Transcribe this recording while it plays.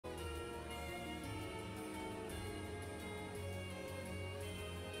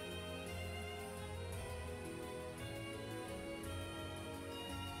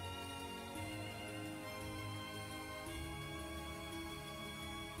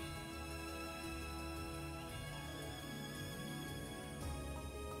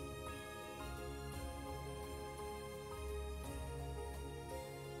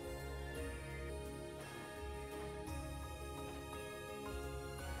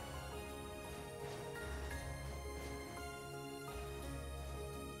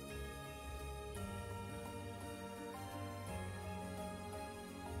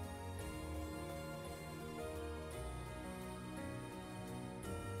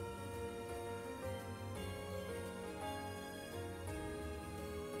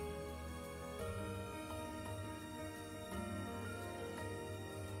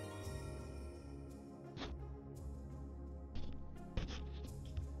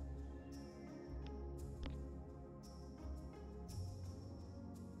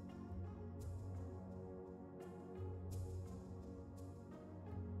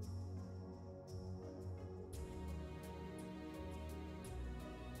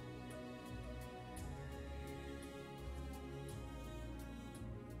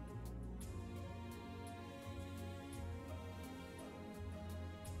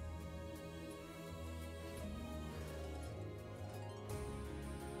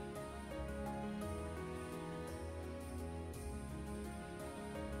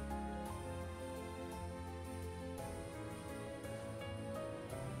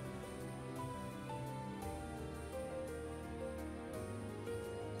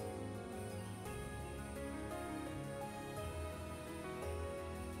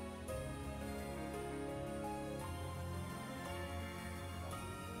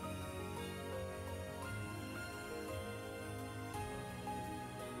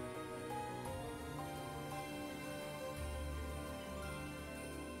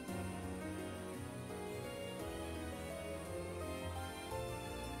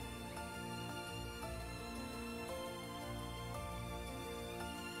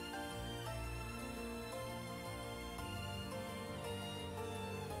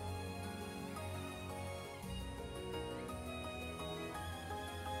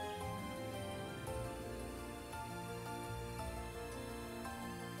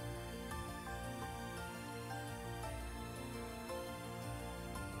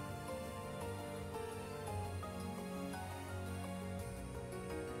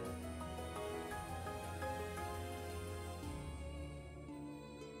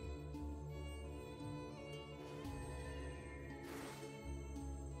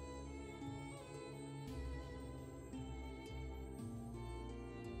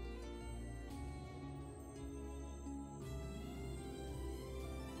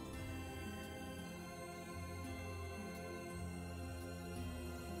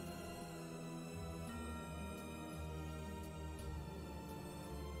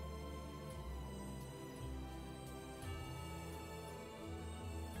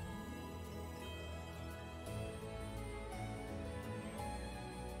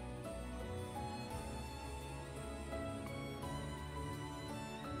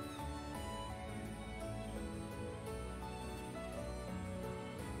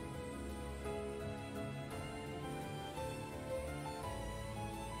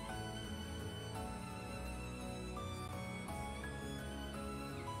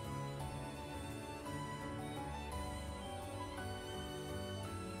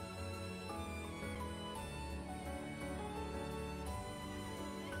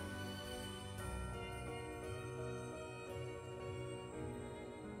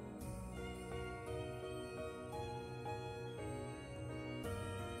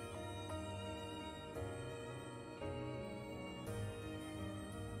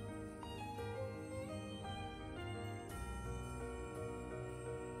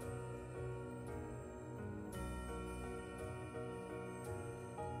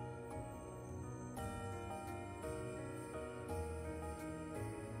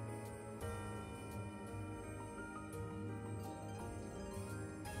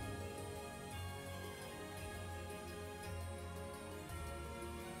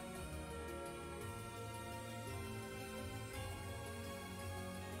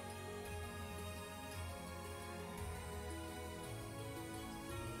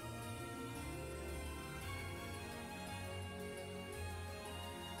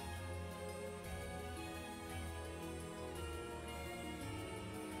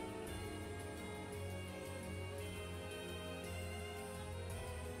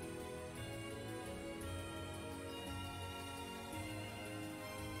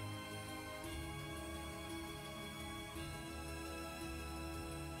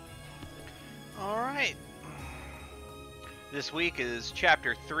Alright. This week is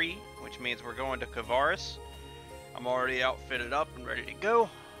Chapter 3, which means we're going to Kavaris. I'm already outfitted up and ready to go.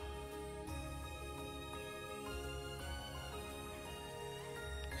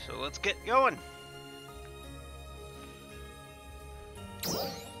 So let's get going.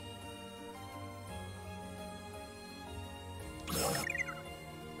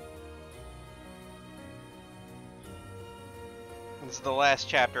 This is the last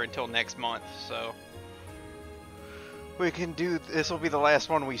chapter until next month, so we can do, this will be the last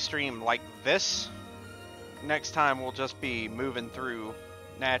one we stream like this. Next time we'll just be moving through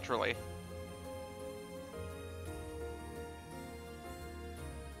naturally.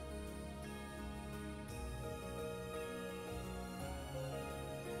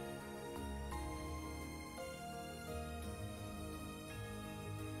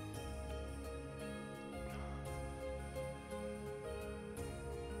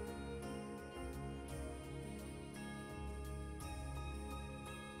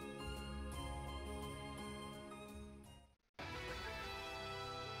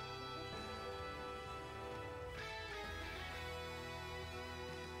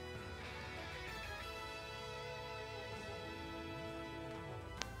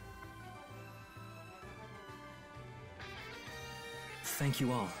 Thank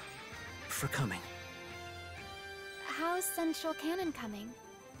you all for coming. How's Central Cannon coming?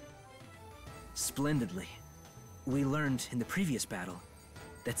 Splendidly. We learned in the previous battle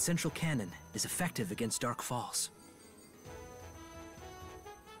that Central Cannon is effective against Dark Falls.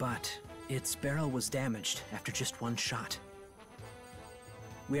 But its barrel was damaged after just one shot.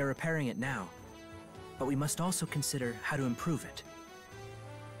 We are repairing it now, but we must also consider how to improve it.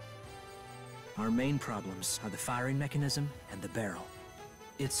 Our main problems are the firing mechanism and the barrel.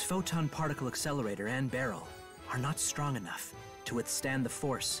 Its photon particle accelerator and barrel are not strong enough to withstand the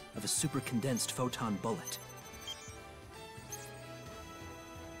force of a supercondensed photon bullet.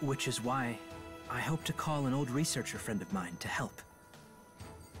 Which is why I hope to call an old researcher friend of mine to help.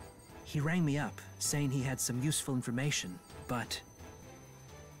 He rang me up, saying he had some useful information, but...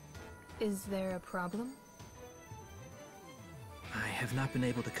 Is there a problem? I have not been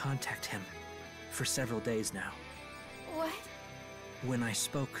able to contact him for several days now. What? When I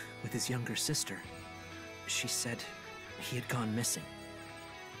spoke with his younger sister, she said he had gone missing.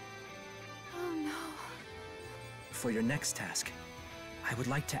 Oh no. For your next task, I would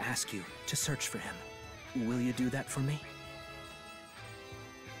like to ask you to search for him. Will you do that for me?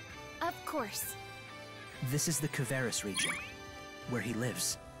 Of course. This is the Kavaris region, where he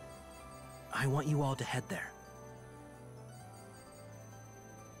lives. I want you all to head there.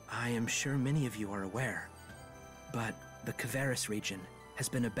 I am sure many of you are aware, but the Kavaris region has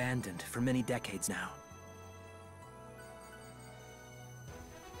been abandoned for many decades now.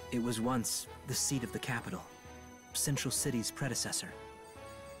 It was once the seat of the capital, Central City's predecessor.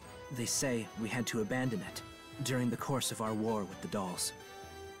 They say we had to abandon it during the course of our war with the dolls.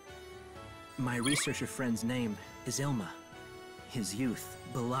 My researcher friend's name is Ilma. His youth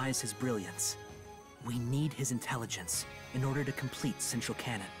belies his brilliance. We need his intelligence in order to complete Central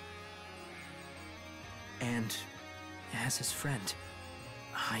Cannon. And as his friend,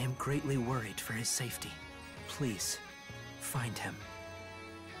 I am greatly worried for his safety. Please, find him.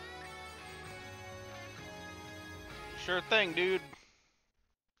 Sure thing, dude.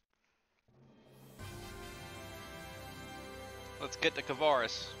 Let's get to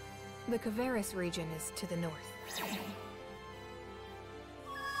Kavaris. The Kavaris region is to the north.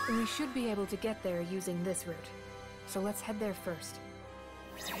 We should be able to get there using this route. So let's head there first.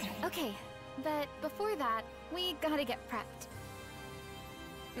 Okay, but before that, we gotta get prepped.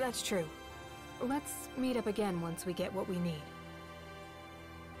 That's true. Let's meet up again once we get what we need.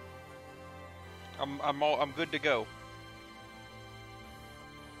 I'm good to go.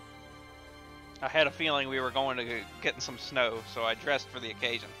 I had a feeling we were going to get in some snow, so I dressed for the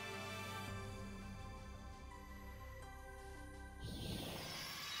occasion.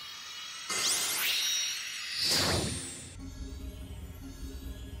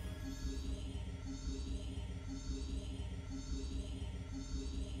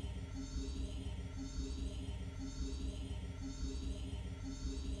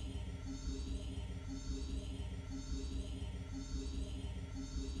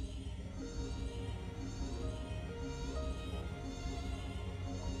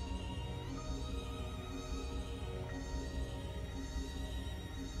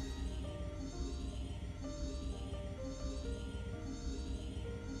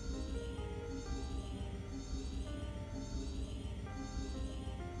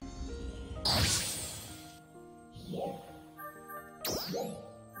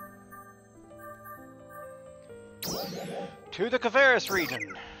 To the Cavaris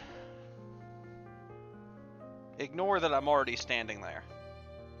region. Ignore that I'm already standing there.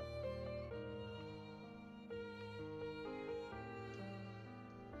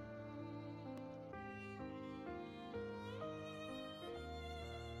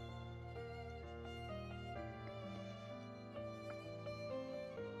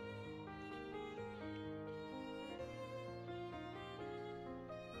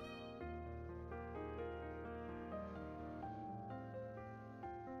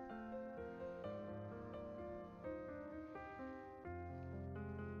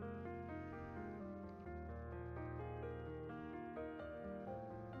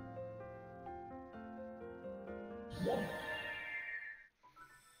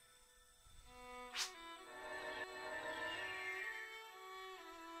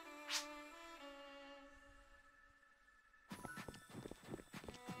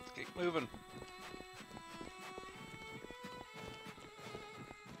 Let's keep moving.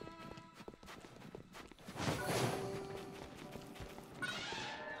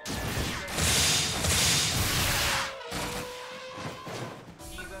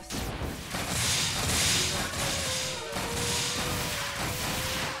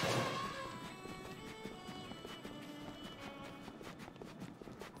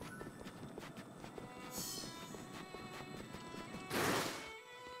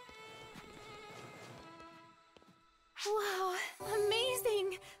 Wow,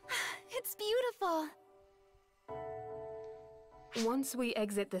 amazing! It's beautiful! Once we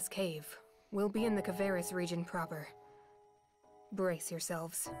exit this cave, we'll be in the Cavaris region proper. Brace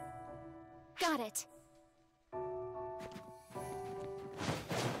yourselves. Got it.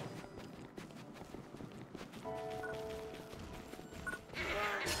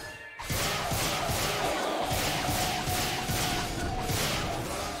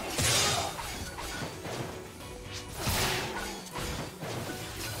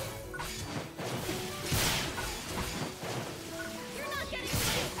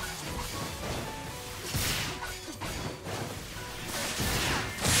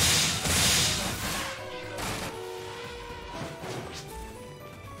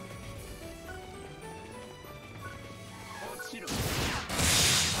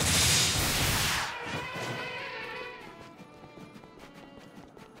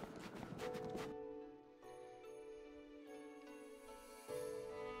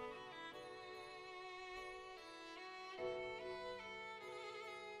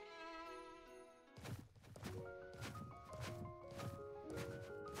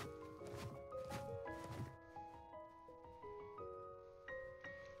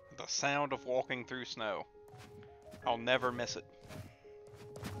 The sound of walking through snow. I'll never miss it.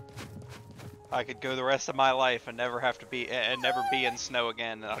 I could go the rest of my life and never have to be and never be in snow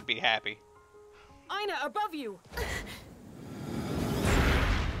again, and I'd be happy. Aina, above you!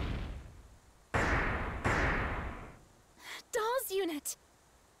 Dolls unit!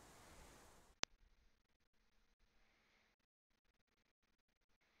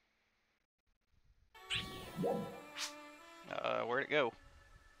 Where'd it go?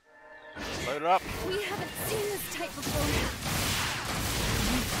 Load it up. We haven't seen this type before.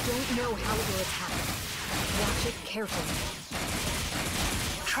 You don't know how it will attack. Watch it carefully.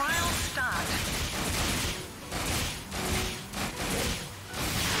 Trial start.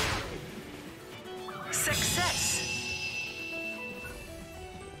 Success.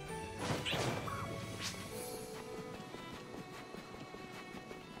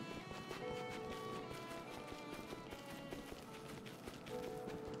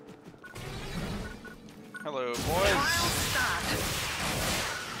 Hello, boys. Trial start.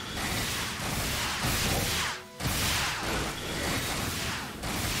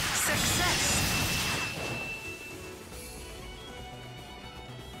 Success.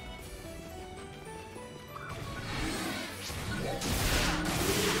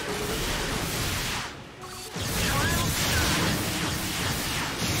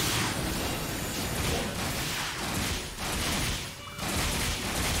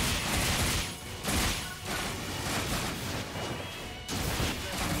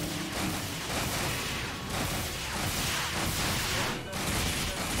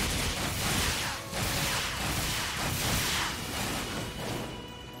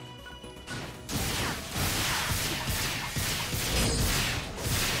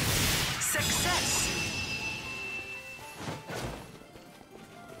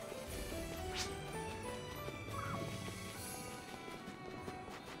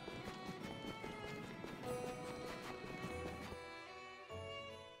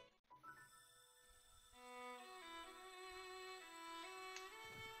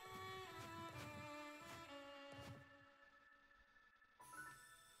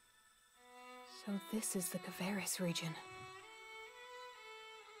 So this is the Caveris region.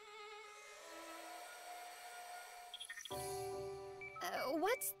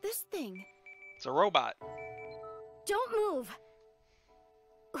 What's this thing? It's a robot. Don't move!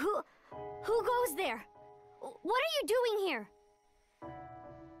 Who goes there? What are you doing here?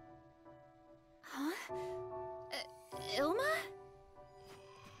 Huh? Ilma?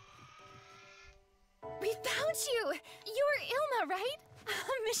 We found you! You're Ilma, right?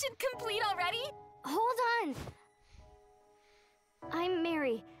 Mission complete already? Hold on! I'm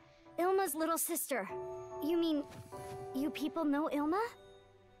Mary, Ilma's little sister. You mean, you people know Ilma?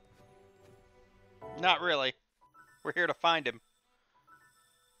 Not really. We're here to find him.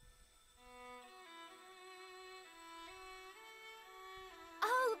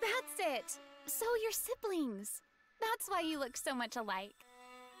 Oh, that's it! So you're siblings. That's why you look so much alike.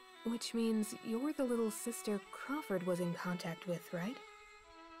 Which means you're the little sister Crawford was in contact with, right?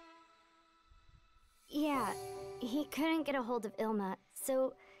 Yeah, he couldn't get a hold of Ilma,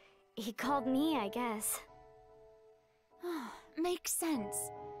 so he called me, I guess. Makes sense.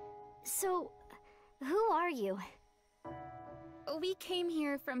 So, who are you? We came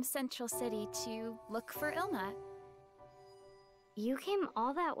here from Central City to look for Ilma. You came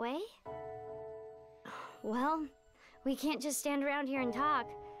all that way? Well, we can't just stand around here and talk.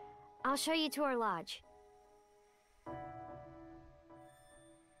 I'll show you to our lodge.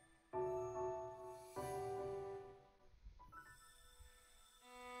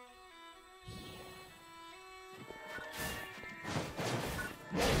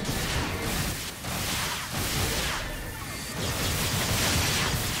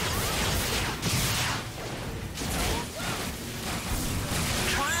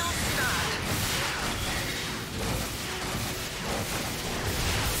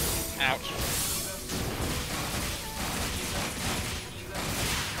 Ouch.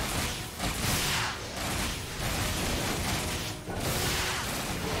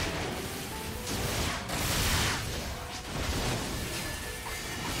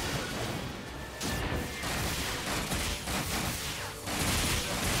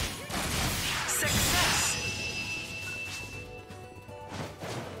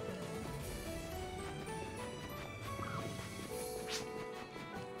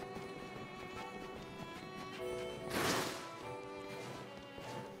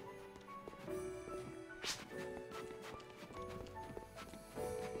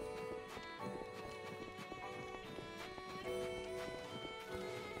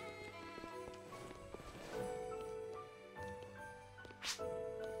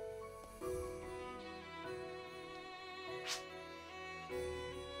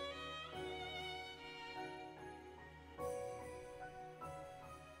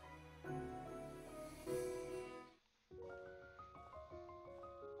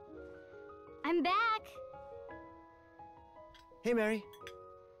 I'm back! Hey, Mary.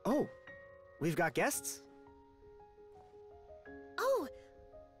 Oh, we've got guests? Oh,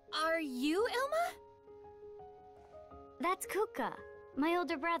 are you Ilma? That's Kuka, my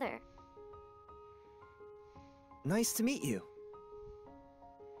older brother. Nice to meet you.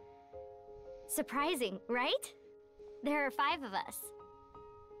 Surprising, right? There are 5 of us.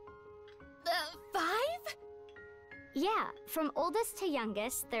 5? Yeah, from oldest to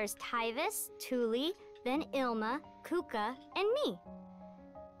youngest, there's Tyvis, Tuli, then Ilma, Kuka, and me.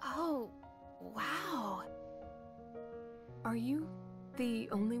 Oh, wow. Are you the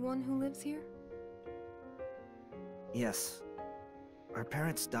only one who lives here? Yes. Our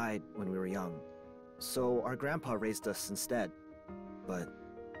parents died when we were young, so our grandpa raised us instead. But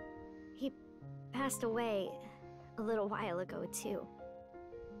He passed away a little while ago, too.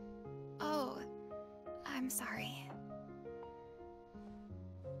 Oh, I'm sorry.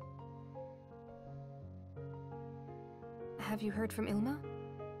 Have you heard from Ilma?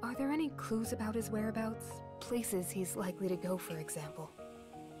 Are there any clues about his whereabouts? Places he's likely to go, for example?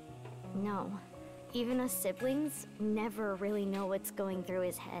 No. Even us siblings never really know what's going through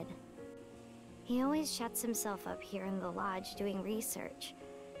his head. He always shuts himself up here in the lodge doing research.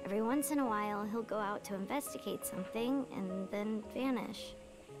 Every once in a while, he'll go out to investigate something and then vanish.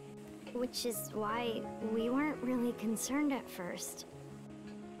 Which is why we weren't really concerned at first.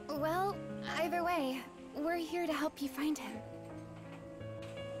 Well, either way, we're here to help you find him.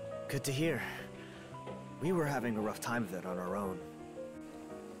 good to hear. We were having a rough time of it on our own.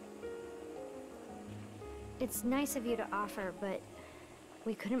 It's nice of you to offer, but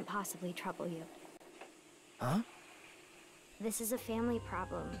we couldn't possibly trouble you. Huh? This is a family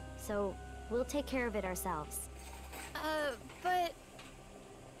problem, so we'll take care of it ourselves. But...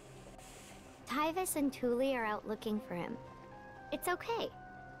 Tyvis and Tuli are out looking for him. It's okay.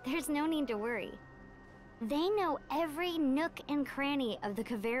 There's no need to worry. They know every nook and cranny of the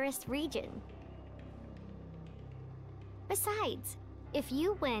Kavaris region. Besides, if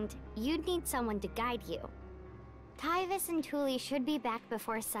you went, you'd need someone to guide you. Tyvis and Tuli should be back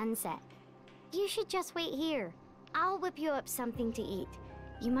before sunset. You should just wait here. I'll whip you up something to eat.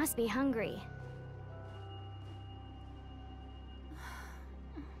 You must be hungry.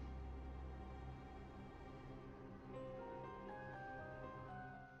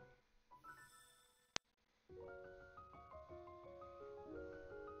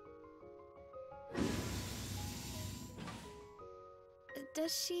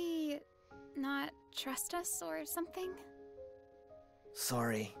 Does she not trust us or something?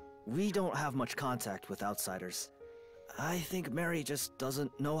 Sorry, we don't have much contact with outsiders. I think Mary just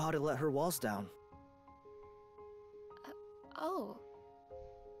doesn't know how to let her walls down. Oh.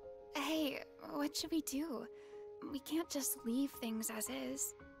 Hey, what should we do? We can't just leave things as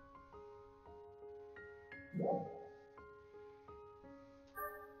is.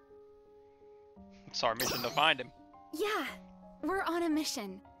 It's our mission to find him. Yeah, we're on a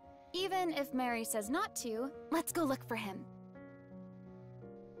mission. Even if Mary says not to, let's go look for him.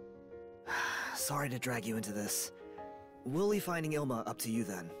 Sorry to drag you into this. We'll leave finding Ilma up to you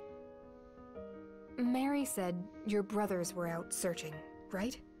then. Mary said your brothers were out searching,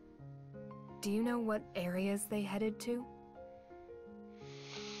 right? Do you know what areas they headed to?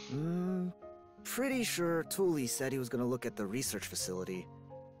 Pretty sure Tuli said he was gonna look at the research facility.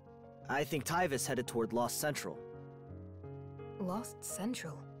 I think Tyvis headed toward Lost Central. Lost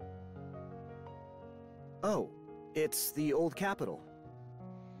Central? Oh, it's the old capital.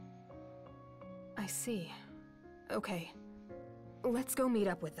 I see. Okay. Let's go meet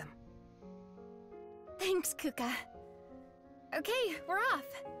up with them. Thanks, Kuka. Okay, we're off.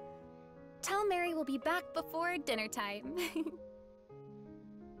 Tell Mary we'll be back before dinner time.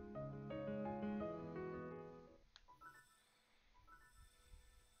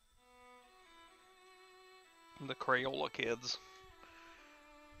 The Crayola kids.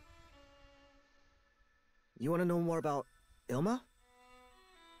 You want to know more about Ilma?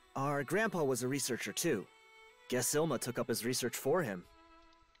 Our grandpa was a researcher too. Guess Ilma took up his research for him.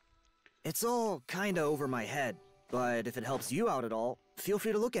 It's all kinda over my head, but if it helps you out at all, feel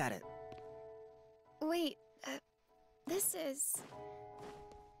free to look at it. Wait, this is...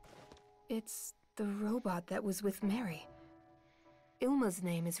 It's the robot that was with Mary. Ilma's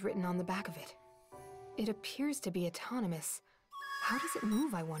name is written on the back of it. It appears to be autonomous. How does it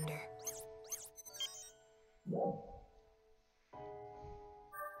move, I wonder?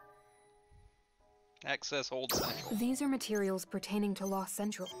 Access Old Central. These are materials pertaining to Lost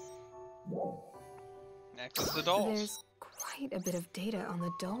Central. Access the dolls. There's quite a bit of data on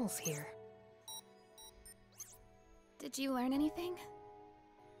the dolls here. Did you learn anything?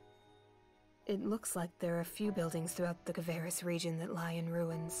 It looks like there are a few buildings throughout the Kavaris region that lie in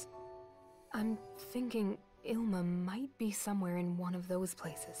ruins. I'm thinking Ilma might be somewhere in one of those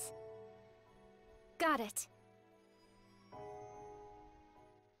places. Got it.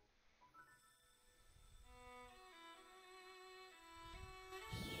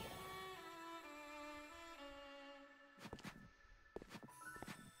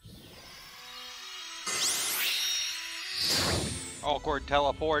 Awkward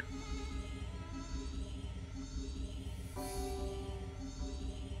teleport.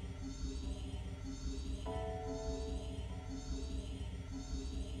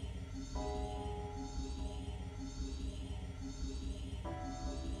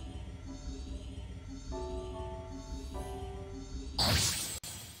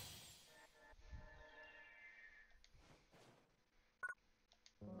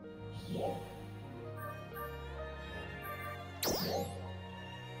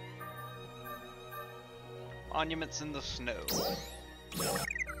 Monuments in the snow.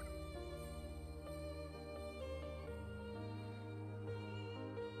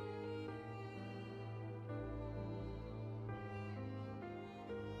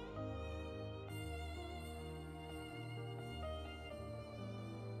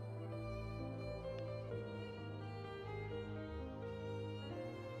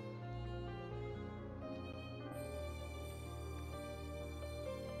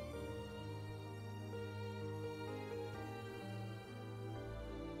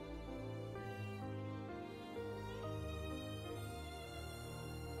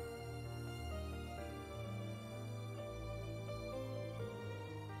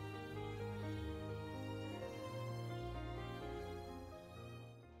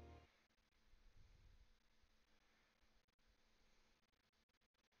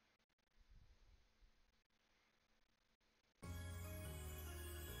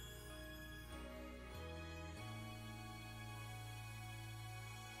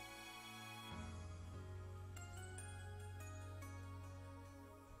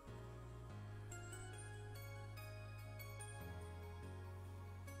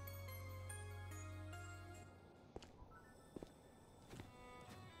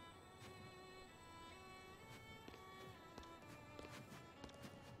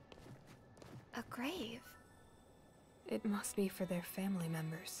 It must be for their family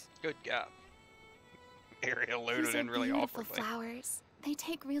members. Good God. Area These loaded are in really beautiful awkwardly. flowers. They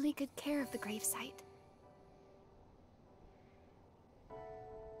take really good care of the gravesite.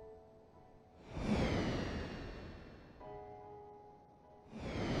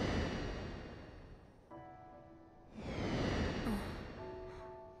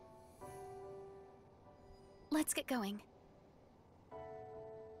 Let's get going.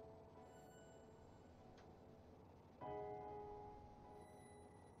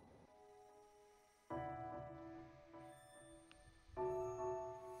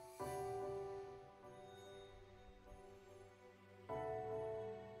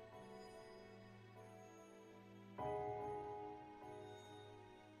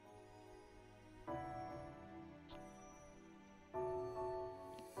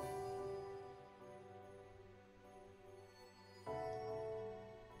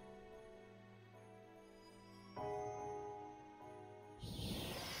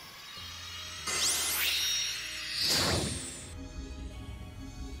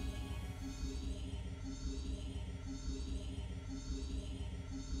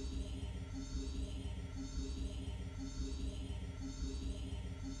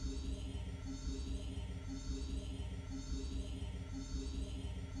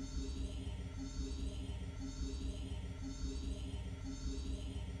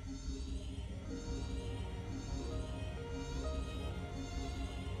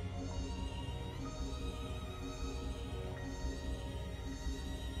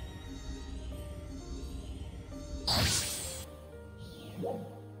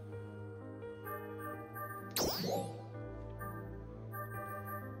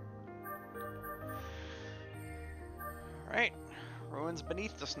 Alright, ruins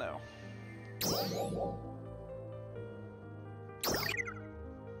beneath the snow.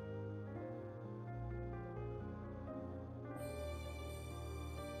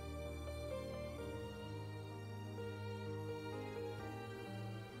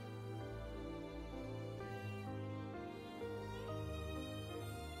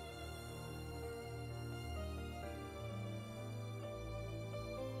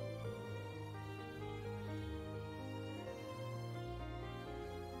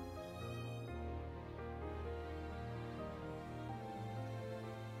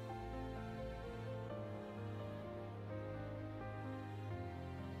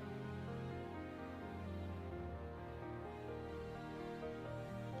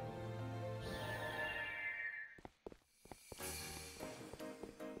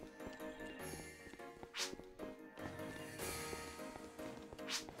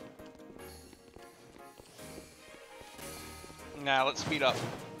 Now let's speed up.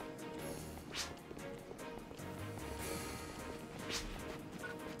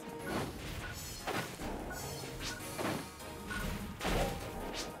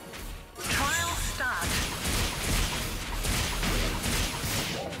 Trial start.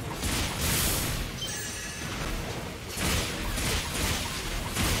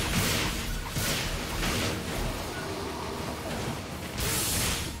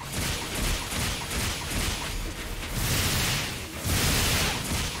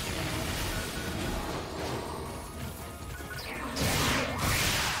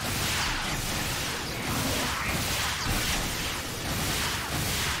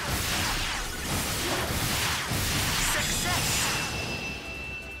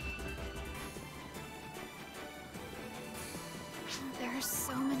 There are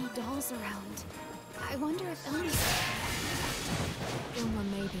so many dolls around. I wonder if Elma's... Ilma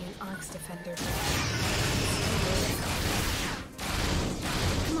may be an Arc's defender.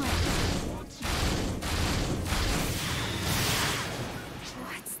 Come on.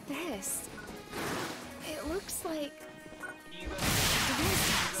 What's this? It looks like...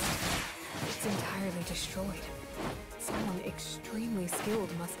 It's entirely destroyed. Someone extremely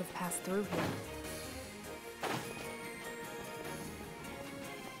skilled must have passed through here.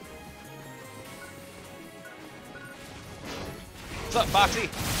 What's up, Foxy?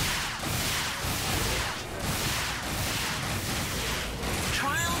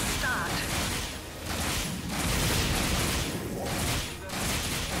 Trial start.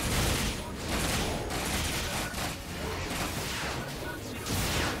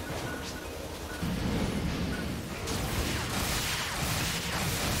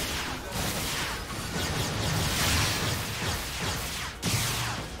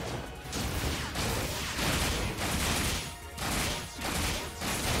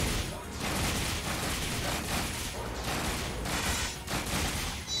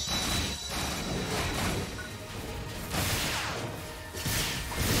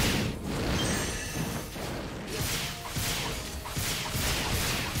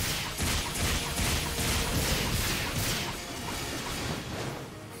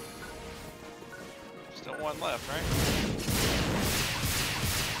 Still one left, right?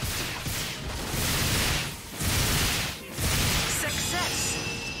 Success!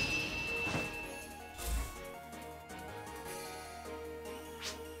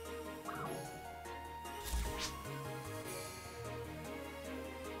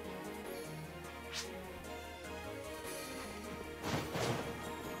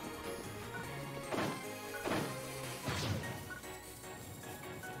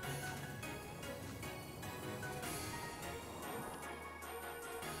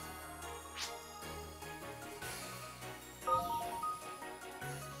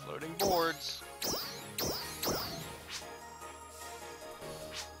 Floating boards.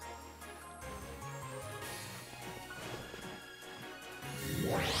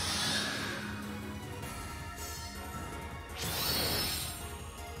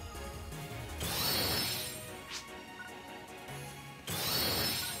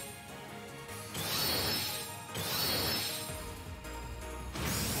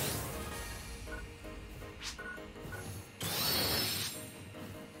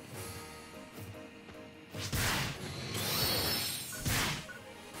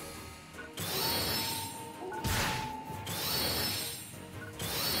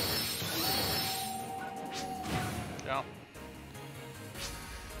 Jump.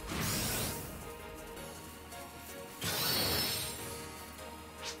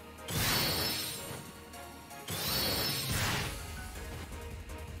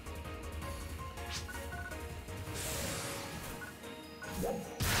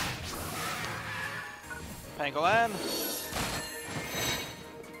 Pangolin.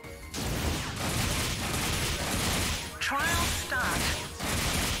 Trial start.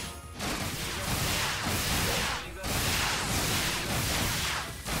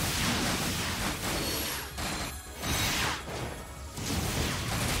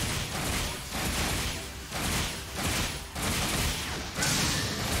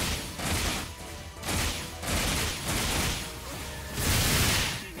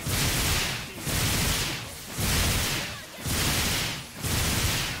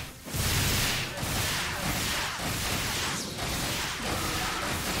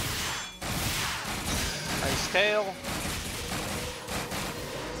 Nice tail.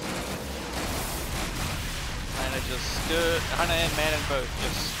 Hannah just stood, Hannah and Manon both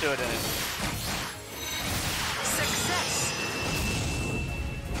just stood in it. Success!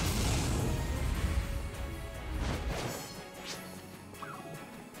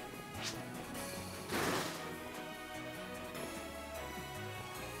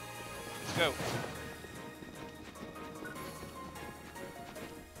 Let's go.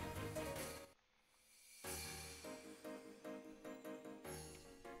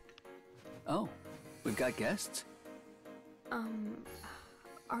 Oh, we've got guests?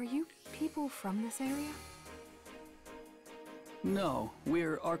 Are you people from this area? No,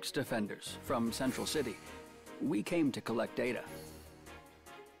 we're Ark's defenders from Central City. We came to collect data.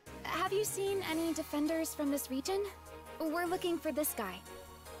 Have you seen any defenders from this region? We're looking for this guy.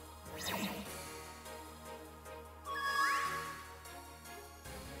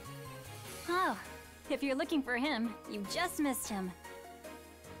 Oh, if you're looking for him, you just missed him.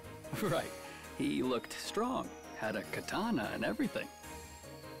 Right. He looked strong, had a katana and everything.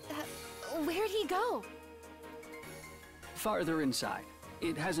 Where'd he go? Farther inside.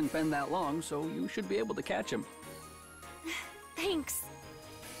 It hasn't been that long, so you should be able to catch him. Thanks.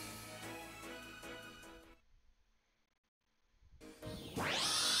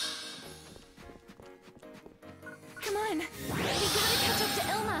 Come on, we gotta catch up to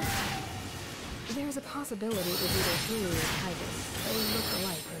Ilma. There's a possibility it was either Hulu or Titus. They look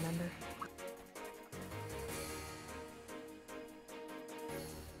alike, remember?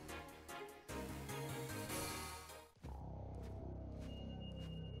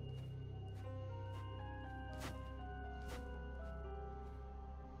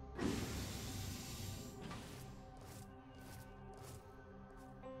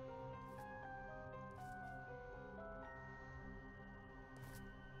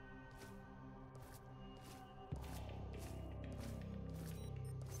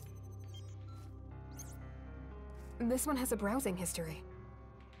 This one has a browsing history.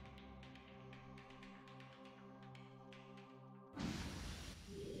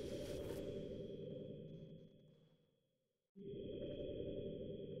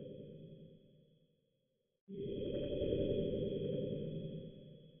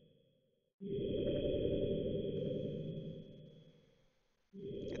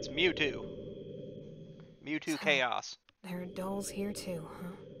 It's Mewtwo. Mewtwo Chaos. There are dolls here too, huh?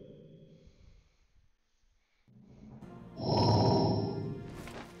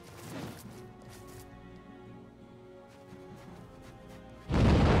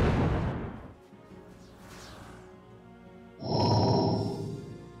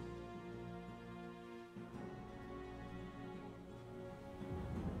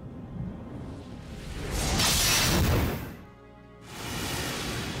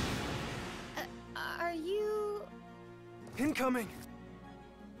 Incoming!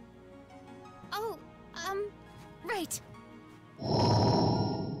 Oh, right.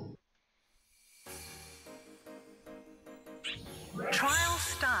 Trial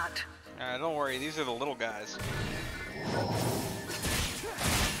start. Don't worry, these are the little guys.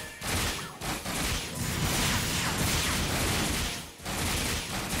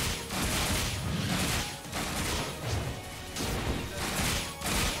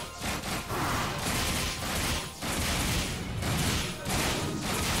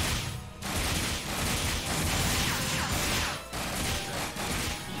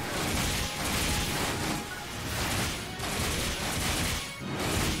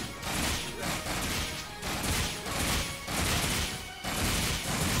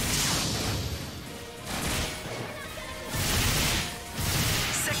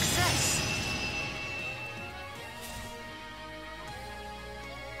 Success.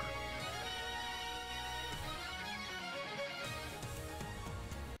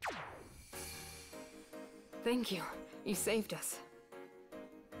 Thank you. You saved us.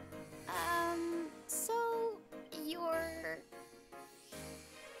 So you're...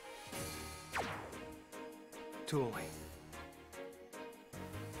 Tuli.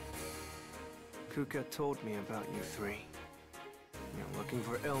 Kuka told me about you three. You're looking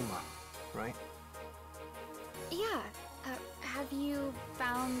for Ilma, right? Yeah. Have you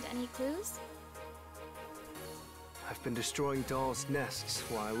found any clues? I've been destroying dolls' nests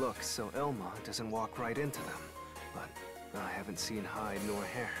while I look so Ilma doesn't walk right into them. But I haven't seen hide nor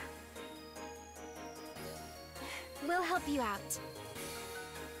hair. We'll help you out.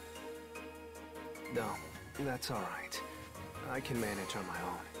 No, that's all right. I can manage on my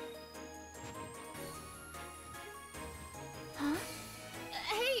own. Huh?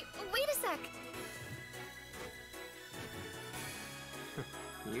 Hey, wait a sec!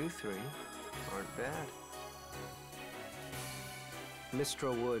 You three aren't bad.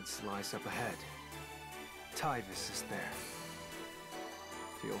 Mistral Woods lies up ahead. Tyvis is there.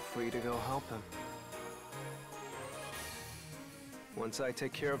 Feel free to go help him. Once I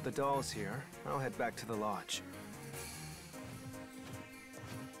take care of the dolls here, I'll head back to the lodge.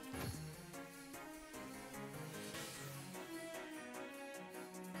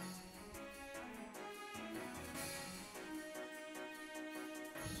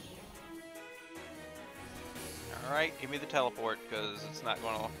 Alright, give me the teleport, because it's not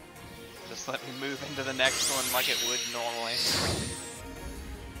going to just let me move into the next one like it would normally.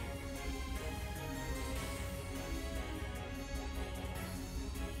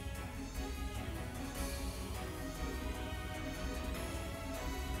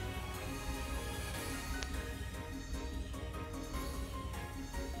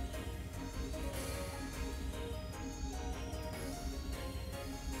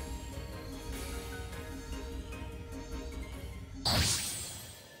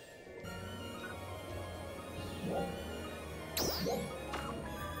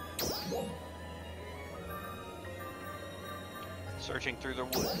 Searching through the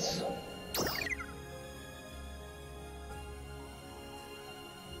woods.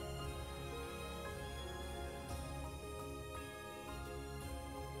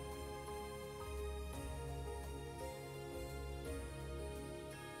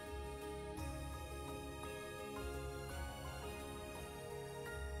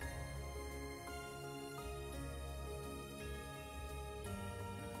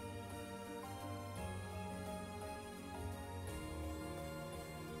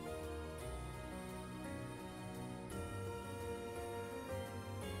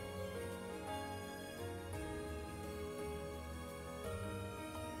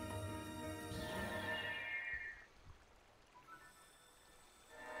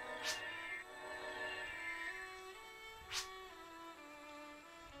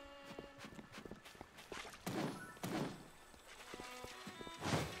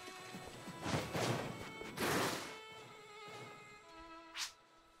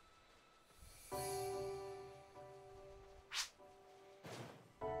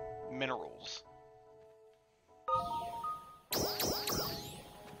 Minerals.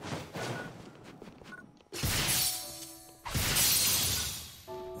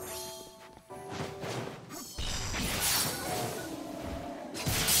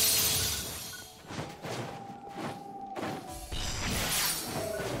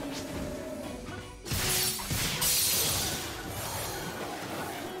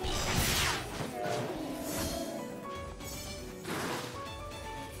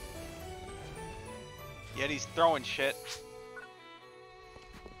 Yet he's throwing shit.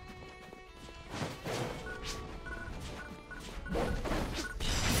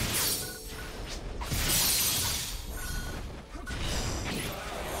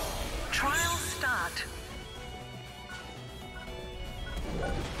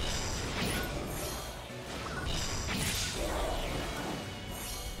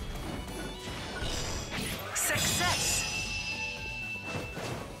 Success!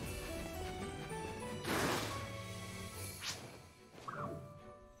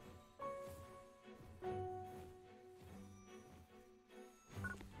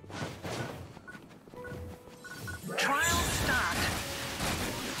 Trial start.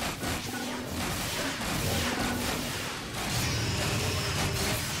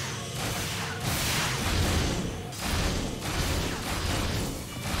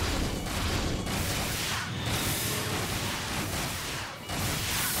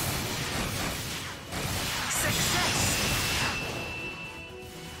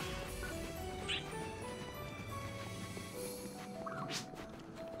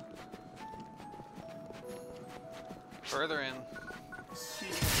 Further in.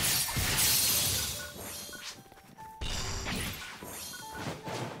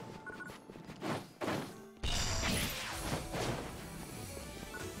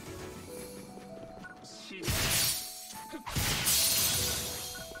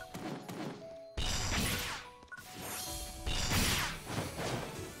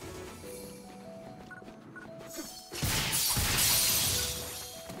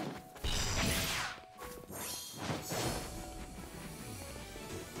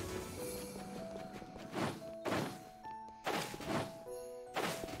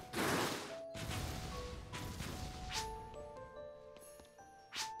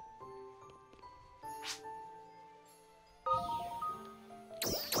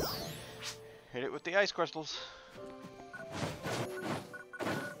 Hit it with the ice crystals.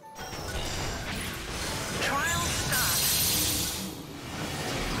 Trial start.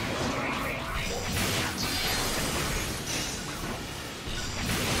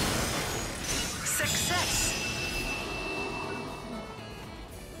 Success.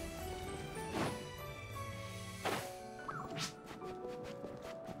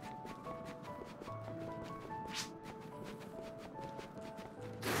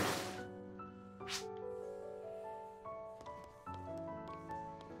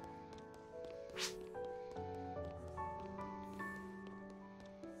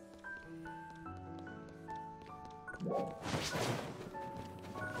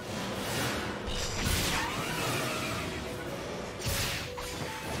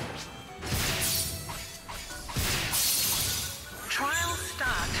 Trial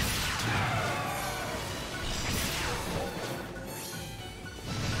start.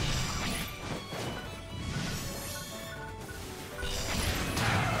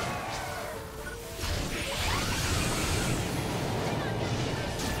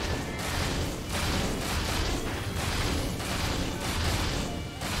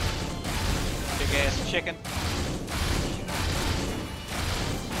 Big ass chicken.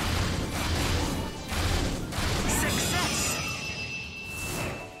 Success.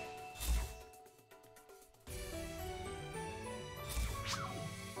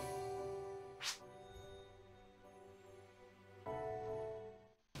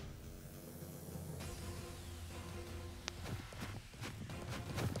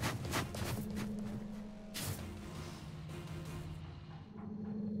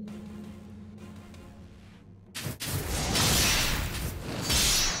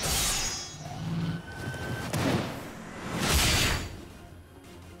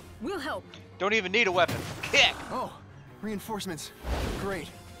 We'll help. Don't even need a weapon. Kick! Oh, reinforcements. Great.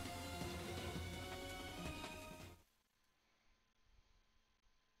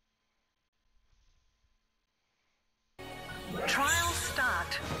 Trial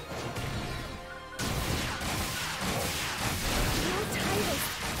start. You're Titus,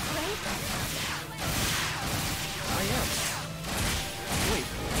 right? I am. Wait,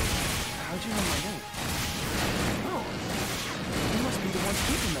 how'd you know my name? Oh, you must be the ones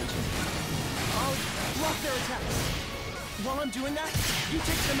people mentioned. I'll block their attacks. While I'm doing that, you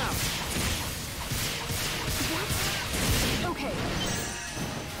take them out. What? Okay.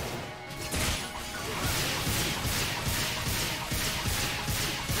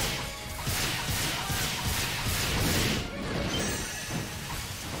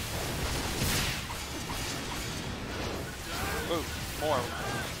 Ooh, more.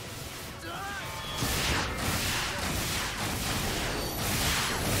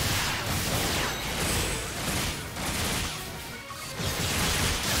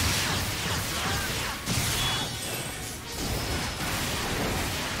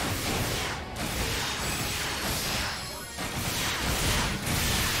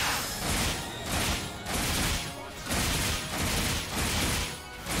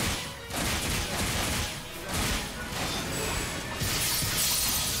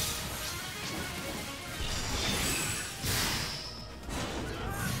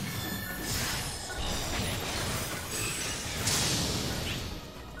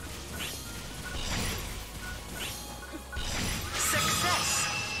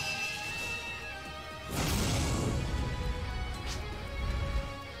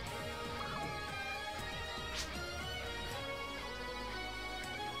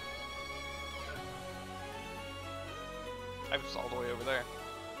 hive's all the way over there.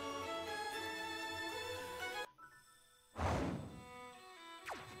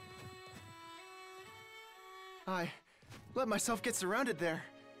 I let myself get surrounded there.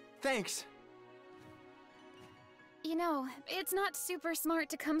 Thanks. You know, it's not super smart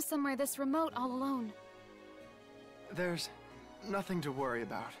to come somewhere this remote all alone. There's nothing to worry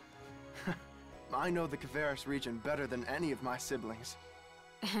about. I know the Kvaris region better than any of my siblings.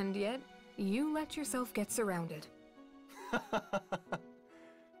 And yet, you let yourself get surrounded.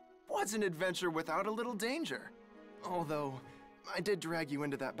 What's an adventure without a little danger? Although, I did drag you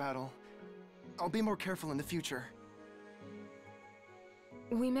into that battle. I'll be more careful in the future.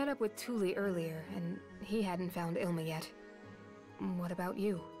 We met up with Thule earlier, and he hadn't found Ilma yet. What about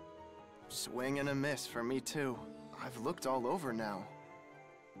you? Swing and a miss for me too. I've looked all over now.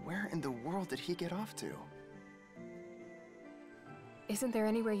 Where in the world did he get off to? Isn't there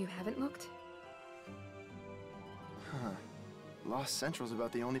anywhere you haven't looked? Huh. Lost Central's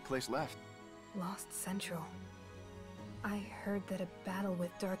about the only place left. Lost Central. I heard that a battle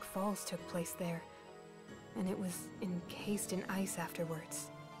with Dark Falls took place there, and it was encased in ice afterwards.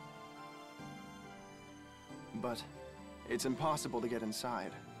 But it's impossible to get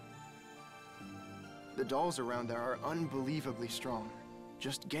inside. The dolls around there are unbelievably strong.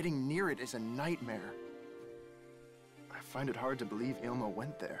 Just getting near it is a nightmare. I find it hard to believe Ilma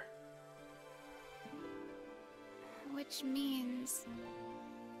went there. Which means...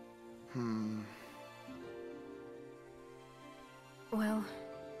 Well,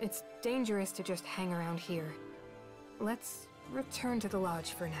 it's dangerous to just hang around here. Let's return to the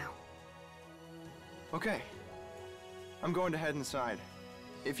lodge for now. Okay. I'm going to head inside.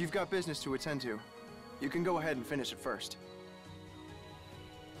 If you've got business to attend to, you can go ahead and finish it first.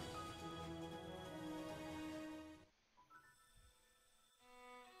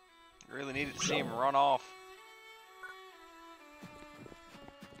 Really needed to see him run off.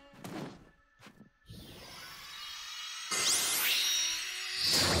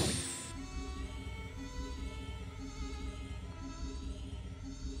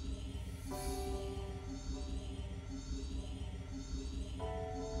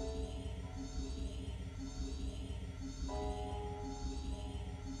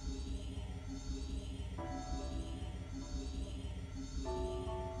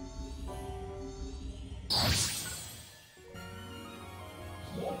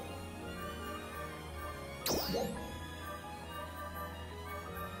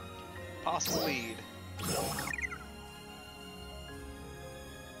 Possible lead.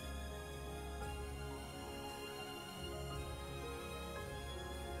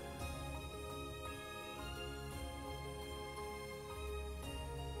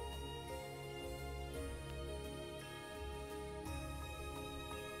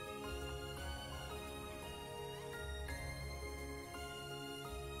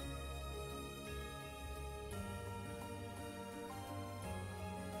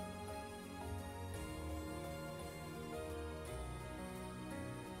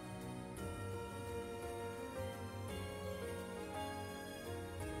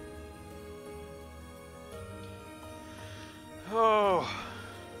 Oh.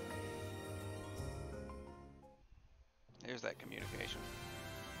 There's that communication.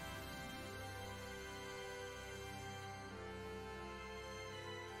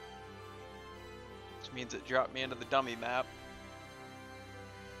 Which means it dropped me into the dummy map.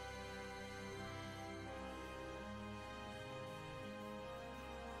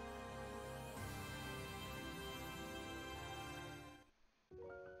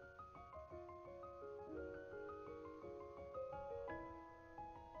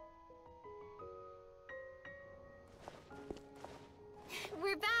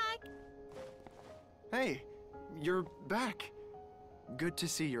 We're back! Hey, you're back. Good to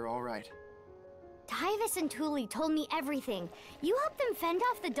see you're all right. Tyvis and Thule told me everything. You helped them fend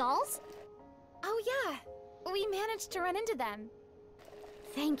off the dolls? Oh yeah, we managed to run into them.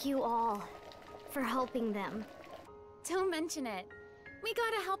 Thank you all for helping them. Don't mention it. We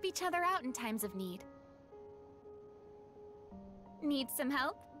gotta help each other out in times of need. Need some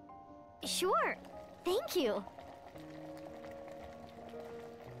help? Sure. Thank you.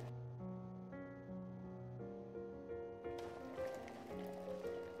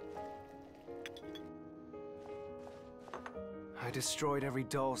 I destroyed every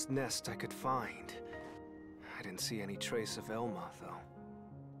doll's nest I could find. I didn't see any trace of Ilma, though.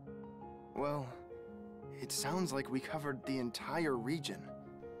 Well, it sounds like we covered the entire region.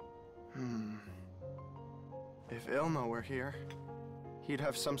 If Ilma were here, he'd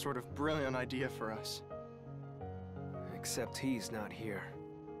have some sort of brilliant idea for us. Except he's not here.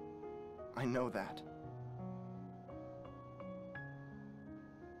 I know that.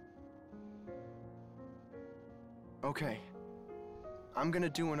 Okay. I'm gonna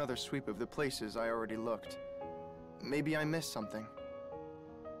do another sweep of the places I already looked. Maybe I missed something.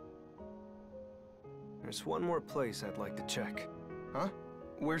 There's one more place I'd like to check. Huh?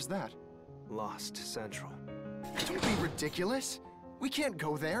 Where's that? Lost Central. Don't be ridiculous! We can't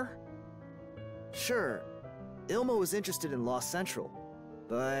go there! Sure, Ilma was interested in Lost Central,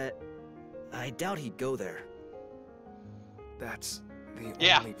 but I doubt he'd go there. That's the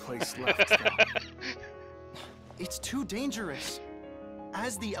Yeah. only place left, though. It's too dangerous.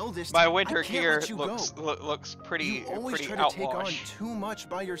 As the eldest, My winter I can't gear let you looks go. looks pretty You always pretty try to take on outwash. too much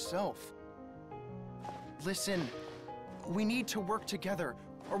by yourself. Listen, we need to work together,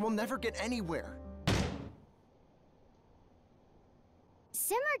 or we'll never get anywhere.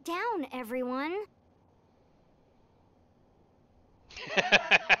 Simmer down, everyone.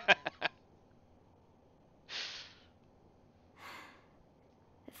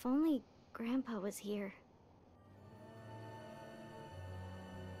 If only Grandpa was here.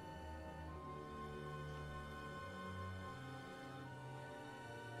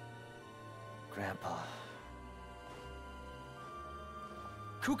 Grandpa.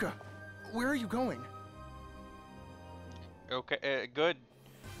 Kuka, where are you going? Okay, good.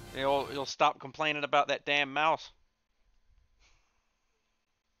 You'll stop complaining about that damn mouse.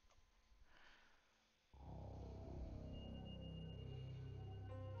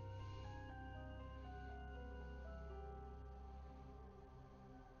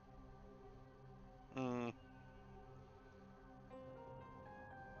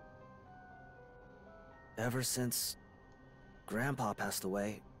 Ever since Grandpa passed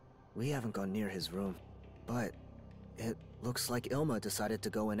away, we haven't gone near his room. But it looks like Ilma decided to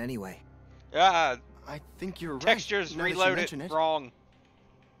go in anyway. Ah, I think you're right. textures now that you reloaded mention it. wrong.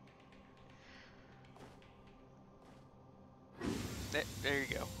 There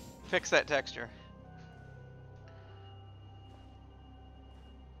you go. Fix that texture.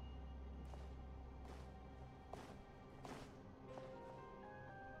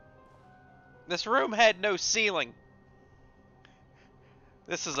 This room had no ceiling.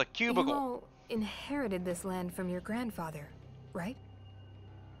 This is a cubicle. You all inherited this land from your grandfather, right?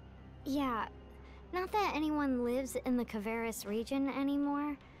 Yeah, not that anyone lives in the Kavaris region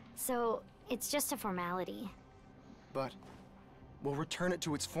anymore, so it's just a formality. But we'll return it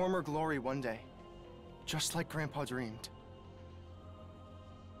to its former glory one day. Just like Grandpa dreamed.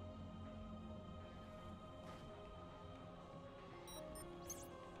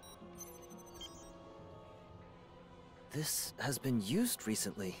 This has been used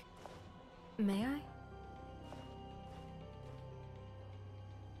recently. May I?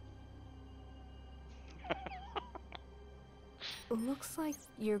 Looks like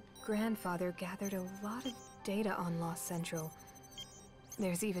your grandfather gathered a lot of data on Lost Central.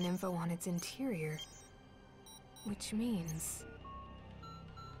 There's even info on its interior. Which means...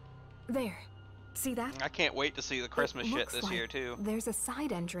 There. See that? I can't wait to see the Christmas It shit looks this like year too. There's a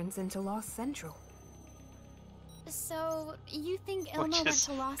side entrance into Lost Central. So, you think Ilma Which went is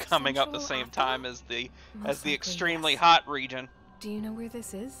to Lost coming up the Central same after time that? as the Most likely, extremely yes. hot region. Do you know where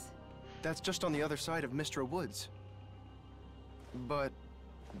this is? That's just on the other side of Mistra Woods. But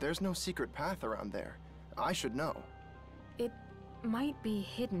there's no secret path around there. I should know. It might be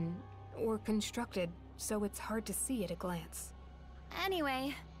hidden or constructed, so it's hard to see at a glance.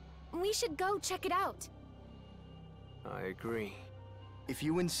 Anyway, we should go check it out. I agree. If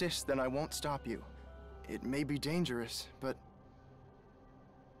you insist, then I won't stop you. It may be dangerous, but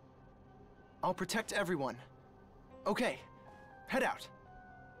I'll protect everyone. Okay, head out.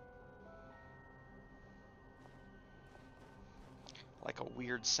 Like a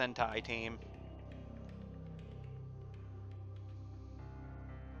weird Sentai team.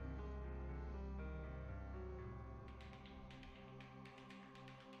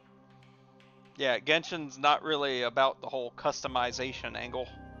 Yeah, Genshin's not really about the whole customization angle.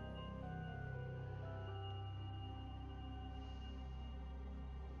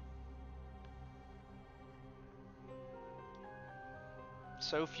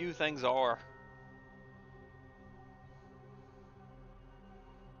 So few things are.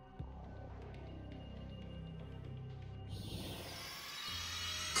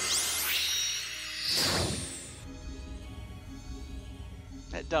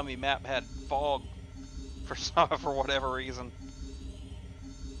 That dummy map had fog for whatever reason.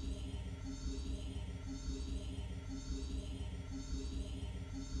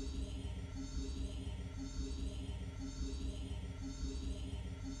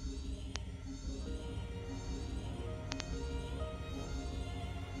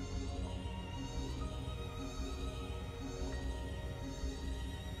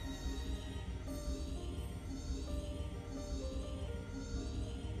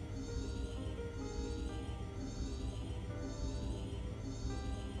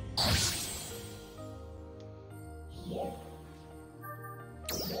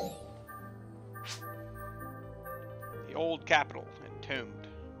 The old capital, entombed.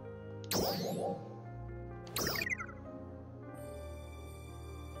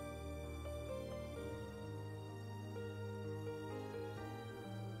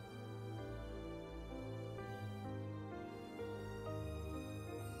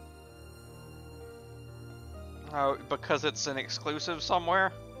 Oh, because it's an exclusive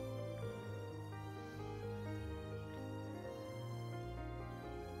somewhere?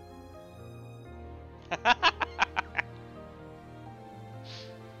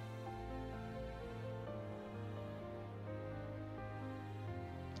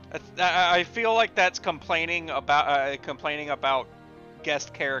 I feel like that's complaining about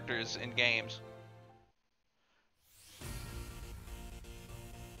guest characters in games.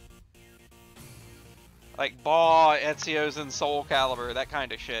 Like Baw, Ezio's, and Soul Calibur, that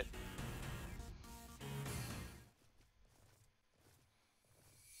kind of shit.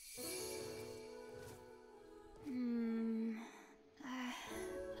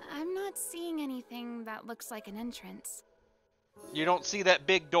 I'm not seeing anything that looks like an entrance. You don't see that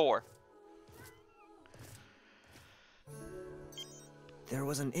big door. There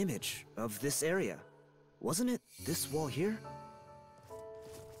was an image of this area. Wasn't it this wall here?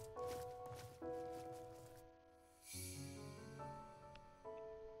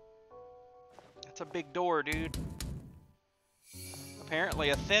 That's a big door, dude. Apparently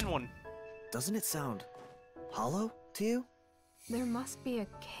a thin one. Doesn't it sound hollow to you? There must be a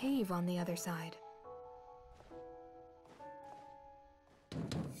cave on the other side.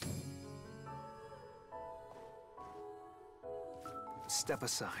 Step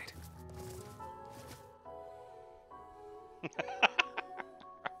aside.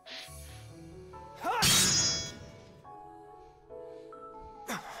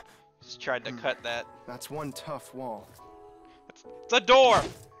 Just tried to cut that. That's one tough wall. It's a door!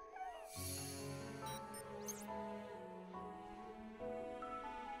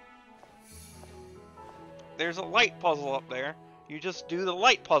 There's a light puzzle up there. You just do the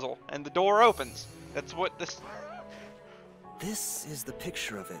light puzzle, and the door opens. That's what this... This is the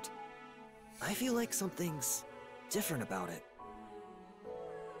picture of it. I feel like something's different about it.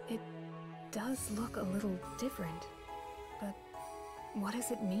 It does look a little different, but what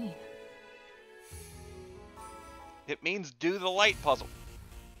does it mean? It means do the light puzzle.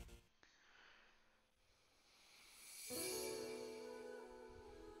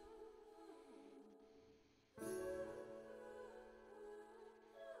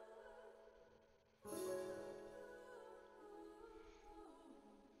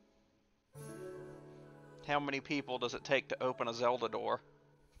 How many people does it take to open a Zelda door?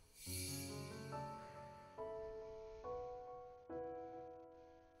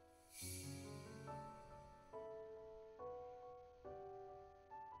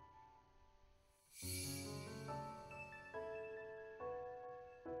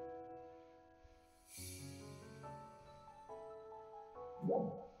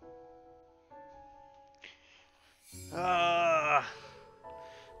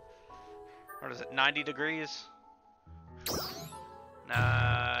 What is it, 90 degrees?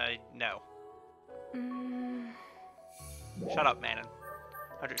 No. Shut up, Manon.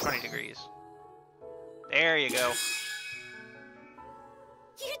 120 degrees. There you go.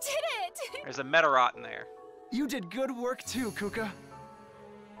 You did it! There's a Meteorot in there. You did good work too, Kuka.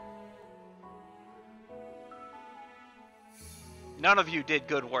 None of you did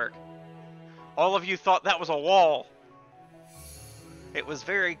good work. All of you thought that was a wall. It was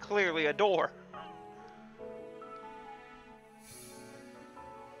very clearly a door.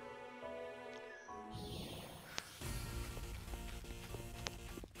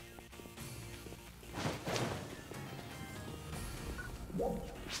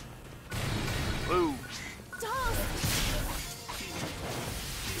 Ooh. Dolls!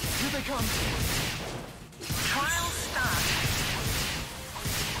 Here they come. Trial start.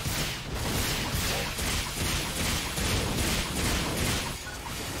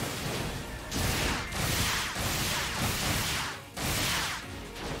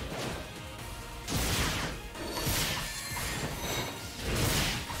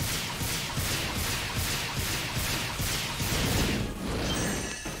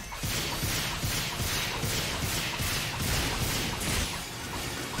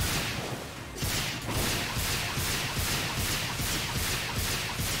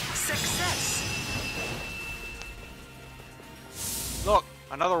 Look,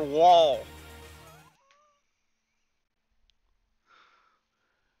 another wall.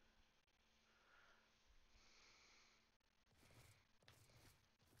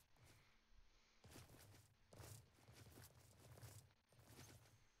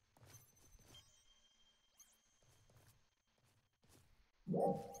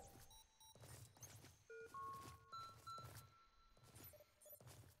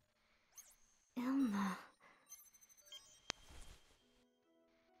 Ilma.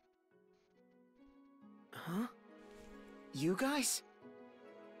 Huh? You guys?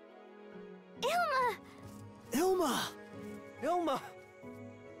 Ilma! Ilma! Ilma!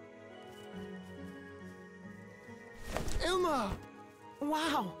 Ilma!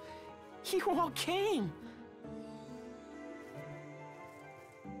 Wow! You all came!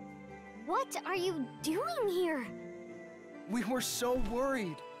 What are you doing here? We were so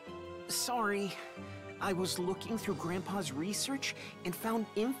worried. Sorry. I was looking through Grandpa's research and found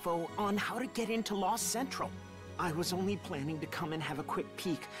info on how to get into Lost Central. I was only planning to come and have a quick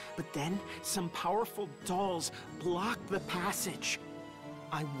peek, but then some powerful dolls blocked the passage.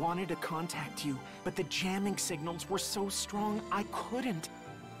 I wanted to contact you, but the jamming signals were so strong I couldn't.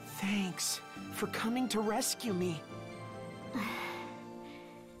 Thanks for coming to rescue me.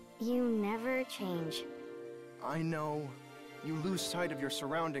 You never change. I know. You lose sight of your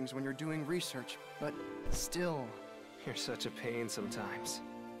surroundings when you're doing research, but still... You're such a pain sometimes.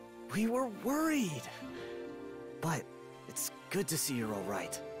 We were worried. But it's good to see you're all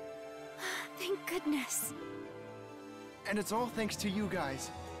right. Thank goodness. And it's all thanks to you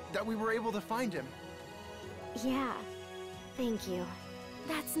guys that we were able to find him. Yeah, thank you.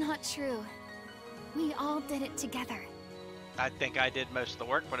 That's not true. We all did it together. I think I did most of the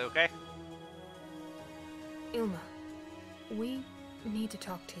work, but okay. Ilma, we need to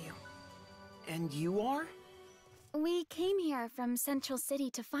talk to you. And you are? We came here from Central City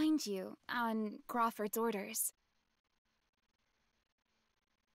to find you, on Crawford's orders.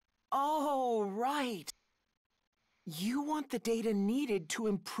 Oh, right. You want the data needed to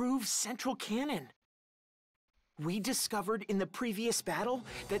improve Central Cannon. We discovered in the previous battle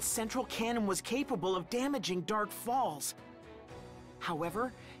that Central Cannon was capable of damaging Dark Falls.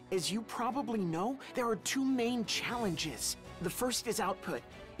 However, as you probably know, there are two main challenges. The first is output.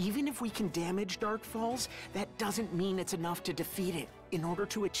 Even if we can damage Dark Falls, that doesn't mean it's enough to defeat it. In order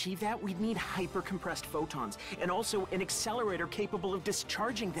to achieve that, we'd need hyper-compressed photons, and also an accelerator capable of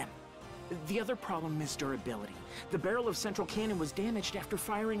discharging them. The other problem is durability. The barrel of Central Cannon was damaged after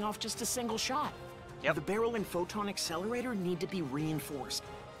firing off just a single shot. Yep. The barrel and photon accelerator need to be reinforced.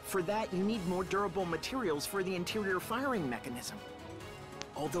 For that, you need more durable materials for the interior firing mechanism.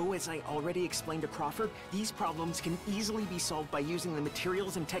 Although, as I already explained to Crawford, these problems can easily be solved by using the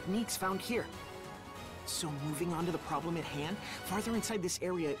materials and techniques found here. So moving on to the problem at hand, farther inside this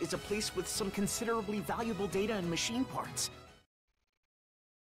area is a place with some considerably valuable data and machine parts.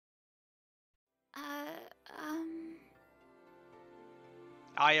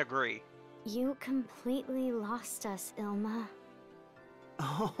 I agree. You completely lost us, Ilma.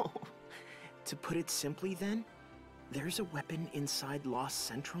 Oh, to put it simply then, there's a weapon inside Lost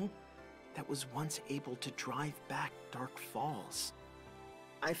Central that was once able to drive back Dark Falls.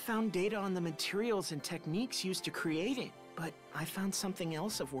 I found data on the materials and techniques used to create it, but I found something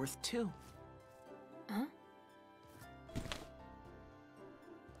else of worth too. Huh?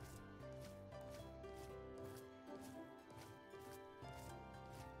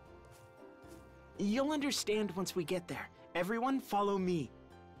 You'll understand once we get there. Everyone, follow me.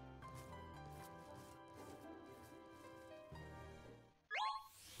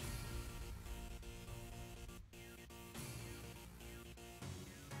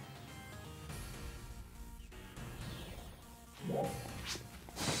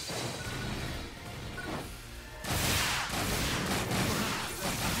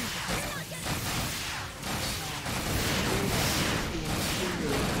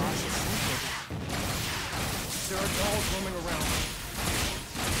 There are dolls roaming around.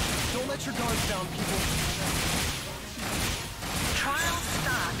 Don't let your guards down, people. Trial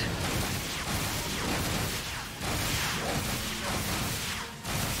start.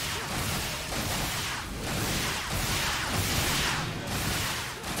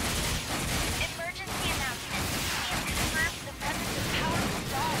 Emergency announcement. We have confirmed the presence of powerful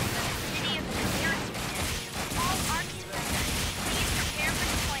dolls in the city of Phantasy. All arc surrenders, please prepare for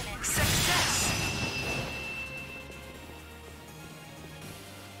deployment. Success.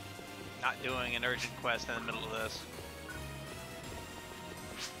 Not doing an urgent quest in the middle of this.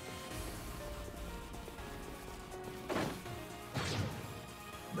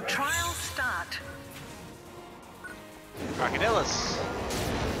 Trial start. Crocodilus.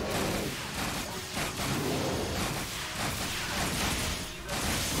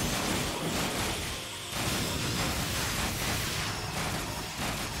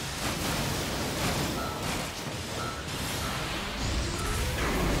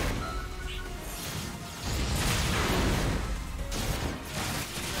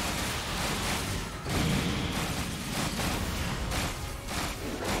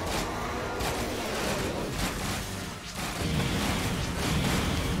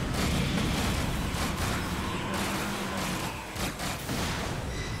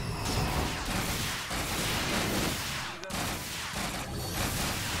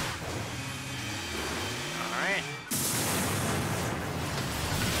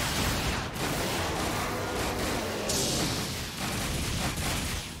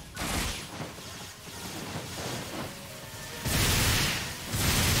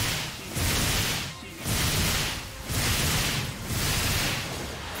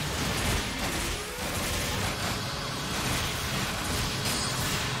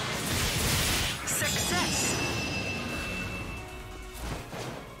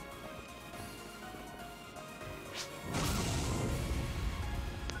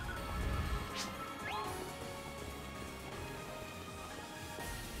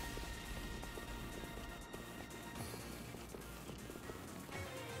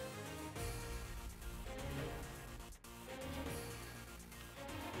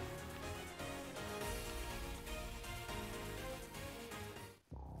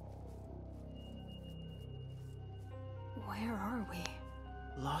 Where are we?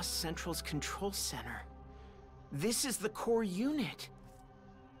 Lost Central's control center. This is the core unit.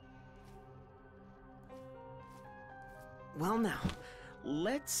 Well now,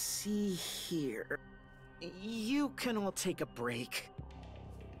 let's see here. You can all take a break.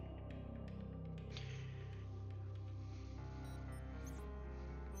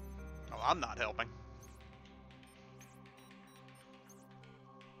 Oh, I'm not helping.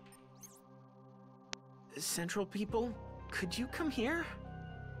 Central people, could you come here?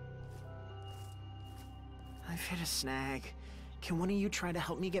 I've hit a snag. Can one of you try to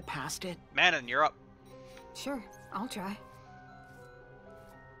help me get past it? Manon, you're up. Sure, I'll try.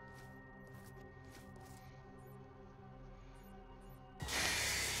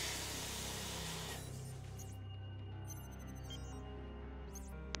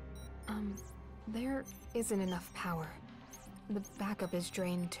 There isn't enough power. The backup is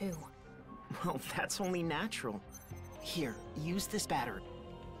drained too. Well, that's only natural. Here, use this battery.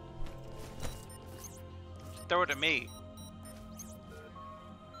 Throw it at me.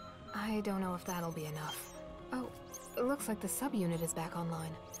 I don't know if that'll be enough. Oh, it looks like the subunit is back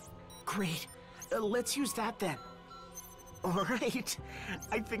online. Great. Let's use that then. All right.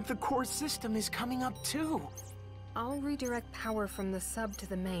 I think the core system is coming up too. I'll redirect power from the sub to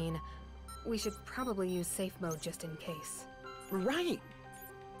the main. We should probably use safe mode just in case. Right.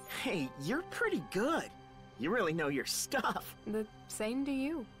 Hey, you're pretty good. You really know your stuff. The same to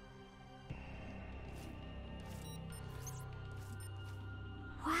you.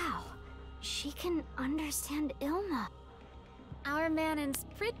 Wow, she can understand Ilma. Our Manon's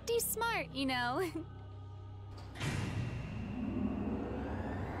pretty smart, you know.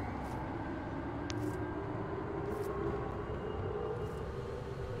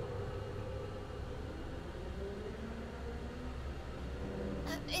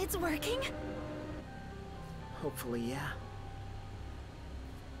 It's working? Hopefully, yeah.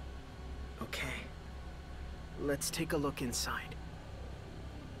 Okay. Let's take a look inside.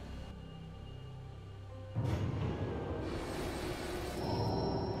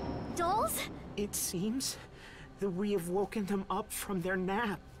 Dolls? It seems that we have woken them up from their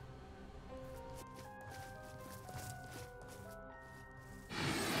nap.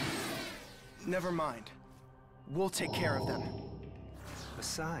 Never mind. We'll take care of them.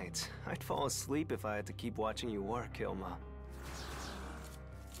 Besides, I'd fall asleep if I had to keep watching you work, Ilma.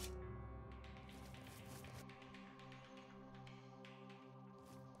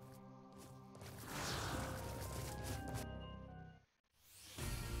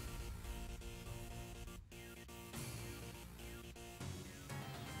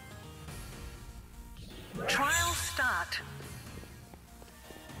 Trial start.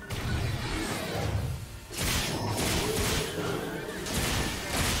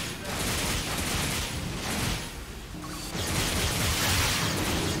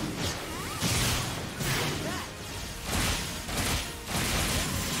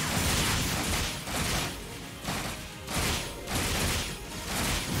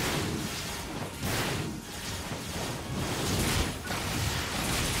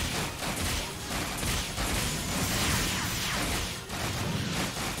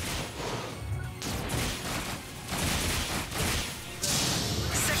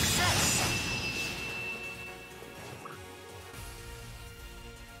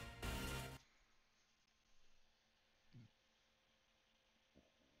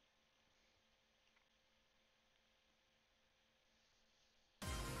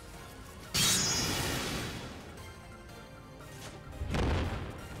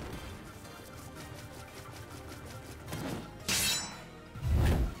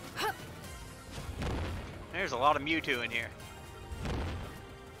 There's a lot of Mewtwo in here.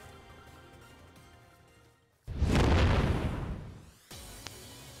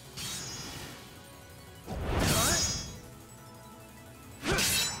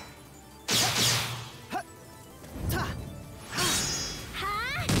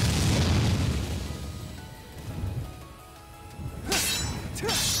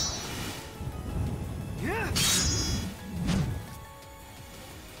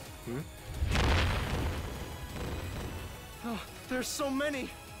 There's so many!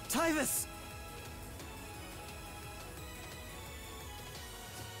 Tyvis!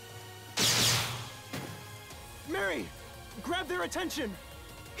 Mary! Grab their attention!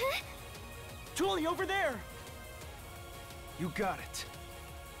 Julie, over there! You got it.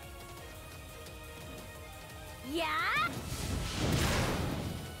 Yeah?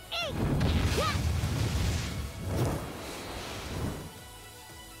 Eek! Yeah!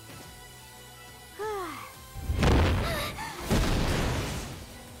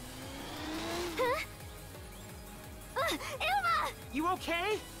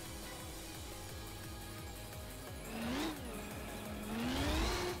 okay?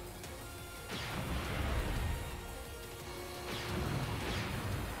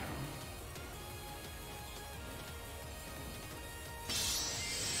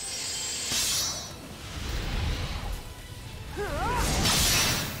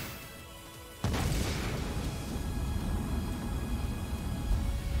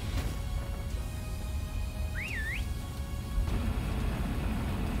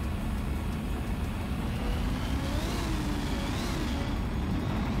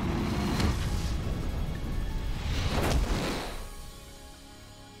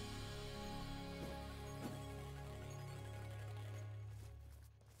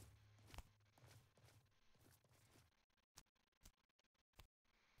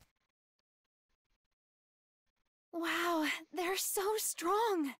 Wow, they're so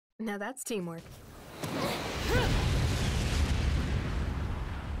strong. Now that's teamwork.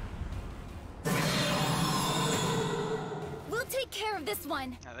 We'll take care of this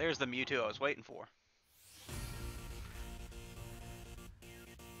one. Now there's the Mewtwo I was waiting for.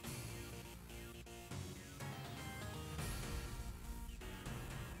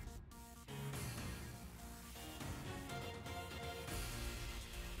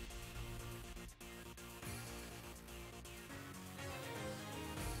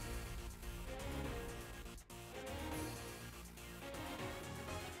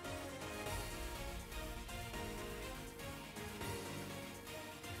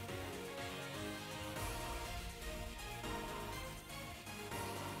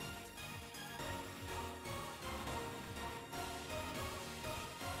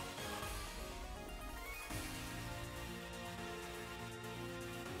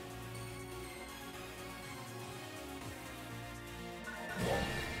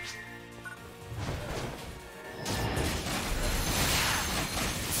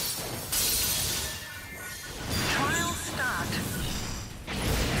 Trial start.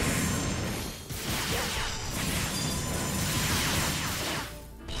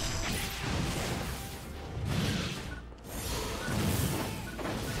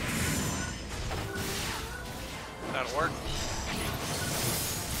 That'll work.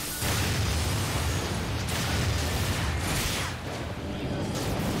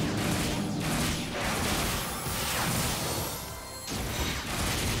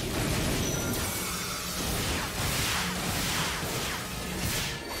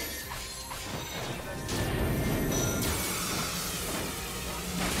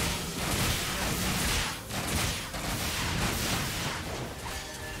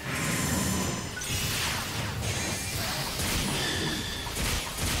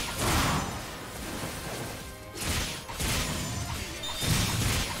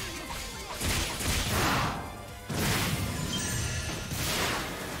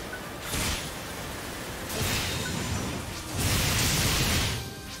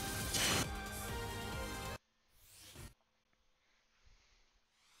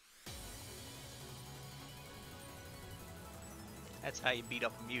 That's how you beat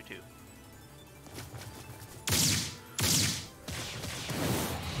up a Mewtwo.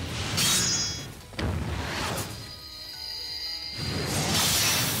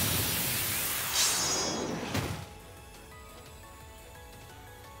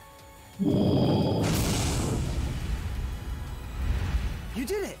 You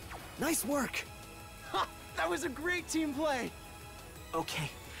did it! Nice work! Ha! That was a great team play! Okay,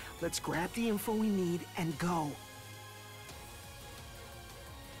 let's grab the info we need and go.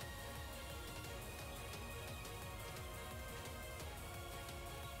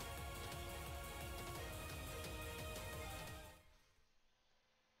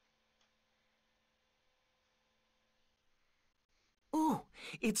 Ooh,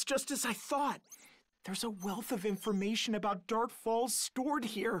 it's just as I thought. There's a wealth of information about Dark Falls stored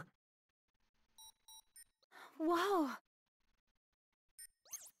here. Whoa.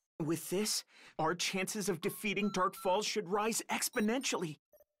 With this, our chances of defeating Dark Falls should rise exponentially.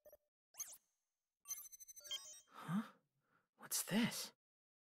 Huh? What's this?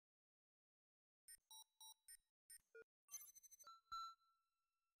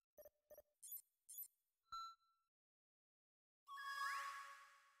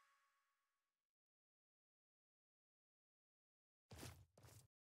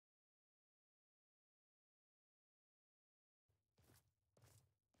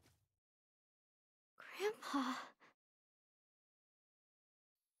 Grandpa.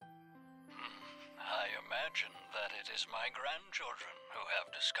 I imagine that it is my grandchildren who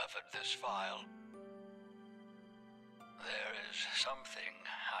have discovered this file. There is something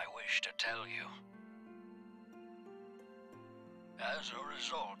I wish to tell you. As a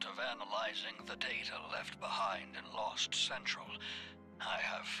result of analyzing the data left behind in Lost Central, I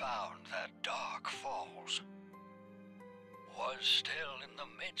have found that Dark Falls was still in the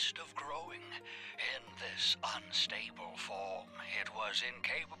midst of growing. In this unstable form, it was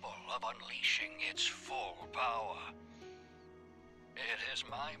incapable of unleashing its full power. It is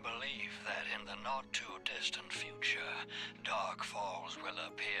my belief that in the not-too-distant future, Dark Falls will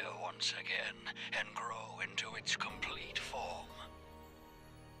appear once again and grow into its complete form.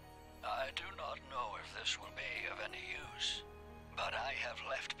 I do not know if this will be of any use, but I have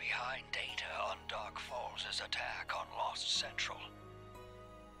left behind data on Dark Falls' attack on Lost Central.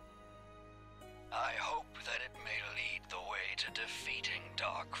 I hope that it may lead the way to defeating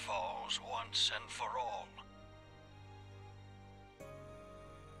Dark Falls once and for all.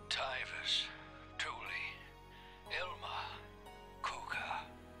 Tyvus, Tuli, Ilma, Kuka,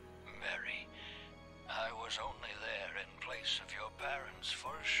 Mary, I was only there in place of your parents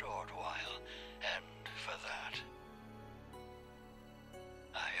for a short while, and for that,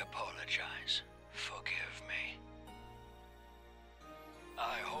 I apologize. Forgive me.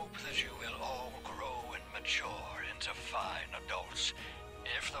 I hope that you will all grow and mature into fine adults.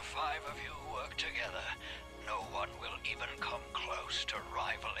 If the 5 of you work together, no one will even come close to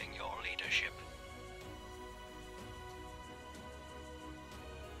rivaling your leadership.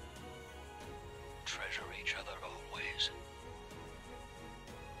 Treasure each other always.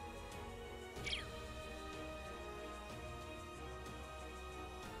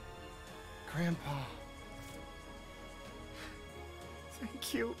 Grandpa.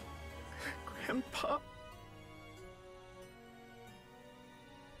 Thank you, Grandpa.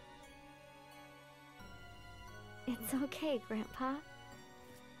 It's okay, Grandpa.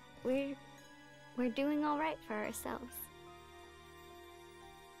 We're doing all right for ourselves.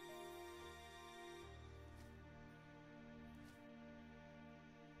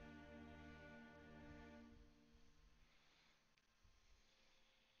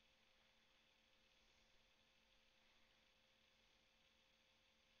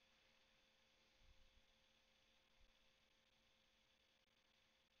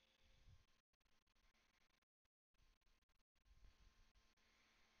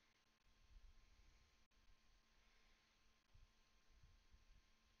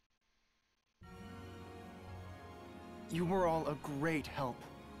 You were all a great help.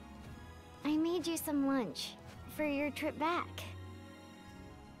 I made you some lunch for your trip back.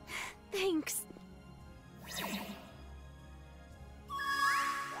 Thanks. Well,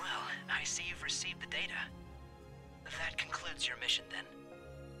 I see you've received the data. That concludes your mission then.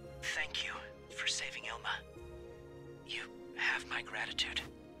 Thank you for saving Ilma. You have my gratitude.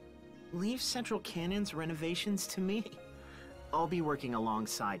 Leave Central Cannon's renovations to me. I'll be working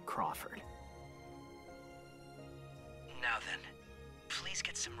alongside Crawford. Now then, please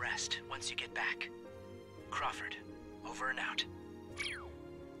get some rest once you get back. Crawford, over and out.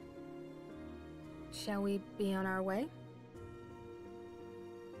 Shall we be on our way?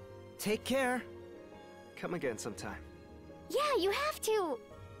 Take care. Come again sometime. Yeah, you have to!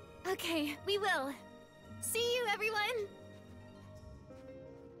 Okay, we will. See you, everyone!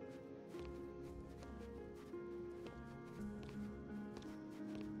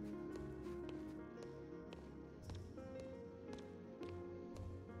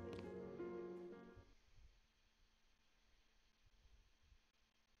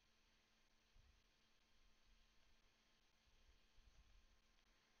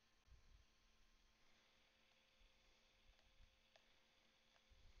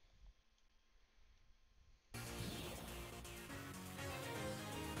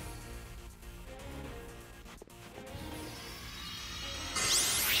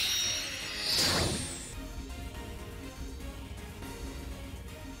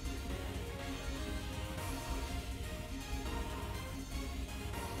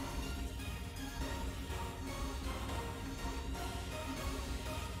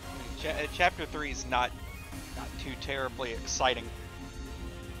 Chapter 3 is not too terribly exciting.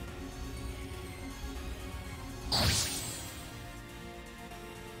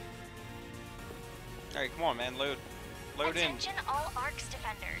 Alright, come on, man, load in. Attention all ARC's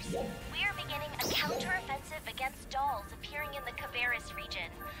defenders. We are beginning a counter-offensive against dolls appearing in the Caveris region.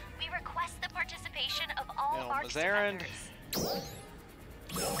 We request the participation of all ARC's defenders.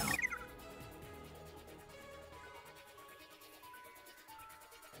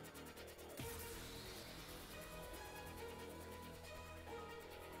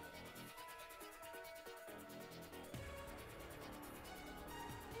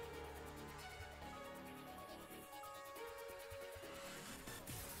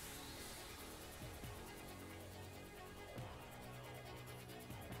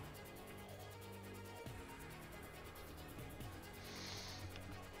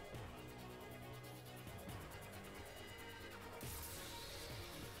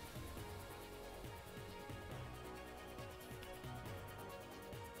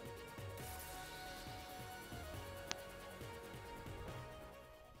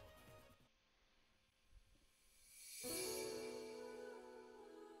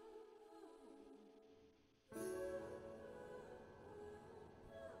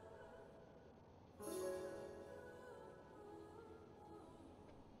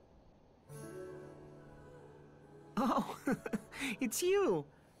 Oh, it's you.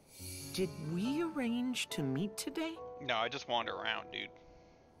 Did we arrange to meet today? No, I just wander around, dude.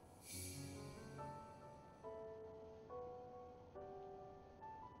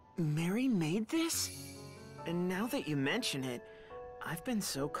 Mary made this? And now that you mention it, I've been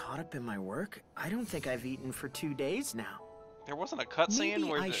so caught up in my work, I don't think I've eaten for 2 days now. There wasn't a cutscene Maybe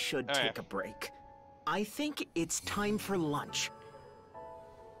where I should take a break. I think it's time for lunch.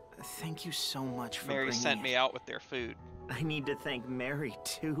 Thank you so much for Mary bringing sent me out with their food. I need to thank Mary,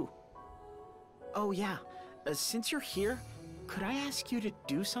 too. Oh, yeah. Since you're here, could I ask you to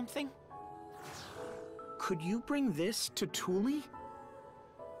do something? Could you bring this to Thule?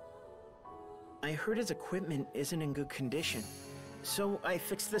 I heard his equipment isn't in good condition, so I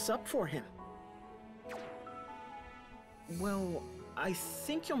fixed this up for him. Well, I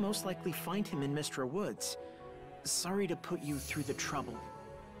think you'll most likely find him in Mr. Woods. Sorry to put you through the trouble.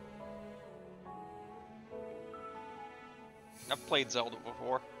 I've played Zelda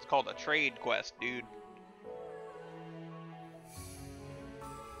before. It's called a trade quest, dude.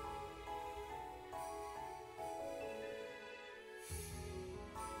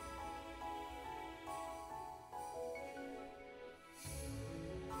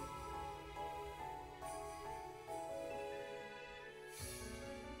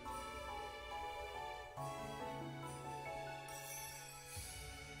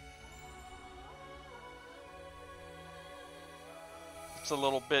 It's a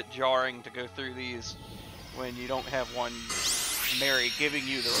little bit jarring to go through these when you don't have one Mary giving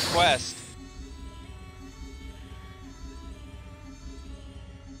you the request.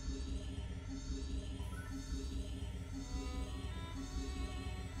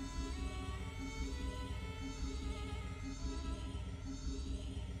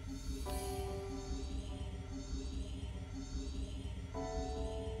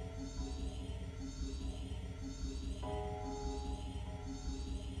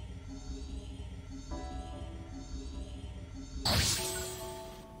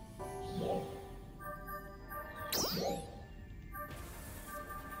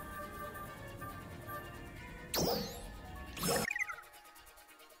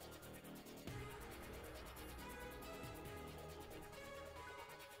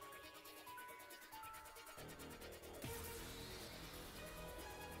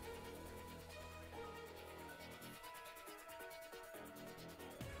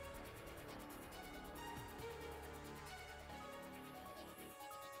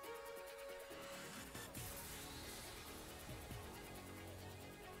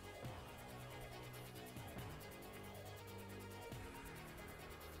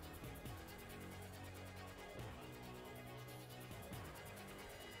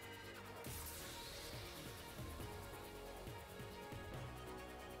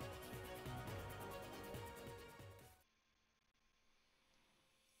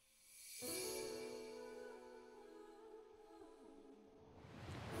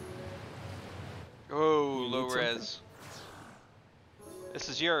 Oh, low res. This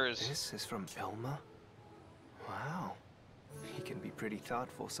is yours. This is from Elma? Wow. He can be pretty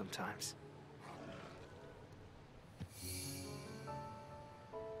thoughtful sometimes.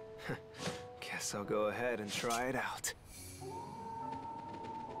 Guess I'll go ahead and try it out.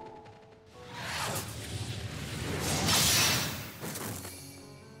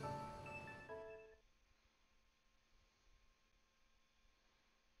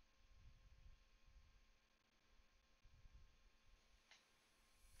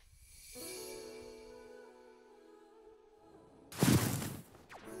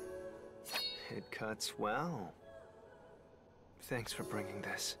 It cuts well. Thanks for bringing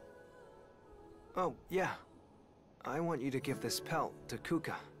this. Oh, yeah. I want you to give this pelt to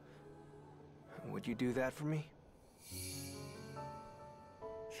Kuka. Would you do that for me?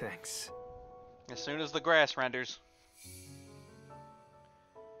 Thanks. As soon as the grass renders.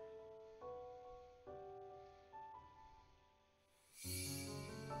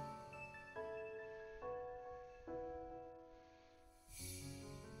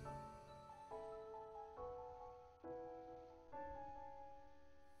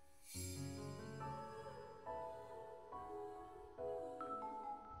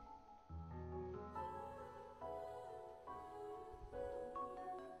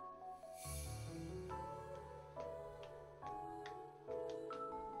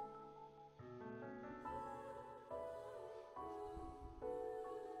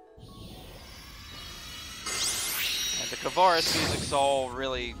 The Kavaris music's all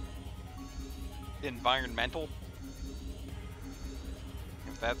really environmental,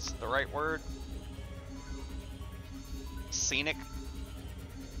 if that's the right word. Scenic.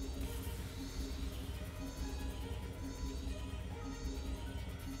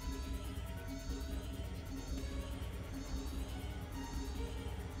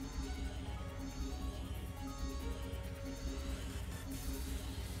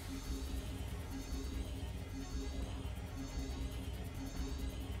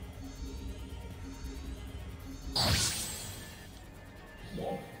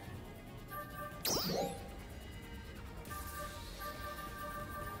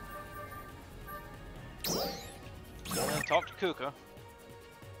 talk to Kuka.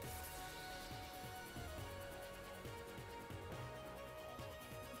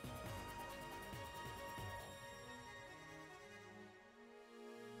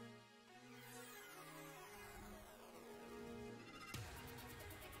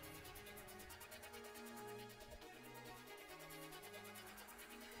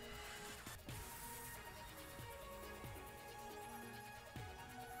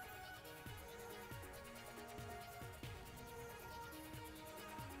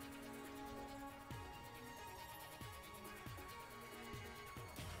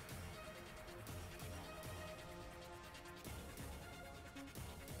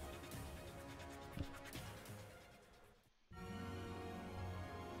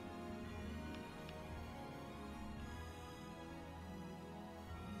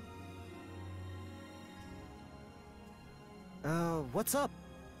 What's up?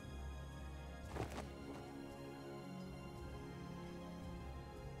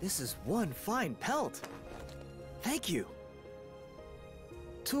 This is one fine pelt. Thank you.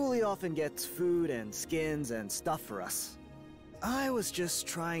 Thule often gets food and skins and stuff for us. I was just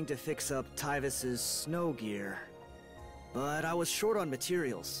trying to fix up Tyvis's snow gear, but I was short on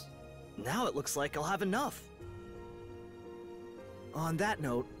materials. Now it looks like I'll have enough. On that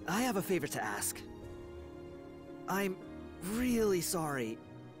note, I have a favor to ask. I'm really sorry,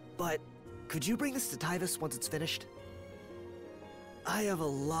 but could you bring this to Tyvis once it's finished? I have a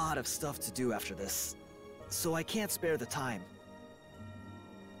lot of stuff to do after this, so I can't spare the time.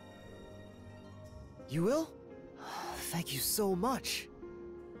 You will? Thank you so much.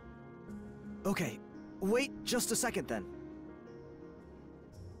 Okay, wait just a second then.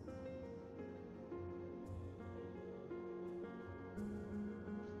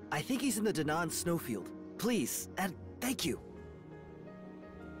 I think he's in the Danan snowfield. Please, and thank you.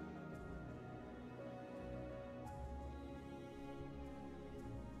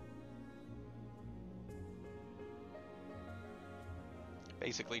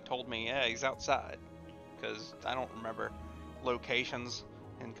 Basically told me, yeah, he's outside. Because I don't remember locations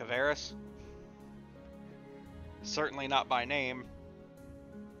in Kavaris. Certainly not by name.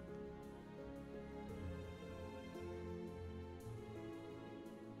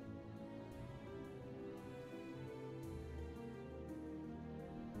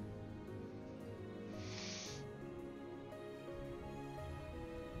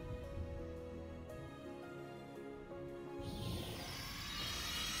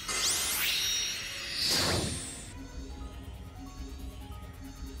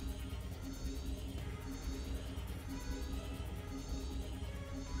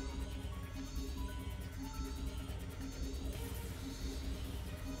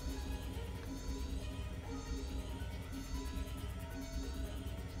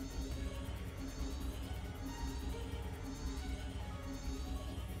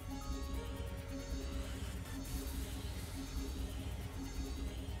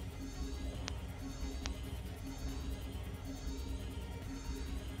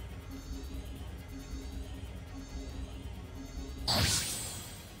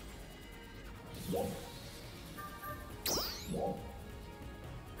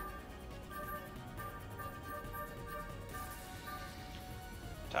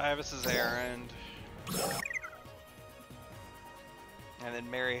 Tyvis's errand. And then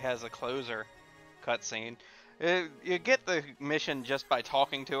Mary has a closer cutscene. You get the mission just by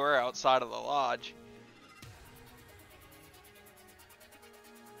talking to her outside of the lodge.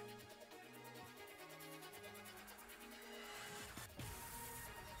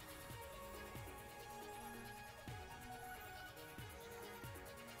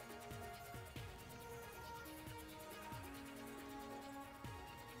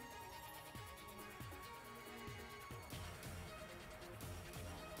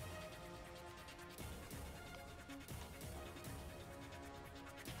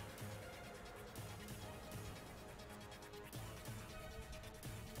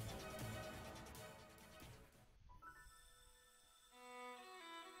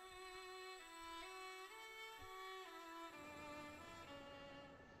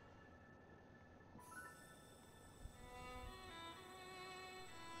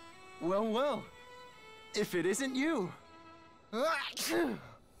 Well, well. If it isn't you.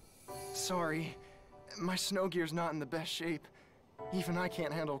 Sorry. My snow gear's not in the best shape. Even I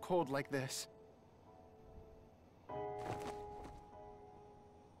can't handle cold like this.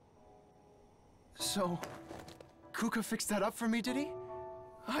 So, Kuka fixed that up for me, did he?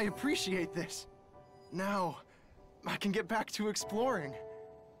 I appreciate this. Now, I can get back to exploring.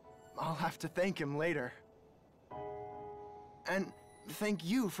 I'll have to thank him later. And thank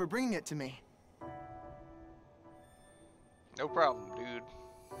you for bringing it to me. No problem, dude.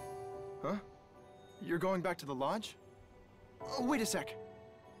 Huh? You're going back to the lodge? Oh, wait a sec.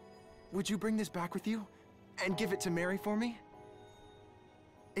 Would you bring this back with you and give it to Mary for me?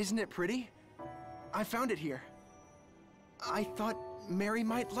 Isn't it pretty? I found it here. I thought Mary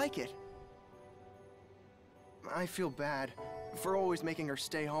might like it. I feel bad for always making her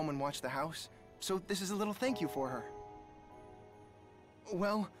stay home and watch the house, so this is a little thank you for her.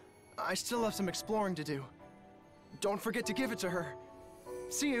 Well, I still have some exploring to do. Don't forget to give it to her.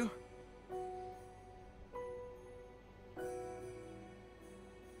 See you.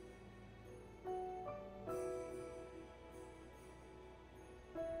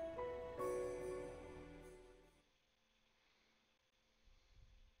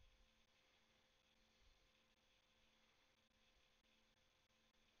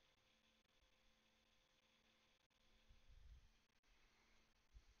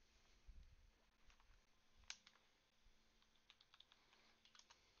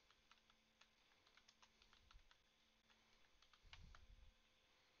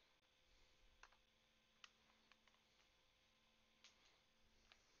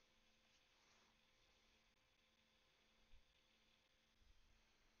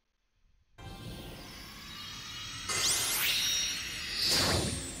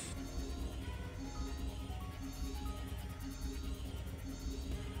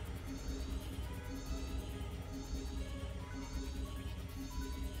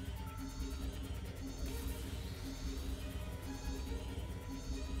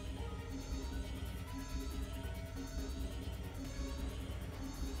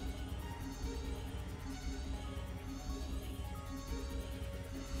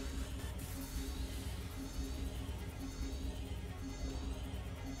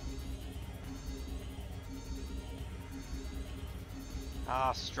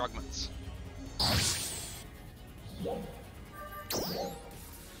 Ah, Strugments.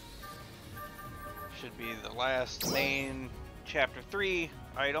 Should be the last main Chapter 3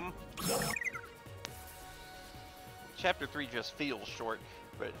 item. Chapter 3 just feels short,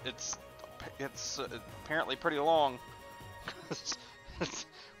 but it's apparently pretty long.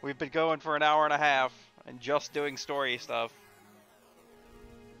 We've been going for an hour and a half and just doing story stuff.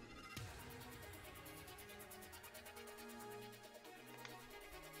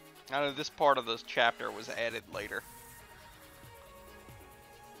 I know this part of this chapter was added later.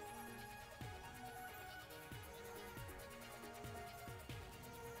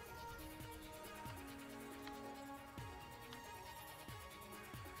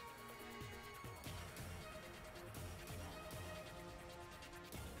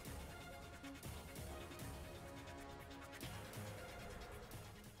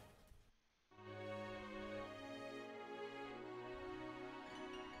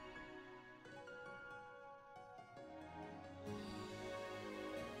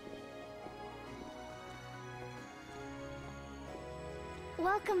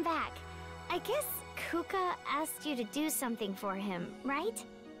 Welcome back. I guess Kuka asked you to do something for him, right?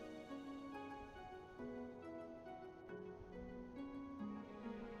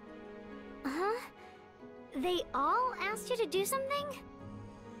 Huh? They all asked you to do something?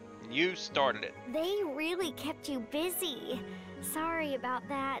 You started it. They really kept you busy. Sorry about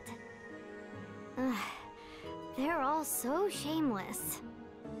that. Ugh, they're all so shameless.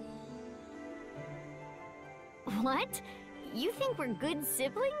 What? You think we're good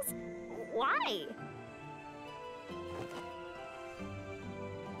siblings? Why?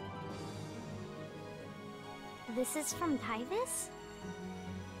 This is from Tyvis?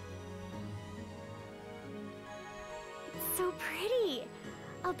 It's so pretty!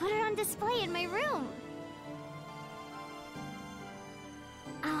 I'll put it on display in my room.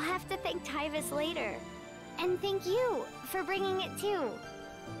 I'll have to thank Tyvis later. And thank you for bringing it too.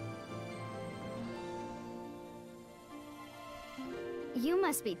 You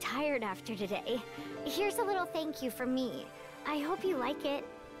must be tired after today. Here's a little thank you from me. I hope you like it.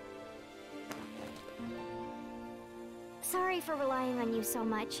 Sorry for relying on you so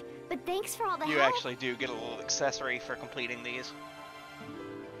much, but thanks for all the help. You actually do get a little accessory for completing these.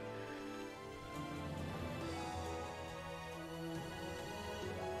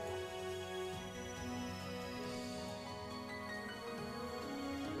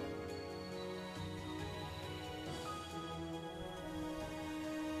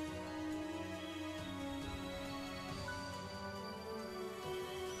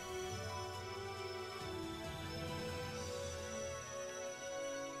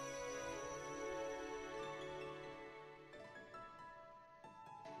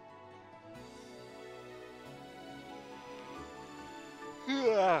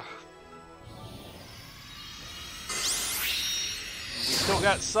 We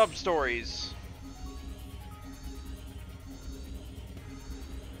got sub-stories.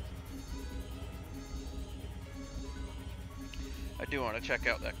 I do want to check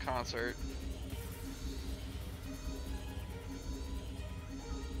out that concert.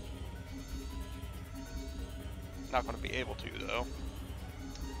 Not going to be able to, though.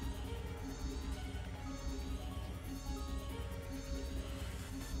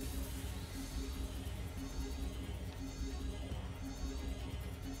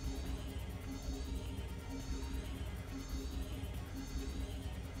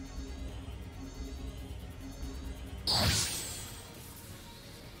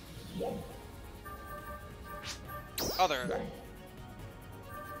 Other.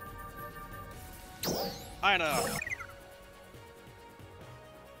 I know.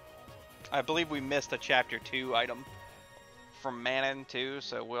 I believe we missed a chapter 2 item from Manon too,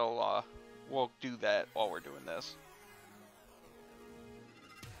 so we'll do that while we're doing this.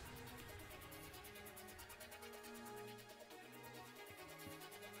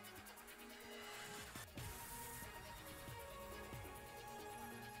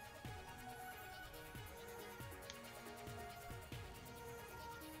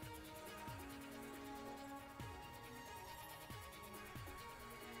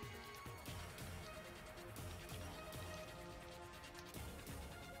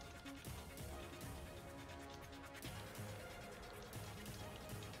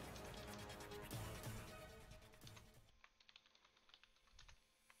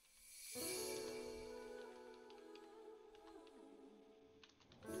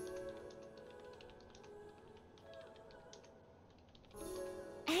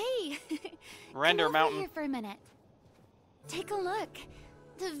 Render Come over Mountain. here for a minute. Take a look.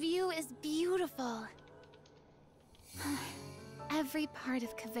 The view is beautiful. Every part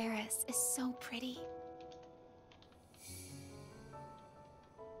of Kavaris is so pretty.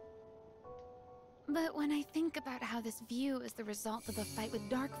 But when I think about how this view is the result of a fight with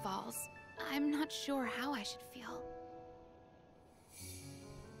Dark Falls, I'm not sure how I should feel.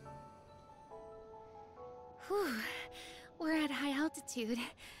 Whew. We're at high altitude.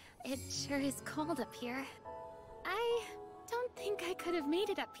 It sure is cold up here. I don't think I could have made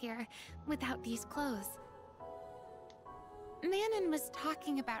it up here without these clothes. Manon was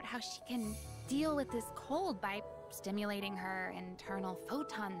talking about how she can deal with this cold by stimulating her internal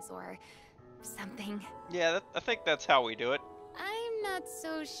photons or something. Yeah, I think that's how we do it. I'm not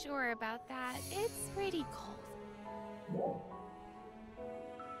so sure about that. It's pretty cold.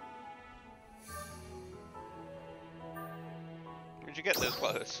 Where'd you get those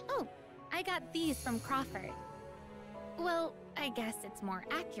clothes? Oh, I got these from Crawford. Well, I guess it's more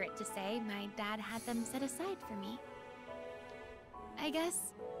accurate to say my dad had them set aside for me. I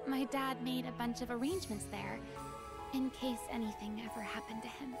guess my dad made a bunch of arrangements there, in case anything ever happened to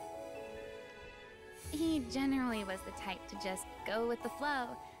him. He generally was the type to just go with the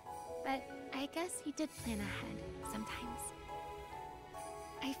flow, but I guess he did plan ahead sometimes.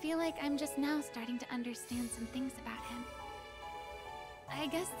 I feel like I'm just now starting to understand some things about him. I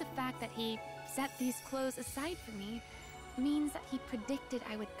guess the fact that he set these clothes aside for me means that he predicted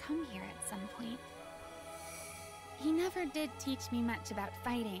I would come here at some point. He never did teach me much about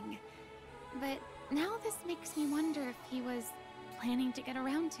fighting, but now this makes me wonder if he was planning to get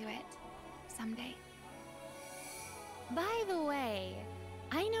around to it someday. By the way,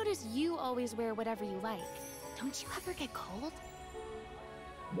 I notice you always wear whatever you like. Don't you ever get cold?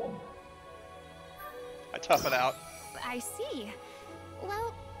 I tough it out. I see.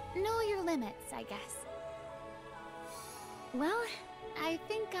 Well, know your limits, I guess. Well, I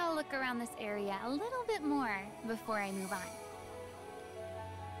think I'll look around this area a little bit more before I move on.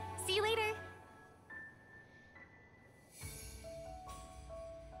 See you later!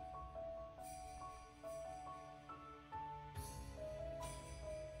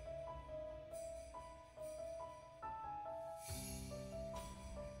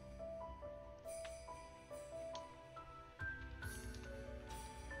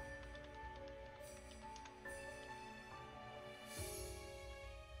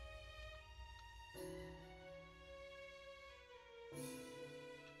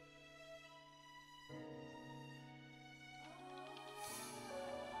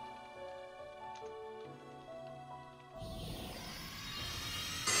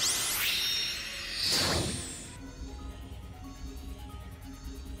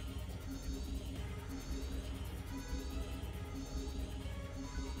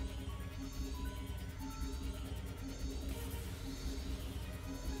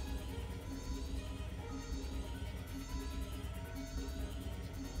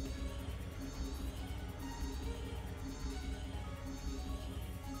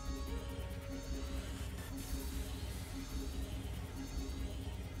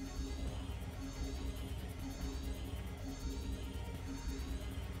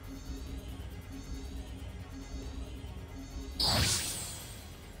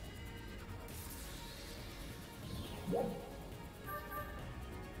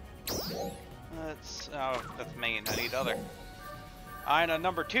 that's main. I need other. Ina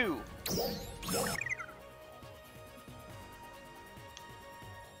number 2.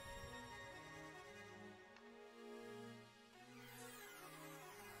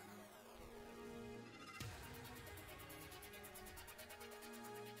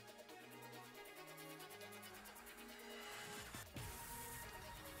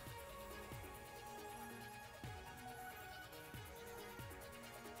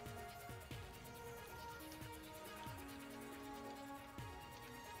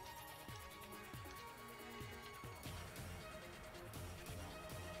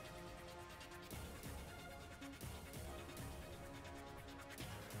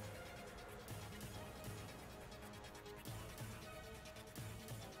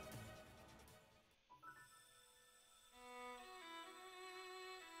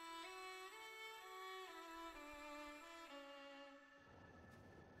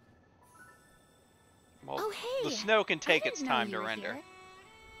 Well, oh, hey! The snow can take its know time you to were render. here.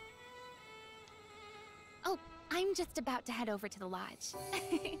 Oh, I'm just about to head over to the lodge.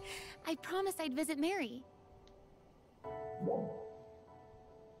 I promised I'd visit Mary.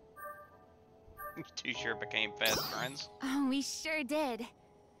 You two sure became fast friends. Oh, we sure did.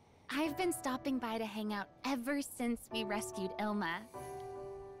 I've been stopping by to hang out ever since we rescued Ilma.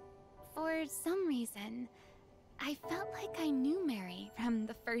 For some reason, I felt like I knew Mary from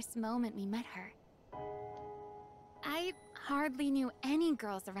the first moment we met her. I hardly knew any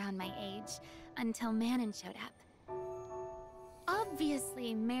girls around my age until Manon showed up.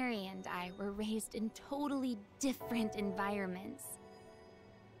 Obviously, Mary and I were raised in totally different environments.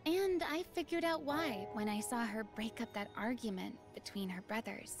 And I figured out why when I saw her break up that argument between her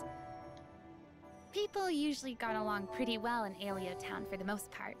brothers. People usually got along pretty well in Aleo Town for the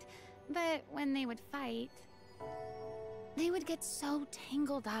most part, but when they would fight, they would get so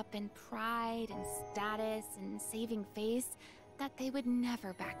tangled up in pride and status and saving face that they would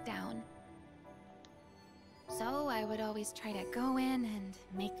never back down. So I would always try to go in and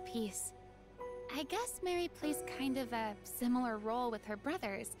make peace. I guess Mary plays kind of a similar role with her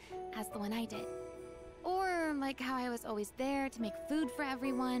brothers as the one I did. Or like how I was always there to make food for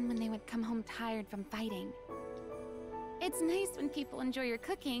everyone when they would come home tired from fighting. It's nice when people enjoy your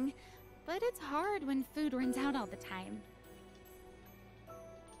cooking, but it's hard when food runs out all the time.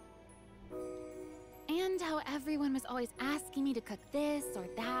 And how everyone was always asking me to cook this or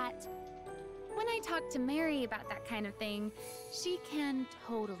that. When I talk to Mary about that kind of thing, she can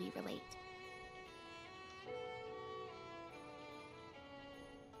totally relate.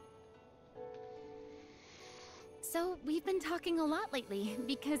 So we've been talking a lot lately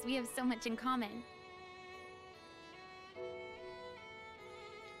because we have so much in common.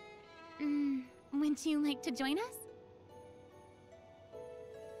 Would you like to join us?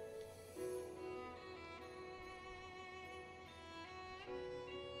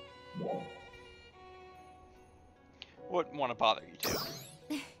 Wouldn't want to bother you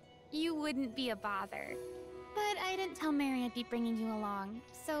two. You wouldn't be a bother. But I didn't tell Mary I'd be bringing you along,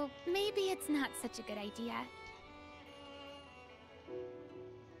 so maybe it's not such a good idea.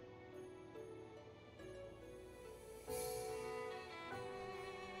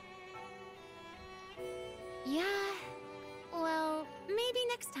 Yeah, well, maybe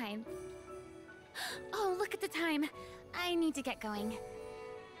next time. Oh, look at the time. I need to get going.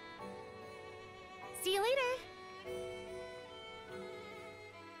 See you later!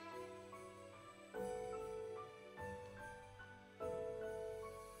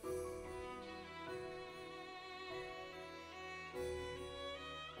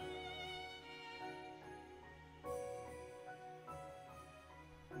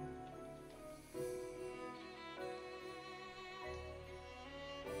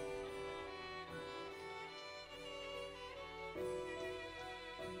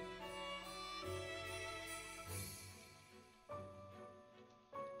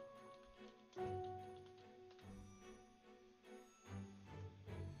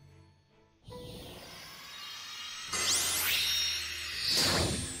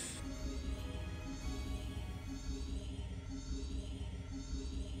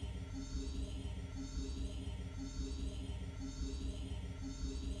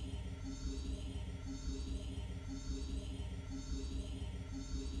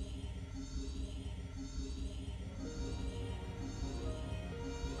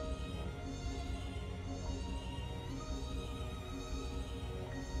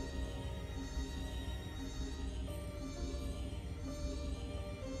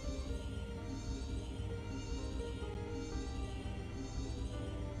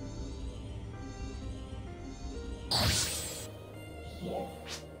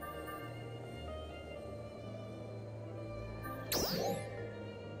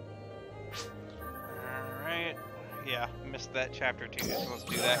 Yeah, missed that chapter too, so let's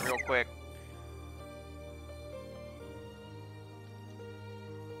do that real quick.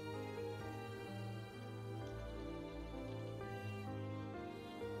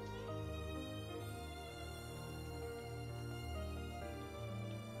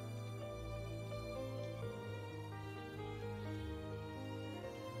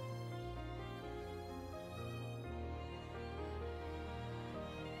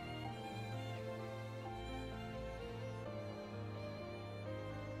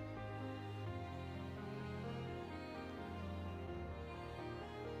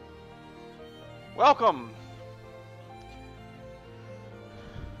 Welcome!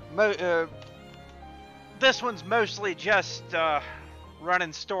 This one's mostly just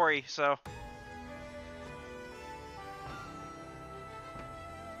running story, so...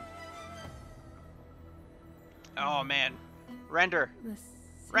 Oh man. Render.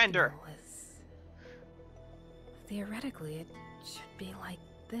 Render! Theoretically, it should be like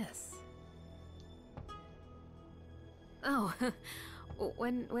this. Oh,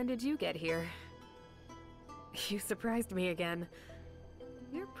 when did you get here? You surprised me again.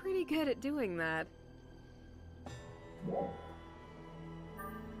 You're pretty good at doing that. Go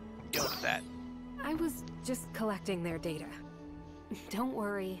with that. I was just collecting their data. Don't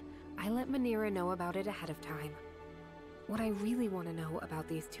worry, I let Manira know about it ahead of time. What I really want to know about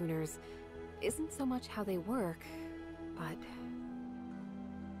these tuners isn't so much how they work, but...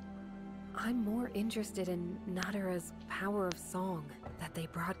 I'm more interested in Nadara's power of song that they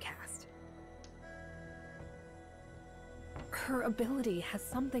broadcast. Her ability has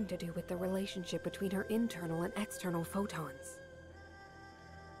something to do with the relationship between her internal and external photons.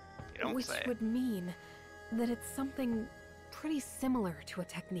 You don't which say. Would mean that it's something pretty similar to a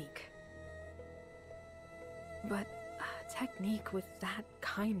technique. But a technique with that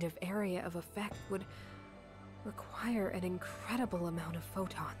kind of area of effect would require an incredible amount of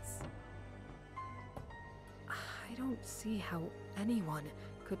photons. I don't see how anyone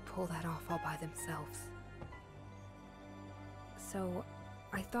could pull that off all by themselves. So,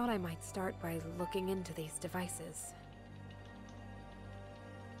 I thought I might start by looking into these devices.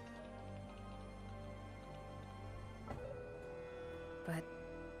 But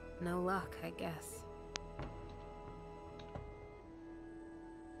no luck, I guess.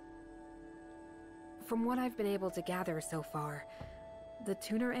 From what I've been able to gather so far, the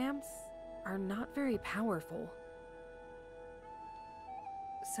tuner amps are not very powerful.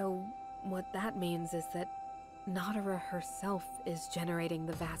 So, what that means is that Nadara herself is generating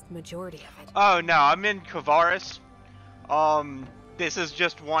the vast majority of it. Oh no, I'm in Kavaris. This is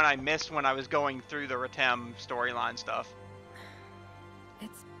just one I missed when I was going through the Ratem storyline stuff.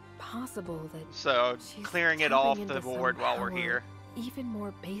 It's possible that So, she's clearing it tapping off into the some board while we're power here. even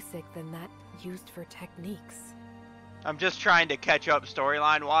more basic than that used for techniques. I'm just trying to catch up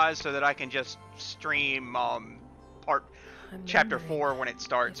storyline-wise so that I can just stream chapter 4 when it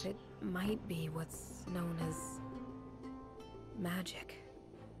starts. If it might be what's known as magic.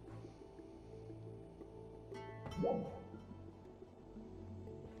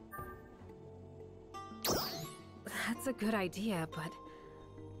 That's a good idea, but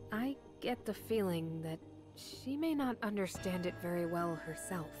I get the feeling that she may not understand it very well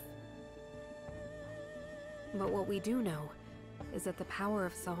herself. But what we do know is that the power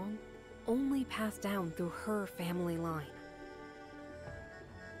of song only passed down through her family line.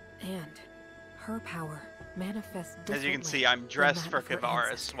 And her power manifests differently. As you can see, I'm dressed than for that of her Kavaris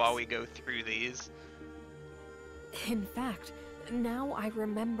ancestors. while we go through these. In fact, now I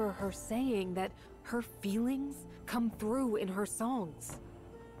remember her saying that her feelings come through in her songs.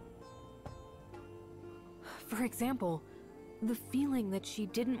 For example, the feeling that she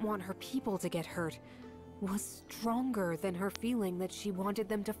didn't want her people to get hurt was stronger than her feeling that she wanted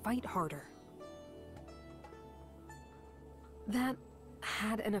them to fight harder. That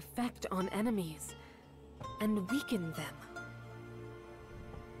had an effect on enemies and weakened them.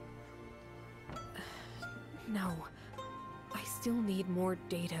 No, I still need more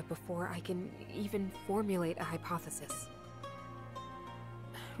data before I can even formulate a hypothesis.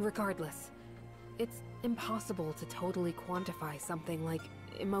 Regardless, it's impossible to totally quantify something like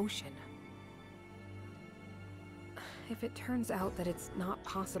emotion. If it turns out that it's not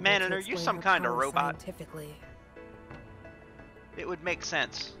possible Man, to and are you explain some her kind of power robot? scientifically, It would make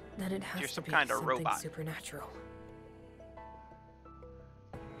sense. then it You're has to some be kind of something robot. supernatural.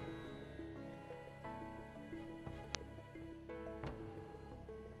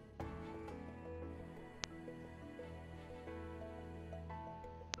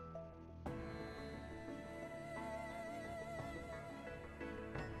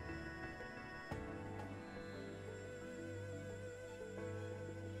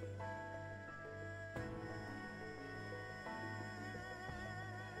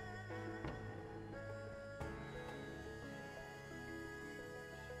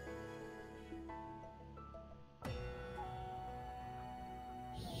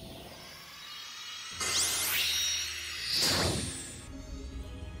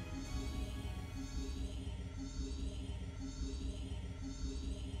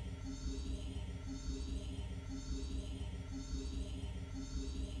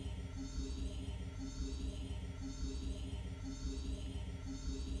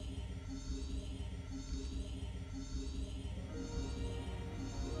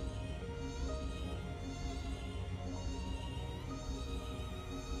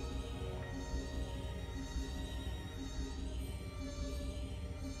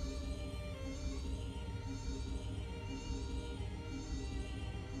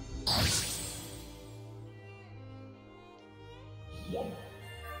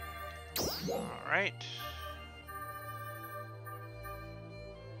 Alright.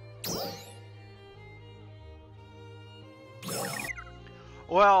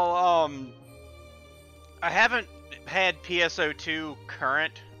 Well, I haven't had PSO2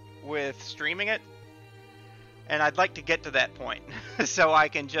 current with streaming it, and I'd like to get to that point so I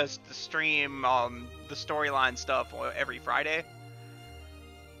can just stream the storyline stuff every Friday,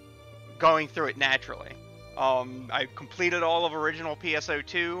 going through it naturally. I completed all of original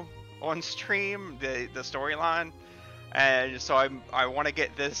PSO2 on stream, the storyline, and so I want to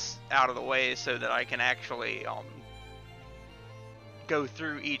get this out of the way so that I can actually go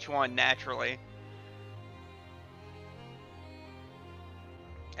through each one naturally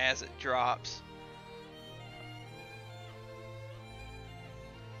as it drops.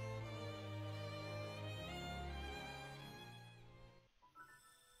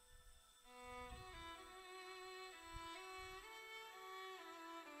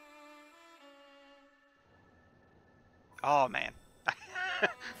 Oh man.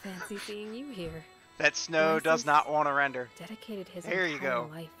 Fancy seeing you here. That snow does not want to render. Dedicated his there you entire go.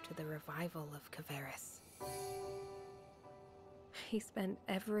 life to the revival of Kvaris. He spent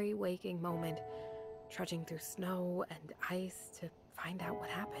every waking moment trudging through snow and ice to find out what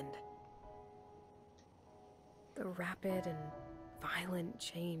happened. The rapid and violent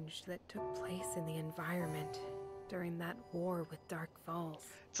change that took place in the environment during that war with Dark Falls.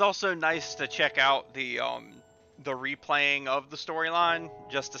 It's also nice to check out the replaying of the storyline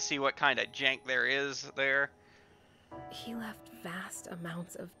just to see what kind of jank there is there. He left vast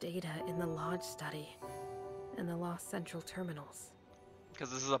amounts of data in the Lodge study and the Lost Central terminals. Because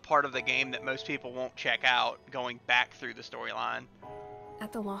this is a part of the game that most people won't check out, going back through the storyline.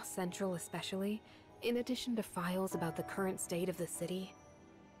 At the Lost Central especially, in addition to files about the current state of the city,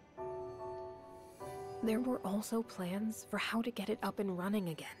 there were also plans for how to get it up and running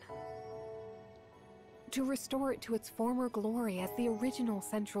again. To restore it to its former glory as the original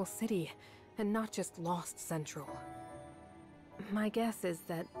Central City, and not just Lost Central. My guess is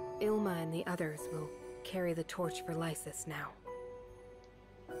that Ilma and the others will carry the torch for Lysis now.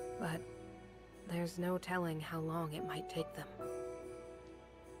 But there's no telling how long it might take them.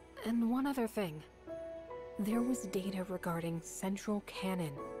 And one other thing. There was data regarding Central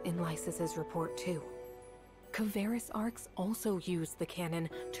Cannon in Lysis's report too. Kvaris Arcs also used the cannon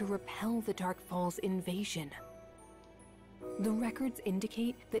to repel the Dark Falls invasion. The records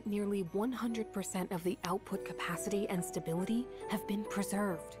indicate that nearly 100% of the output capacity and stability have been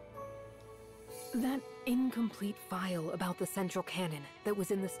preserved. That incomplete file about the Central Cannon that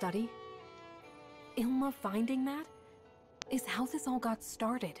was in the study, Ilma finding that is how this all got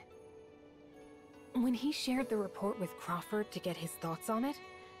started. When he shared the report with Crawford to get his thoughts on it,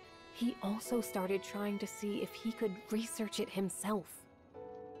 he also started trying to see if he could research it himself.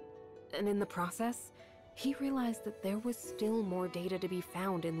 And in the process, he realized that there was still more data to be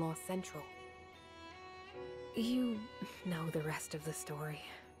found in Lost Central. You know the rest of the story.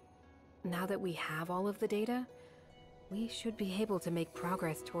 Now that we have all of the data, we should be able to make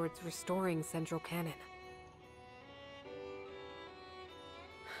progress towards restoring Central Cannon.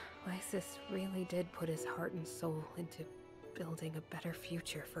 Lysis really did put his heart and soul into building a better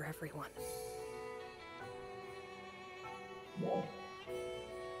future for everyone.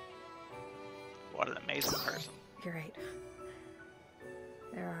 What an amazing person. You're right.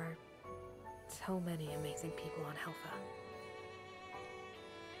 There are so many amazing people on Helfa.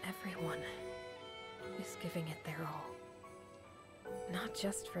 Everyone is giving it their all. Not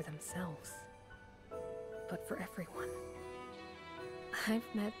just for themselves, but for everyone. I've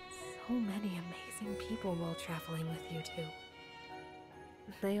met so many amazing people while traveling with you two.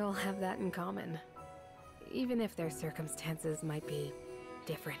 They all have that in common, even if their circumstances might be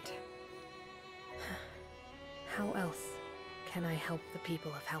different. How else can I help the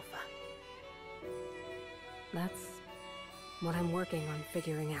people of Helfa? That's what I'm working on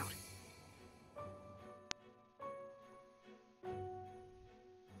figuring out.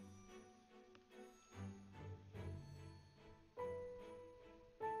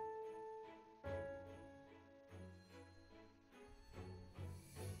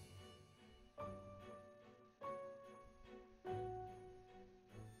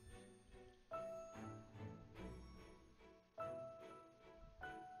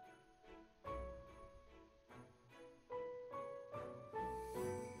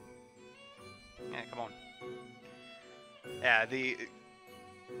 Yeah, come on. Yeah, the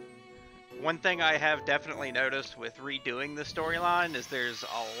one thing I have definitely noticed with redoing the storyline is there's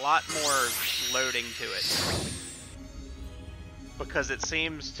a lot more loading to it. because it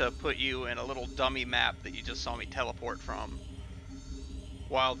seems to put you in a little dummy map that you just saw me teleport from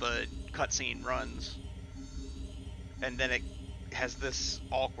while the cutscene runs. And then it has this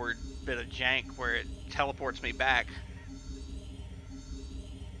awkward bit of jank where it teleports me back.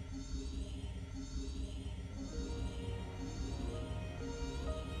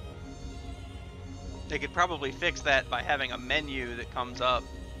 They could probably fix that by having a menu that comes up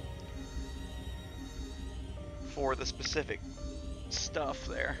for the specific stuff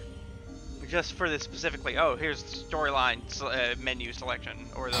there. Just for this specifically, oh, here's the storyline menu selection,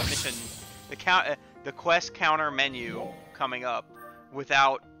 or the mission, the quest counter menu coming up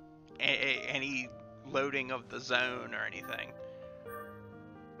without any loading of the zone or anything.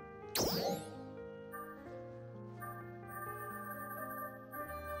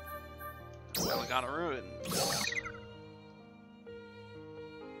 Belagana Ruins.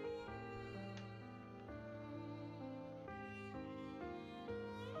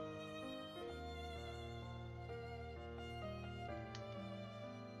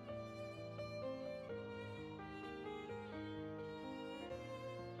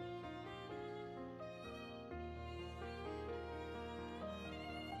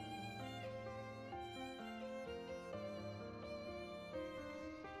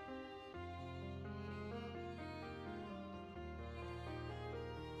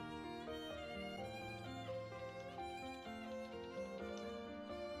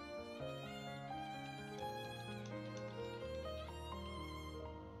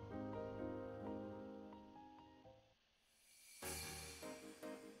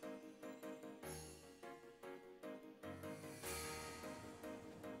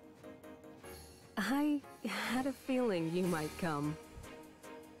 I had a feeling you might come.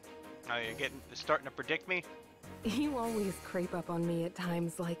 Oh, you're starting to predict me? You always creep up on me at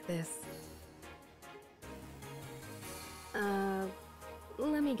times like this.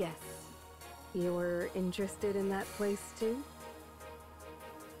 Let me guess. You're interested in that place too?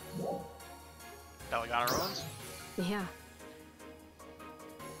 Belagana Ruins? Yeah.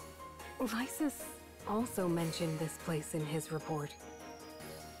 Lysis also mentioned this place in his report.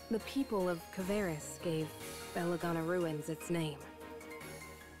 The people of Kvaris gave Belagana Ruins its name.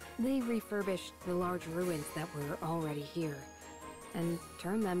 They refurbished the large ruins that were already here, and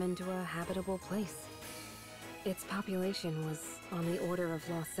turned them into a habitable place. Its population was on the order of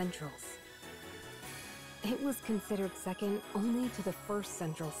Lost Centrals. It was considered second only to the first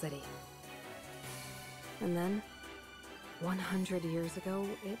central city. And then, 100 years ago,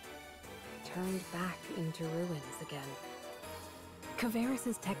 it turned back into ruins again.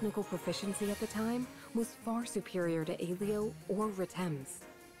 Kvaris' technical proficiency at the time was far superior to Aelio or Retem's.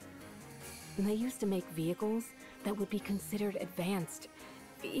 They used to make vehicles that would be considered advanced,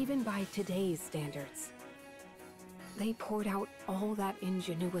 even by today's standards. They poured out all that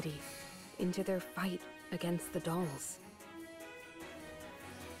ingenuity into their fight against the dolls.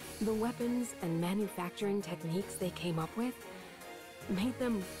 The weapons and manufacturing techniques they came up with made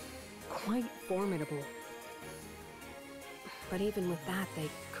them quite formidable. But even with that, they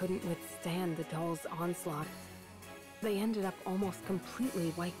couldn't withstand the dolls' onslaught. They ended up almost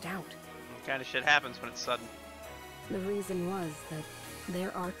completely wiped out. Kind of shit happens when it's sudden. The reason was that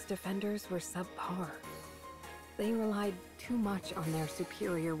their Ark's defenders were subpar. They relied too much on their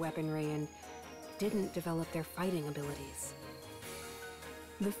superior weaponry and didn't develop their fighting abilities.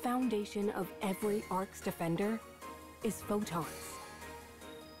 The foundation of every Ark's defender is photons.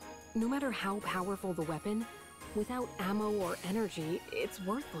 No matter how powerful the weapon, without ammo or energy, it's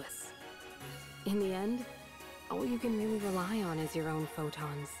worthless. In the end, all you can really rely on is your own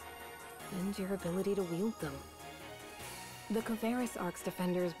photons, and your ability to wield them. The Kvaris Ark's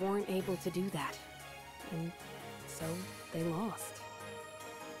defenders weren't able to do that, and so they lost.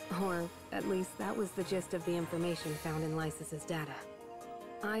 Or at least that was the gist of the information found in Lysis' data.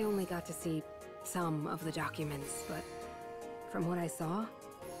 I only got to see some of the documents, but from what I saw,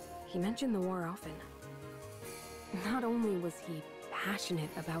 he mentioned the war often. Not only was he passionate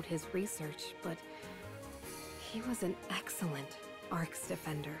about his research, but he was an excellent Ark's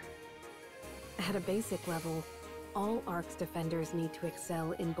defender. At a basic level, all Ark's defenders need to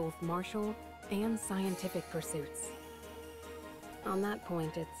excel in both martial and scientific pursuits. On that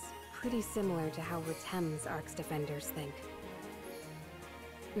point, it's pretty similar to how Retem's Ark's defenders think.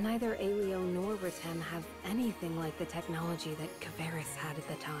 Neither Aelio nor Retem have anything like the technology that Kvaris had at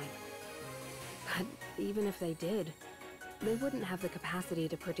the time. But even if they did, they wouldn't have the capacity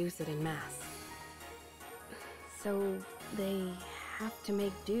to produce it in mass. So they have to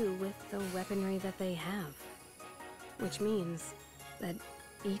make do with the weaponry that they have. Which means that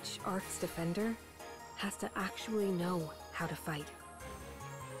each Ark's defender has to actually know how to fight.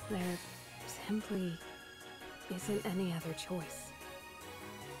 There simply isn't any other choice.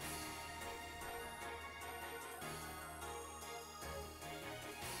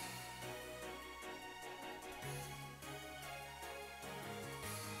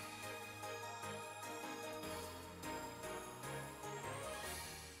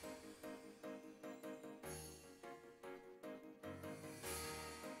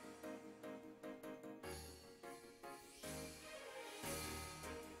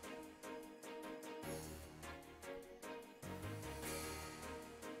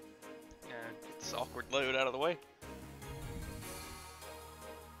 Get this awkward load out of the way.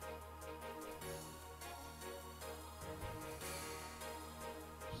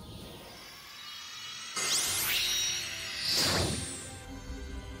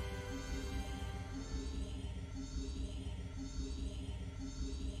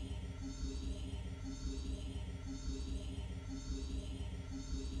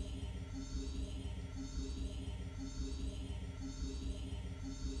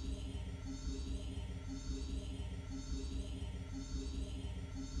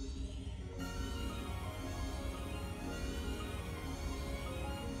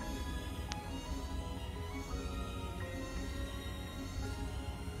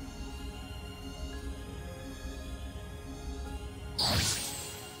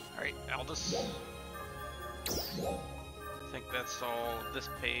 Alright, Aldous. I think that's all of this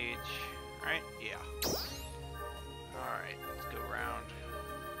page, right? Yeah. Alright, let's go around.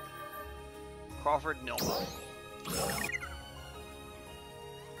 Crawford Nilma.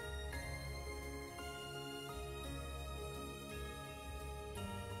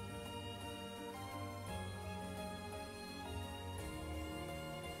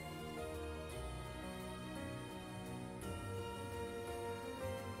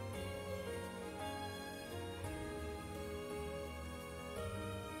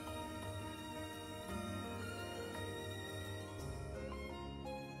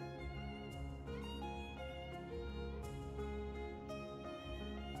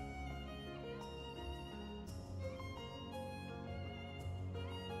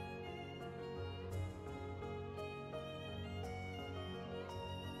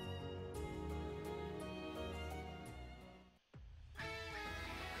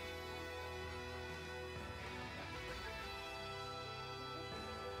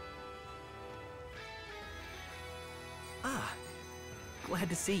 Ah, glad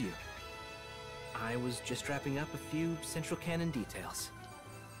to see you. I was just wrapping up a few central canon details.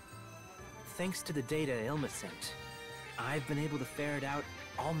 Thanks to the data Ilma sent, I've been able to ferret out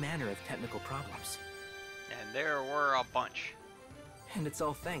all manner of technical problems. And there were a bunch. And it's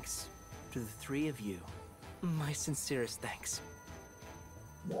all thanks to the three of you. My sincerest thanks.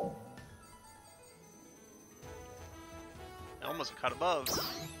 Elma's a cut above.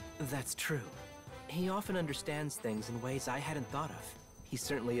 That's true. He often understands things in ways I hadn't thought of. He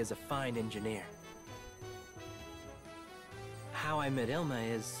certainly is a fine engineer. How I met Ilma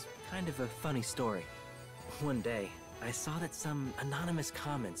is kind of a funny story. One day, I saw that some anonymous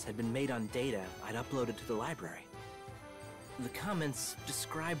comments had been made on data I'd uploaded to the library. The comments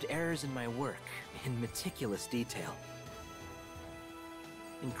described errors in my work in meticulous detail.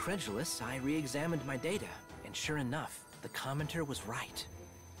 Incredulous, I re-examined my data, and sure enough, the commenter was right.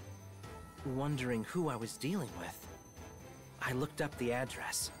 Wondering who I was dealing with, I looked up the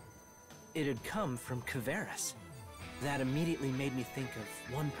address. It had come from Kvaris. That immediately made me think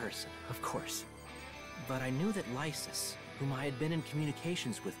of one person, of course. But I knew that Lysis, whom I had been in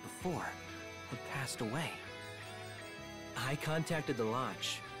communications with before, had passed away. I contacted the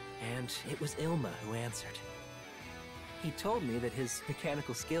lodge, and it was Ilma who answered. He told me that his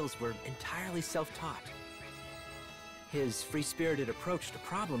mechanical skills were entirely self-taught. His free-spirited approach to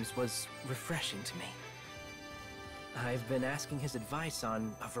problems was refreshing to me. I've been asking his advice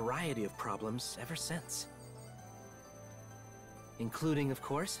on a variety of problems ever since. Including, of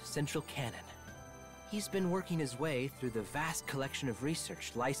course, Central Canon. He's been working his way through the vast collection of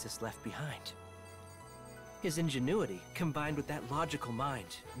research Lysis left behind. His ingenuity, combined with that logical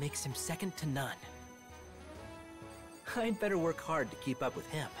mind, makes him second to none. I'd better work hard to keep up with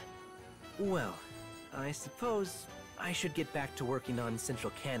him. Well, I suppose I should get back to working on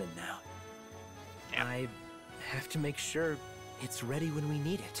Central Canon now. Yeah. I have to make sure it's ready when we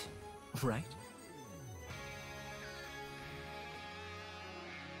need it, right?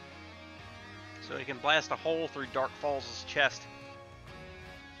 So he can blast a hole through Dark Falls' chest.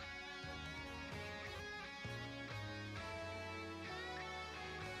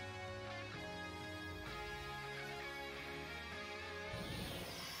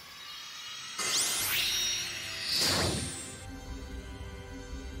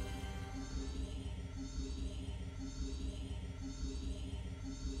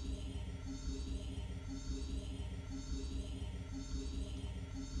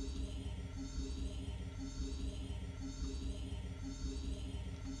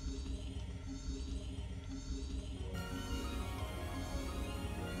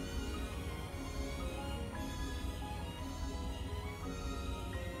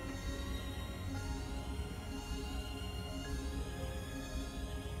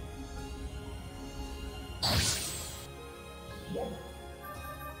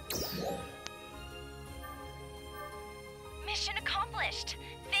 Mission accomplished.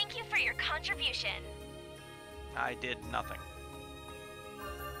 Thank you for your contribution. I did nothing.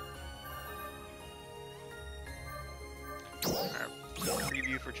 Alright,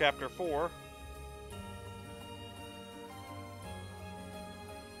 preview for Chapter 4.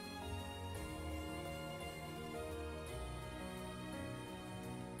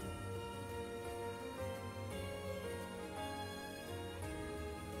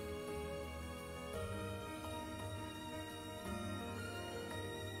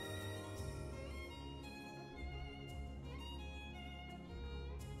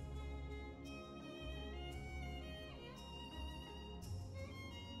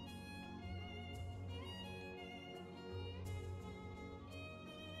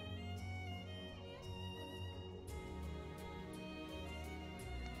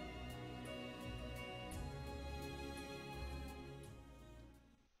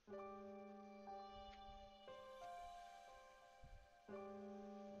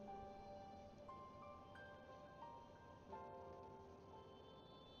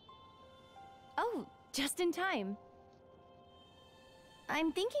 Oh, just in time.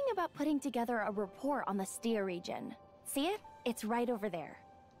 I'm thinking about putting together a report on the Stia region. See it? It's right over there.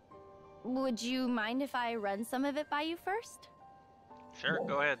 Would you mind if I run some of it by you first? Sure,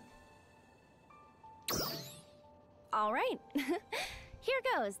 go ahead. All right. Here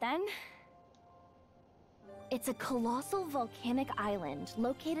goes, then. It's a colossal volcanic island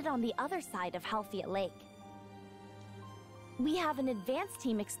located on the other side of Halphia Lake. We have an advanced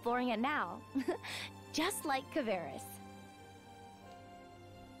team exploring it now, just like Kavaris.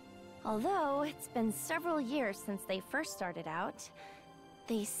 Although it's been several years since they first started out,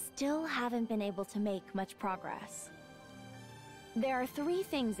 they still haven't been able to make much progress. There are 3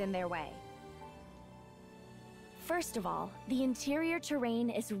 things in their way. First of all, the interior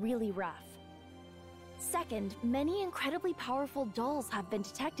terrain is really rough. Second, many incredibly powerful dolls have been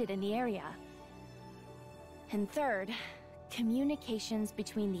detected in the area. And third, communications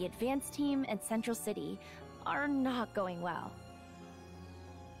between the advanced team and Central City are not going well.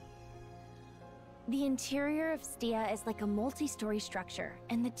 The interior of Stia is like a multi-story structure,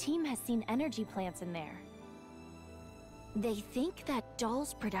 and the team has seen energy plants in there. They think that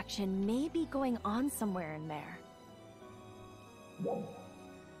dolls production may be going on somewhere in there.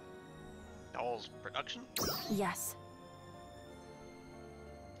 Dolls production? Yes.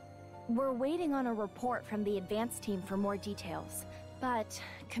 We're waiting on a report from the advanced team for more details, but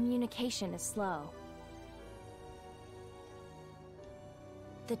communication is slow.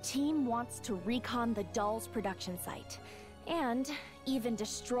 The team wants to recon the doll's production site, and even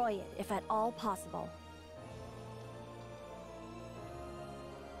destroy it if at all possible.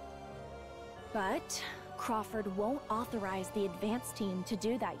 But Crawford won't authorize the advanced team to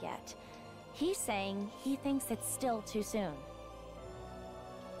do that yet. He's saying he thinks it's still too soon.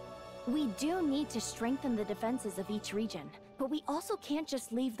 We do need to strengthen the defenses of each region, but we also can't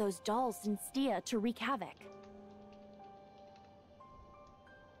just leave those dolls in Stia to wreak havoc.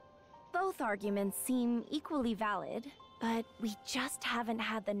 Both arguments seem equally valid, but we just haven't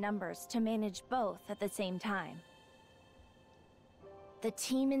had the numbers to manage both at the same time. The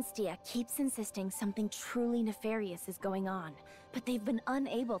team in Stia keeps insisting something truly nefarious is going on, but they've been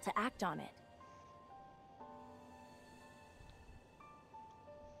unable to act on it.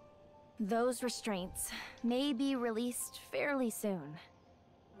 Those restraints may be released fairly soon.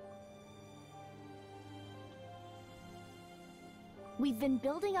 We've been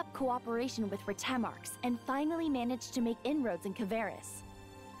building up cooperation with Retamarks and finally managed to make inroads in Kavaris.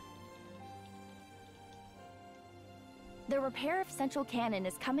 The repair of Central Cannon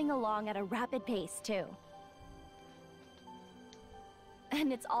is coming along at a rapid pace, too.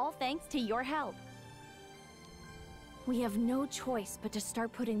 And it's all thanks to your help. We have no choice but to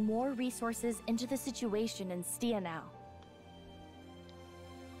start putting more resources into the situation in Stia now.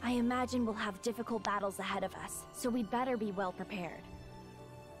 I imagine we'll have difficult battles ahead of us, so we'd better be well prepared.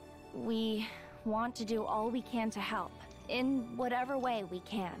 We want to do all we can to help, in whatever way we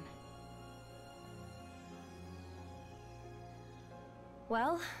can.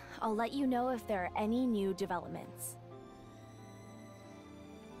 Well, I'll let you know if there are any new developments.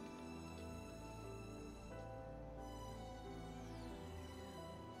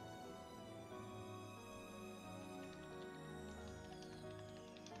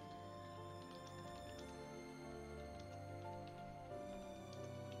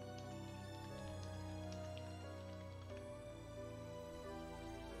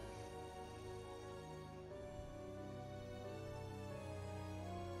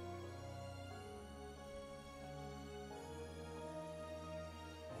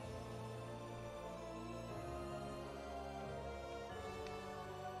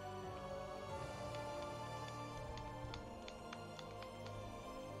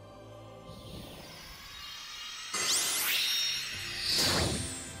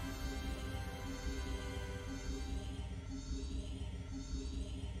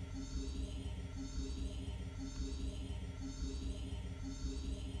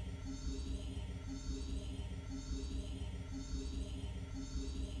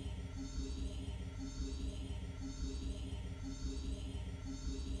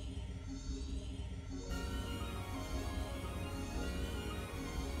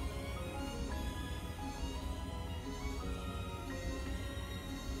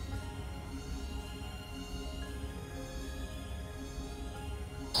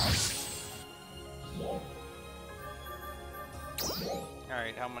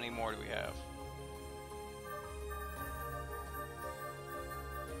 Alright, how many more do we have?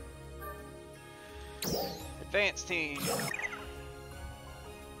 Advance team!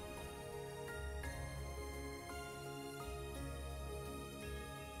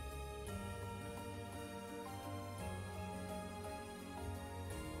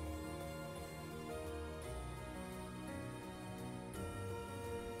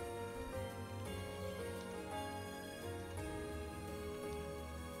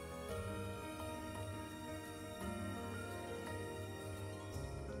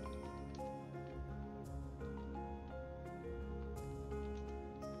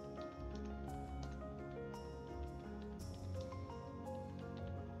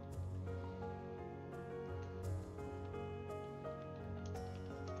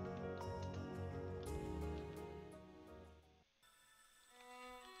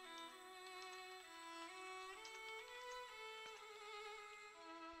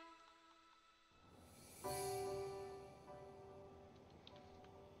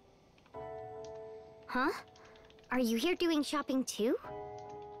 Huh? Are you here doing shopping too?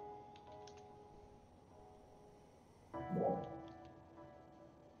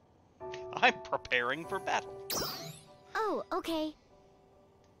 I'm preparing for battle. Oh, okay.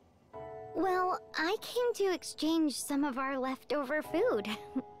 Well, I came to exchange some of our leftover food.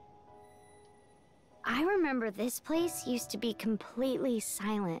 I remember this place used to be completely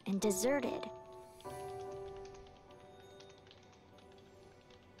silent and deserted.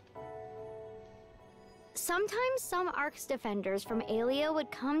 Sometimes some Ark's defenders from Aelia would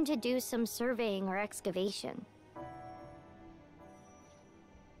come to do some surveying or excavation.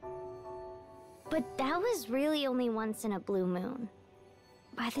 But that was really only once in a blue moon.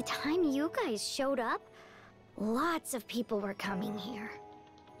 By the time you guys showed up, lots of people were coming here.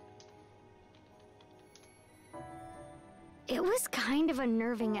 It was kind of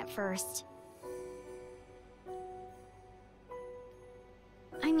unnerving at first.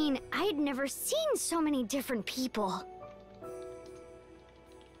 I mean, I had never seen so many different people.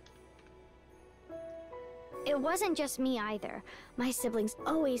 It wasn't just me either. My siblings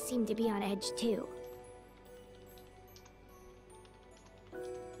always seemed to be on edge too.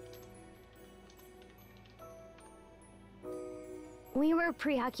 We were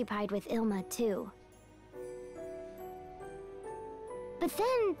preoccupied with Ilma too. But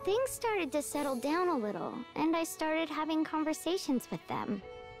then things started to settle down a little, and I started having conversations with them.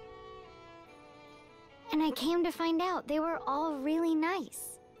 And I came to find out they were all really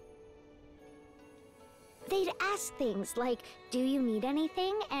nice. They'd ask things like, do you need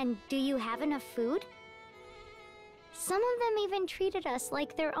anything, and do you have enough food? Some of them even treated us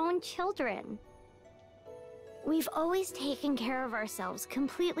like their own children. We've always taken care of ourselves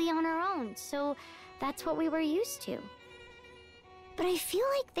completely on our own, so that's what we were used to. But I feel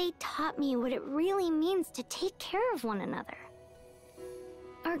like they taught me what it really means to take care of one another.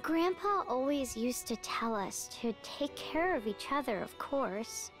 Our grandpa always used to tell us to take care of each other, of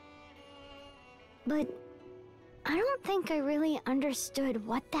course. But I don't think I really understood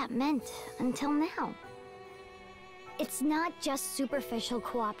what that meant until now. It's not just superficial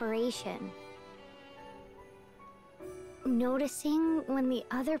cooperation. Noticing when the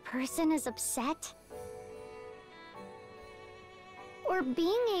other person is upset, or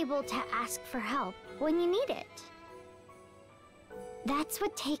being able to ask for help when you need it. That's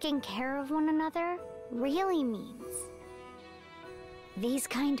what taking care of one another really means. These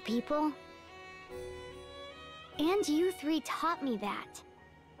kind people, and you three taught me that.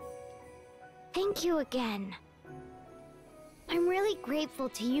 Thank you again. I'm really grateful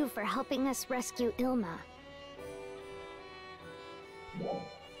to you for helping us rescue Ilma.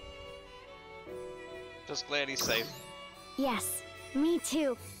 Just glad he's safe. Yes, me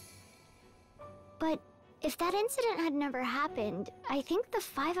too. But if that incident had never happened, I think the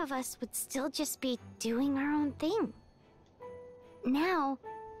 5 of us would still just be doing our own thing. Now,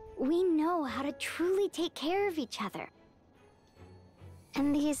 we know how to truly take care of each other.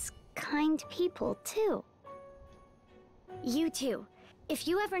 And these kind people, too. You too. If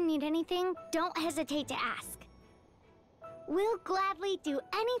you ever need anything, don't hesitate to ask. We'll gladly do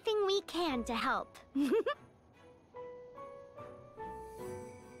anything we can to help.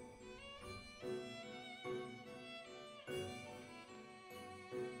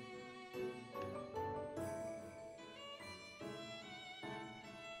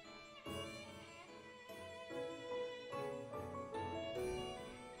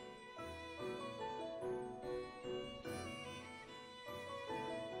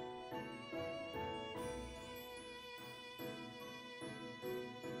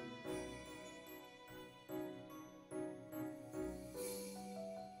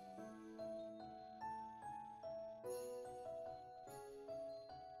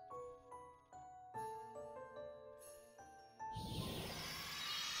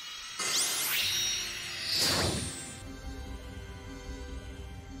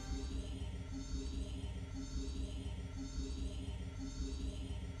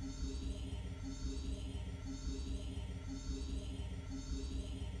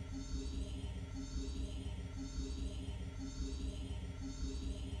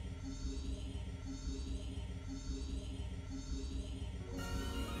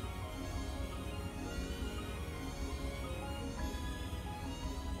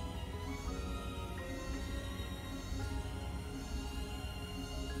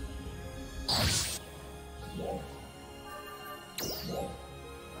 Alright.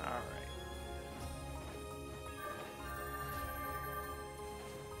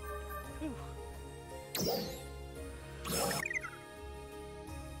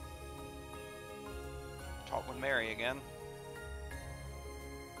 Talk with Mary again.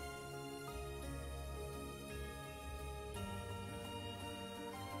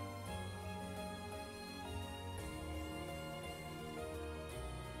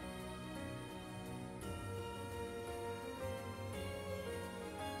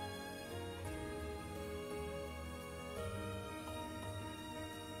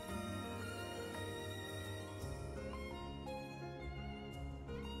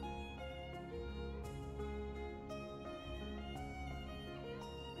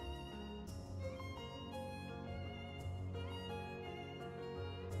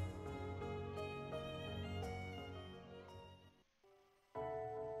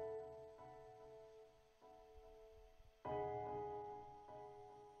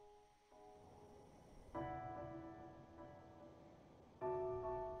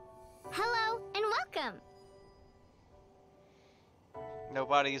 Hello, and welcome!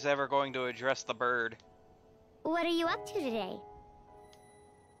 Nobody's ever going to address the bird. What are you up to today?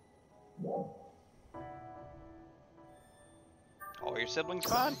 All your siblings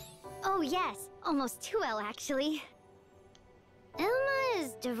fine? Oh yes, almost too well actually. Ilma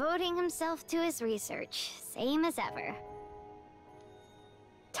is devoting himself to his research, same as ever.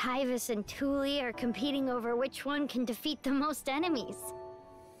 Tyvis and Thule are competing over which one can defeat the most enemies.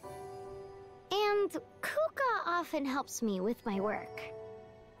 And Kuka often helps me with my work.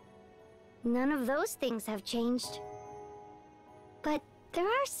 None of those things have changed. But there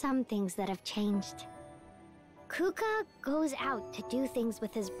are some things that have changed. Kuka goes out to do things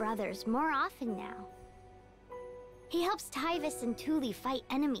with his brothers more often now. He helps Tyvis and Thule fight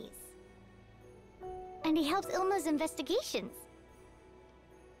enemies. And he helps Ilma's investigations.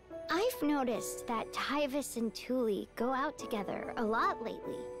 I've noticed that Tyvis and Thule go out together a lot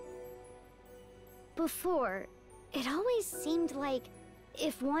lately. Before, it always seemed like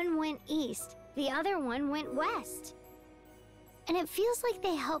if one went east, the other one went west. And it feels like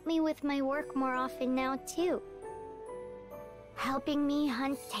they help me with my work more often now, too. Helping me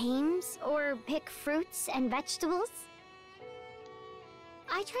hunt tames or pick fruits and vegetables.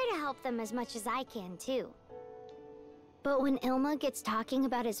 I try to help them as much as I can, too. But when Ilma gets talking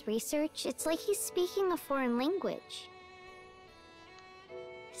about his research, it's like he's speaking a foreign language.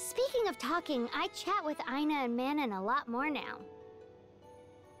 Speaking of talking, I chat with Aina and Manon a lot more now.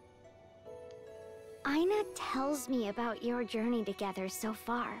 Aina tells me about your journey together so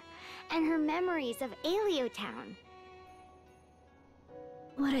far, and her memories of Aliotown.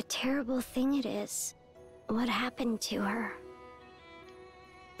 What a terrible thing it is, what happened to her.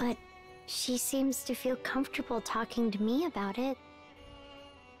 But she seems to feel comfortable talking to me about it.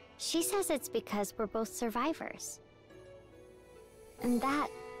 She says it's because we're both survivors. And that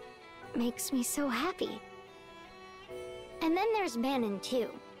makes me so happy. And then there's Manon, too.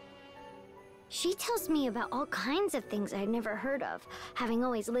 She tells me about all kinds of things I'd never heard of, having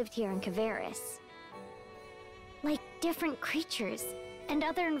always lived here in Kavaris. Like different creatures and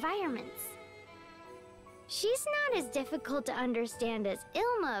other environments. She's not as difficult to understand as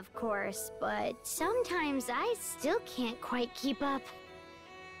Ilma, of course, but sometimes I still can't quite keep up.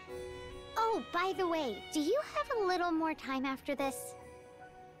 Oh, by the way, do you have a little more time after this?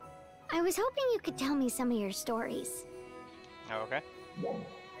 I was hoping you could tell me some of your stories. Okay.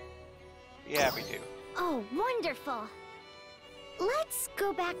 Be happy to. Oh, wonderful! Let's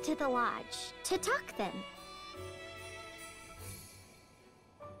go back to the lodge to talk then.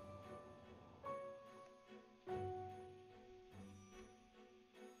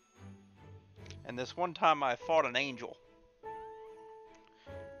 And this one time I fought an angel.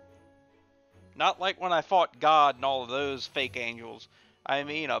 Not like when I fought God and all of those fake angels. I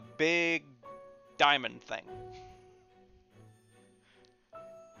mean a big diamond thing.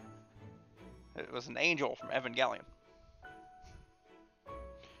 It was an angel from Evangelion.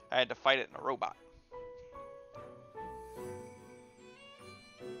 I had to fight it in a robot.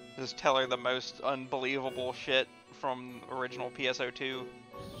 Just tell her the most unbelievable shit from original PSO2.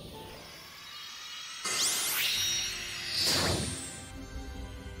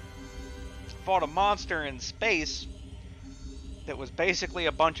 Fought a monster in space that was basically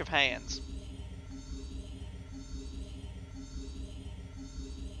a bunch of hands.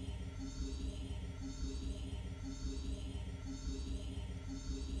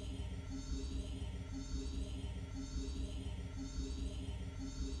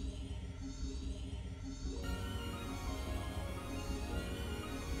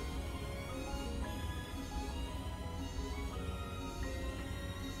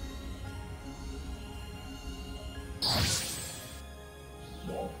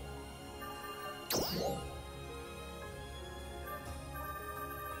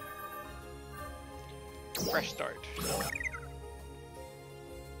 Fresh start.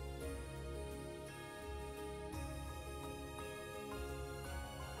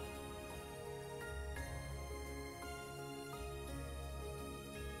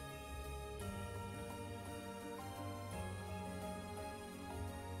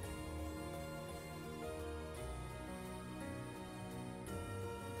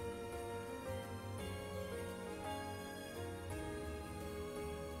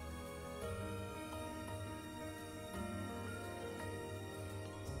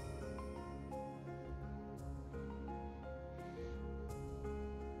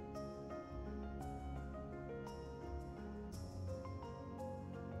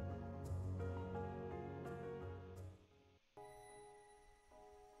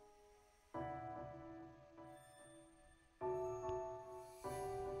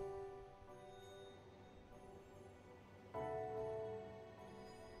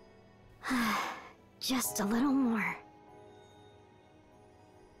 Just a little more.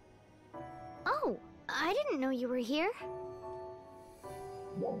 Oh, I didn't know you were here.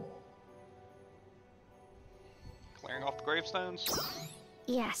 Clearing off the gravestones?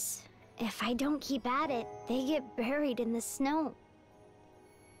 Yes. If I don't keep at it, they get buried in the snow.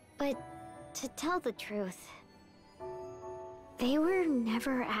 But to tell the truth, they were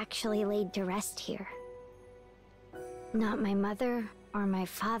never actually laid to rest here. Not my mother, or my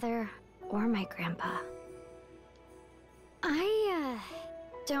father, or my grandpa. I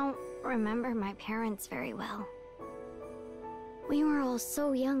don't remember my parents very well. We were all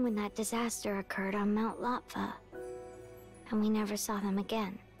so young when that disaster occurred on Mount Lotva, and we never saw them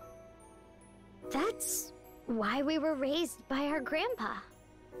again. That's why we were raised by our grandpa.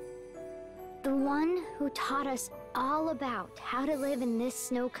 The one who taught us all about how to live in this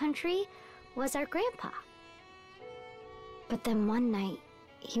snow country was our grandpa. But then one night,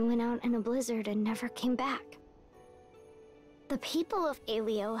 he went out in a blizzard and never came back. The people of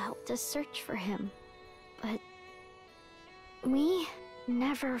Aleo helped us search for him, but we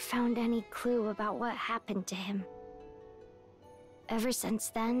never found any clue about what happened to him. Ever since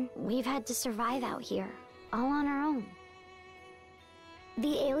then, we've had to survive out here, all on our own.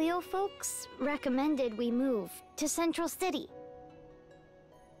 The Aleo folks recommended we move to Central City.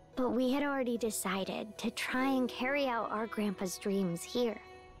 But we had already decided to try and carry out our grandpa's dreams here.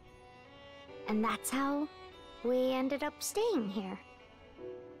 And that's how we ended up staying here.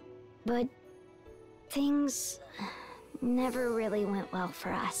 But things never really went well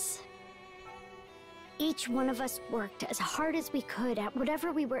for us. Each one of us worked as hard as we could at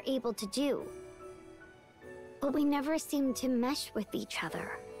whatever we were able to do. But we never seemed to mesh with each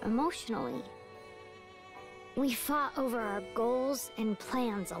other emotionally. We fought over our goals and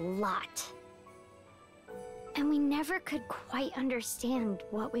plans a lot. And we never could quite understand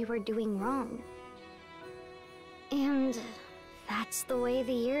what we were doing wrong. And that's the way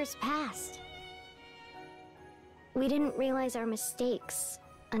the years passed. We didn't realize our mistakes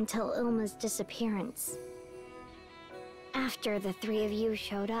until Ilma's disappearance. After the three of you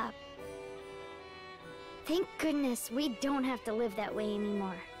showed up. Thank goodness we don't have to live that way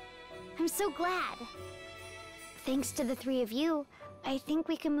anymore. I'm so glad. Thanks to the three of you, I think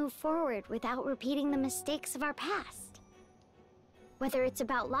we can move forward without repeating the mistakes of our past. Whether it's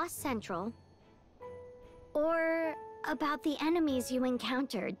about Lost Central, or about the enemies you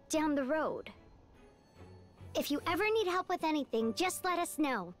encountered down the road. If you ever need help with anything, just let us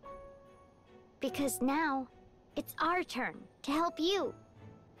know. Because now, it's our turn to help you.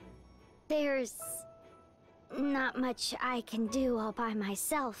 There's not much I can do all by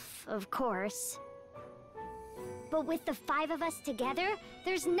myself, of course. But with the 5 of us together,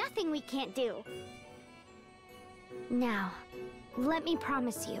 there's nothing we can't do. Now, let me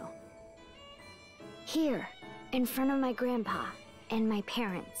promise you. Here, in front of my grandpa and my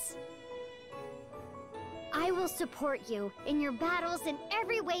parents, I will support you in your battles in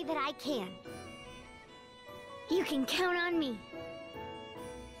every way that I can. You can count on me.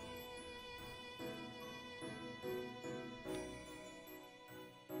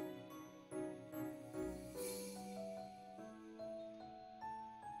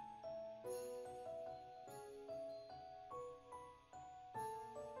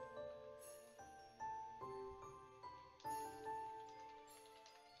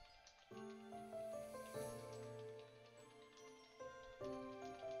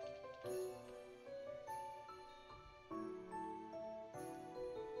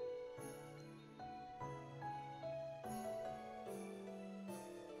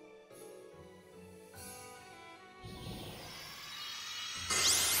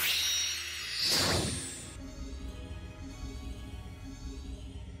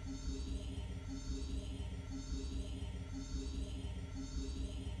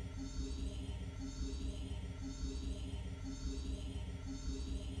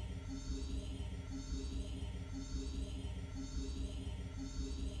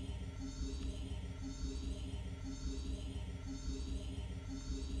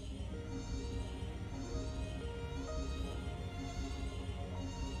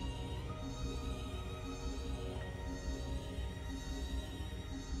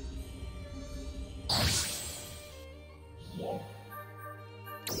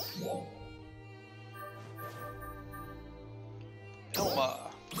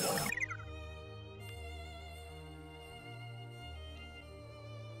 Elma.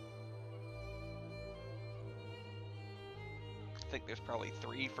 I think there's probably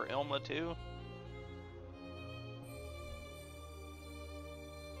 3 for Elma too.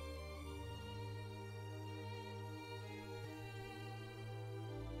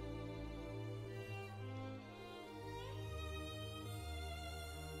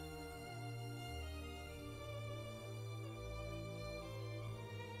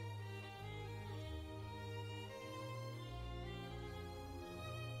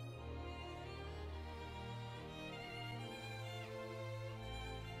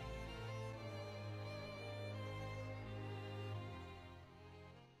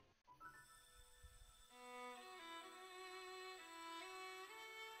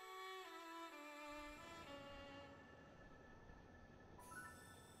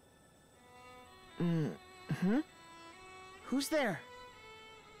 Hmm? Who's there?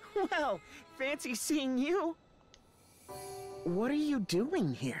 Well, fancy seeing you. What are you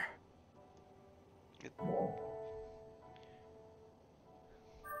doing here?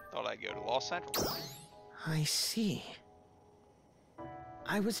 Thought I'd go to Lost Central. I see.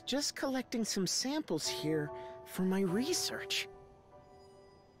 I was just collecting some samples here for my research.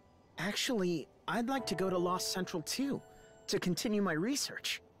 Actually, I'd like to go to Lost Central too, to continue my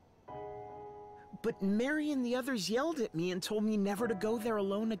research. But Mary and the others yelled at me and told me never to go there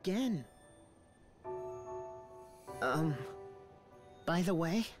alone again. By the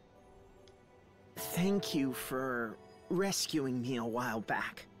way, thank you for rescuing me a while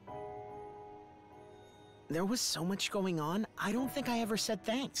back. There was so much going on, I don't think I ever said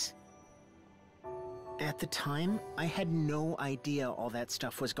thanks. At the time, I had no idea all that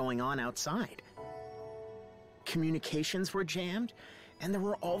stuff was going on outside. Communications were jammed, and there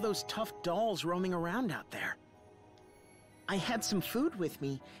were all those tough dolls roaming around out there. I had some food with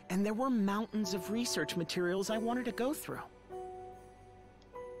me, and there were mountains of research materials I wanted to go through.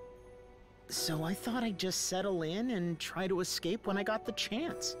 So I thought I'd just settle in and try to escape when I got the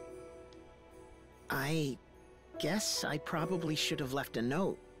chance. I guess I probably should have left a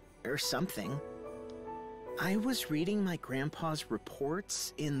note, or something. I was reading my grandpa's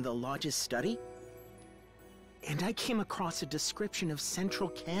reports in the Lodge's study, and I came across a description of Central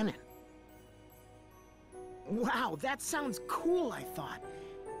Cannon. Wow, that sounds cool, I thought.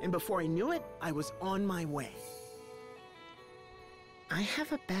 And before I knew it, I was on my way. I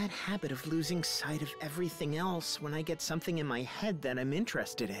have a bad habit of losing sight of everything else when I get something in my head that I'm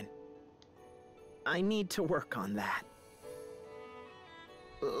interested in. I need to work on that.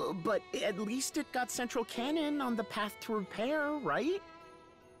 But at least it got Central Cannon on the path to repair, right?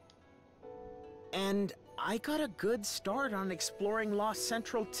 And I got a good start on exploring Lost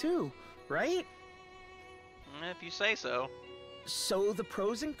Central too, right? If you say so. So the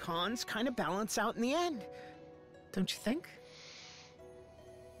pros and cons kind of balance out in the end, don't you think?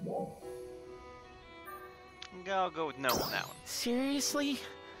 I'll go with no on that one. Seriously?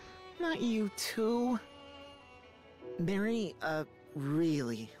 Not you too? Mary,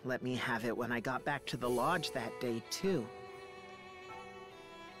 really let me have it when I got back to the lodge that day too.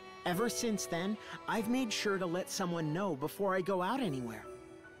 Ever since then, I've made sure to let someone know before I go out anywhere.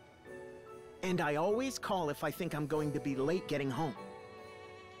 And I always call if I think I'm going to be late getting home.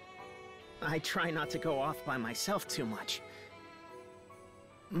 I try not to go off by myself too much.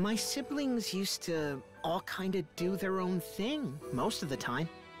 My siblings used to all kind of do their own thing most of the time.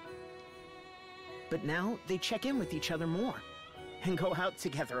 But now they check in with each other more and go out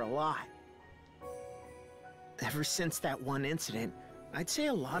together a lot. Ever since that one incident, I'd say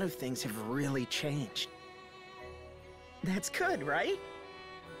a lot of things have really changed. That's good, right?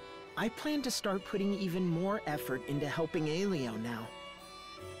 I plan to start putting even more effort into helping Aleo now.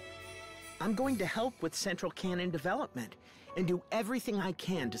 I'm going to help with Central Cannon development and do everything I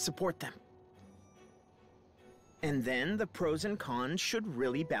can to support them. And then the pros and cons should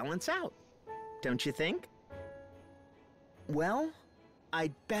really balance out, don't you think? Well,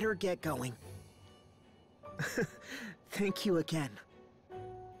 I'd better get going. Thank you again.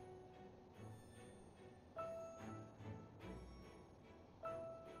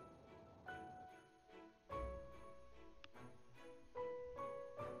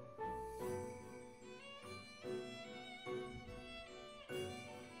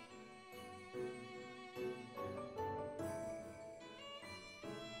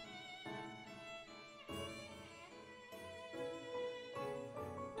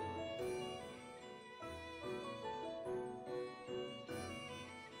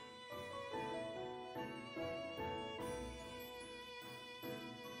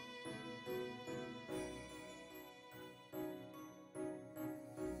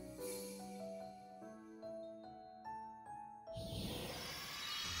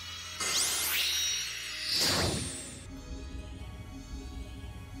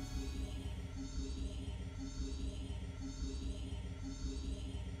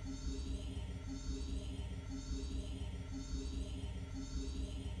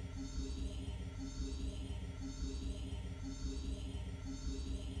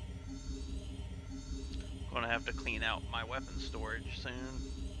 gonna have to clean out my weapon storage soon.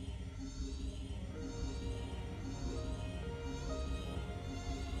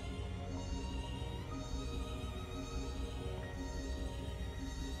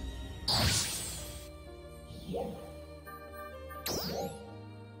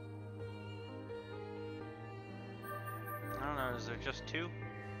 I don't know, is there just two?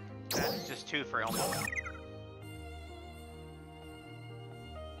 That's just two for Elmo.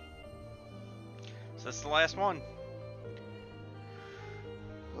 So that's the last one.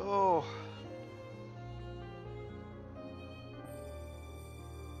 Oh.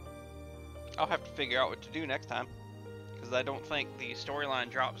 I'll have to figure out what to do next time, because I don't think the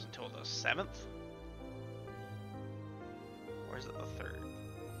storyline drops until the 7th. Or is it the 3rd?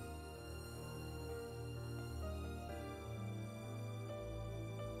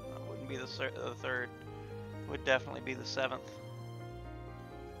 That wouldn't be the 3rd. Would definitely be the 7th.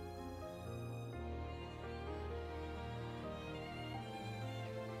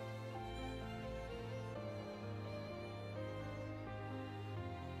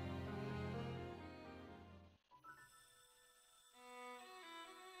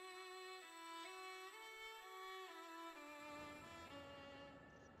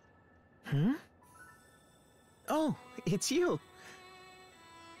 Hmm? Oh, it's you.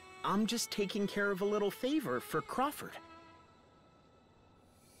 I'm just taking care of a little favor for Crawford.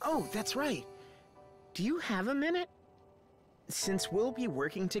 Oh, that's right. Do you have a minute? Since we'll be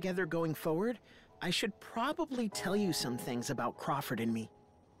working together going forward, I should probably tell you some things about Crawford and me.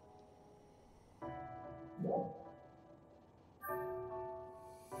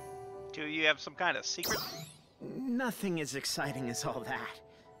 Do you have some kind of secret? Nothing as exciting as all that.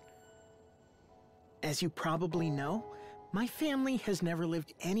 As you probably know, my family has never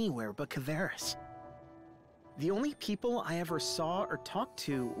lived anywhere but Kavaris. The only people I ever saw or talked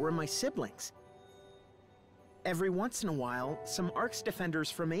to were my siblings. Every once in a while, some Arcs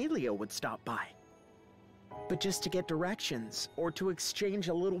defenders from Alia would stop by. But just to get directions, or to exchange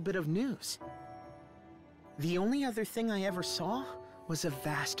a little bit of news. The only other thing I ever saw was a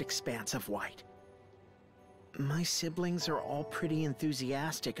vast expanse of white. My siblings are all pretty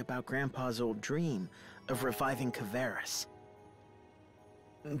enthusiastic about Grandpa's old dream of reviving Kavaris.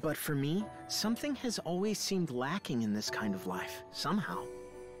 But for me, something has always seemed lacking in this kind of life, somehow.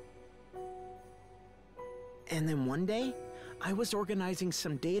 And then one day, I was organizing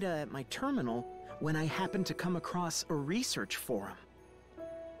some data at my terminal when I happened to come across a research forum.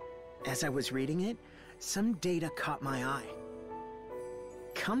 As I was reading it, some data caught my eye.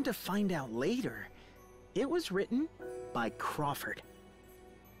 Come to find out later, it was written by Crawford.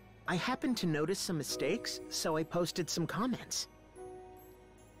 I happened to notice some mistakes, so I posted some comments.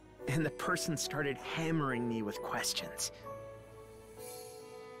 And the person started hammering me with questions.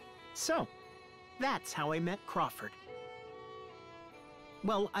 So, that's how I met Crawford.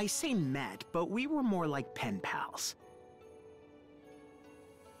 Well, I say met, but we were more like pen pals.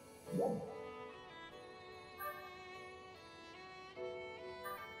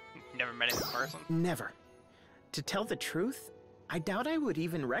 Never met him in person? Never. To tell the truth, I doubt I would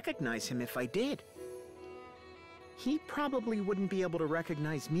even recognize him if I did. He probably wouldn't be able to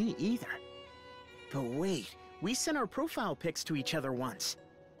recognize me either. But wait, we sent our profile pics to each other once.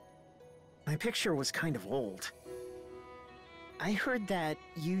 My picture was kind of old. I heard that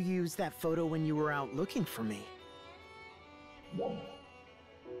you used that photo when you were out looking for me.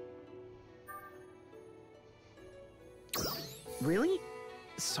 Really?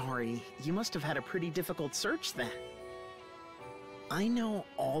 Sorry, you must have had a pretty difficult search then. I know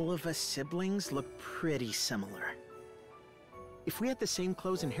all of us siblings look pretty similar. If we had the same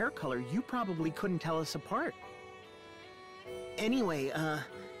clothes and hair color, you probably couldn't tell us apart. Anyway,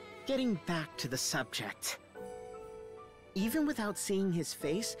 getting back to the subject. Even without seeing his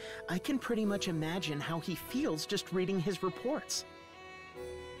face, I can pretty much imagine how he feels just reading his reports.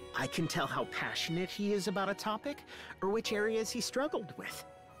 I can tell how passionate he is about a topic, or which areas he struggled with.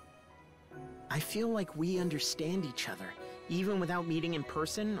 I feel like we understand each other, even without meeting in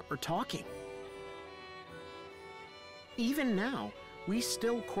person or talking. Even now, we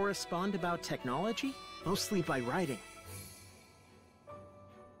still correspond about technology, mostly by writing.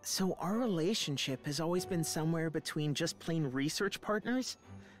 So our relationship has always been somewhere between just plain research partners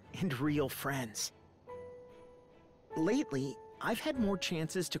and real friends. Lately, I've had more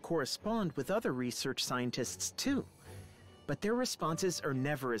chances to correspond with other research scientists too, but their responses are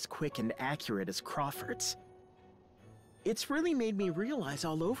never as quick and accurate as Crawford's. It's really made me realize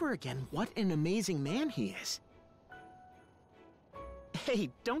all over again what an amazing man he is.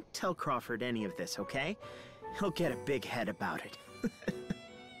 Hey, don't tell Crawford any of this, okay? He'll get a big head about it.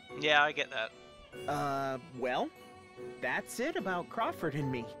 Yeah, I get that. Well, that's it about Crawford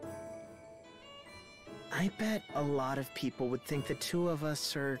and me. I bet a lot of people would think the two of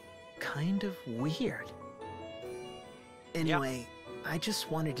us are kind of weird. Anyway, I just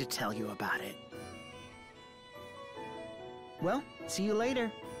wanted to tell you about it. Well, see you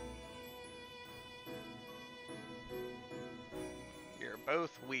later. You're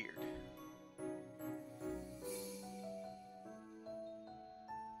both weird.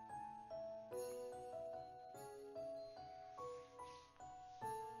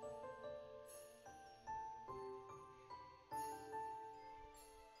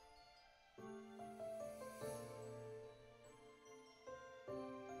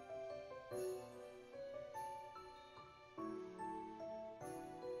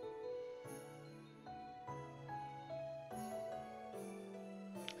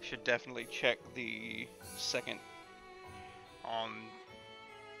 Should definitely check the second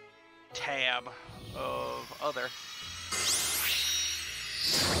tab of other.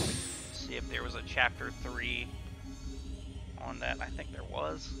 See if there was a chapter 3 on that. I think there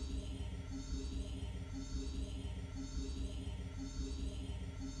was.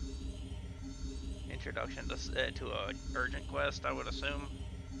 Introduction to a urgent quest, I would assume.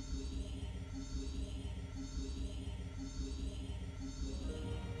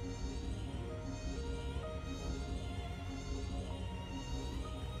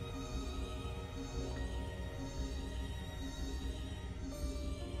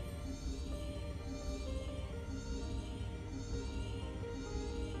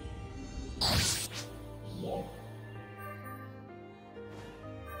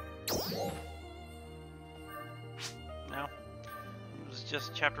 No. It was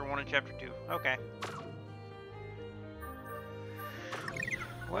just chapter 1 and chapter 2. Okay.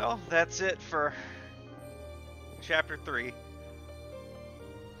 Well, that's it for chapter 3.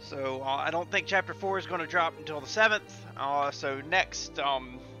 So, I don't think chapter 4 is going to drop until the 7th. So next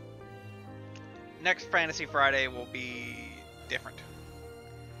Fantasy Friday will be different.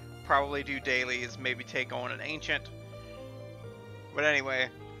 Probably do dailies, maybe take on an ancient. But anyway,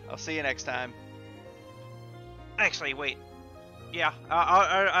 I'll see you next time. Actually, wait. Yeah,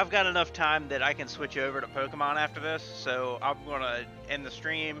 I've got enough time that I can switch over to Pokemon after this, so I'm gonna end the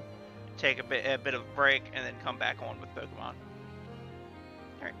stream, take a bit of a break, and then come back on with Pokemon.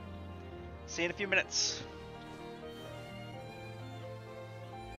 Alright. See you in a few minutes.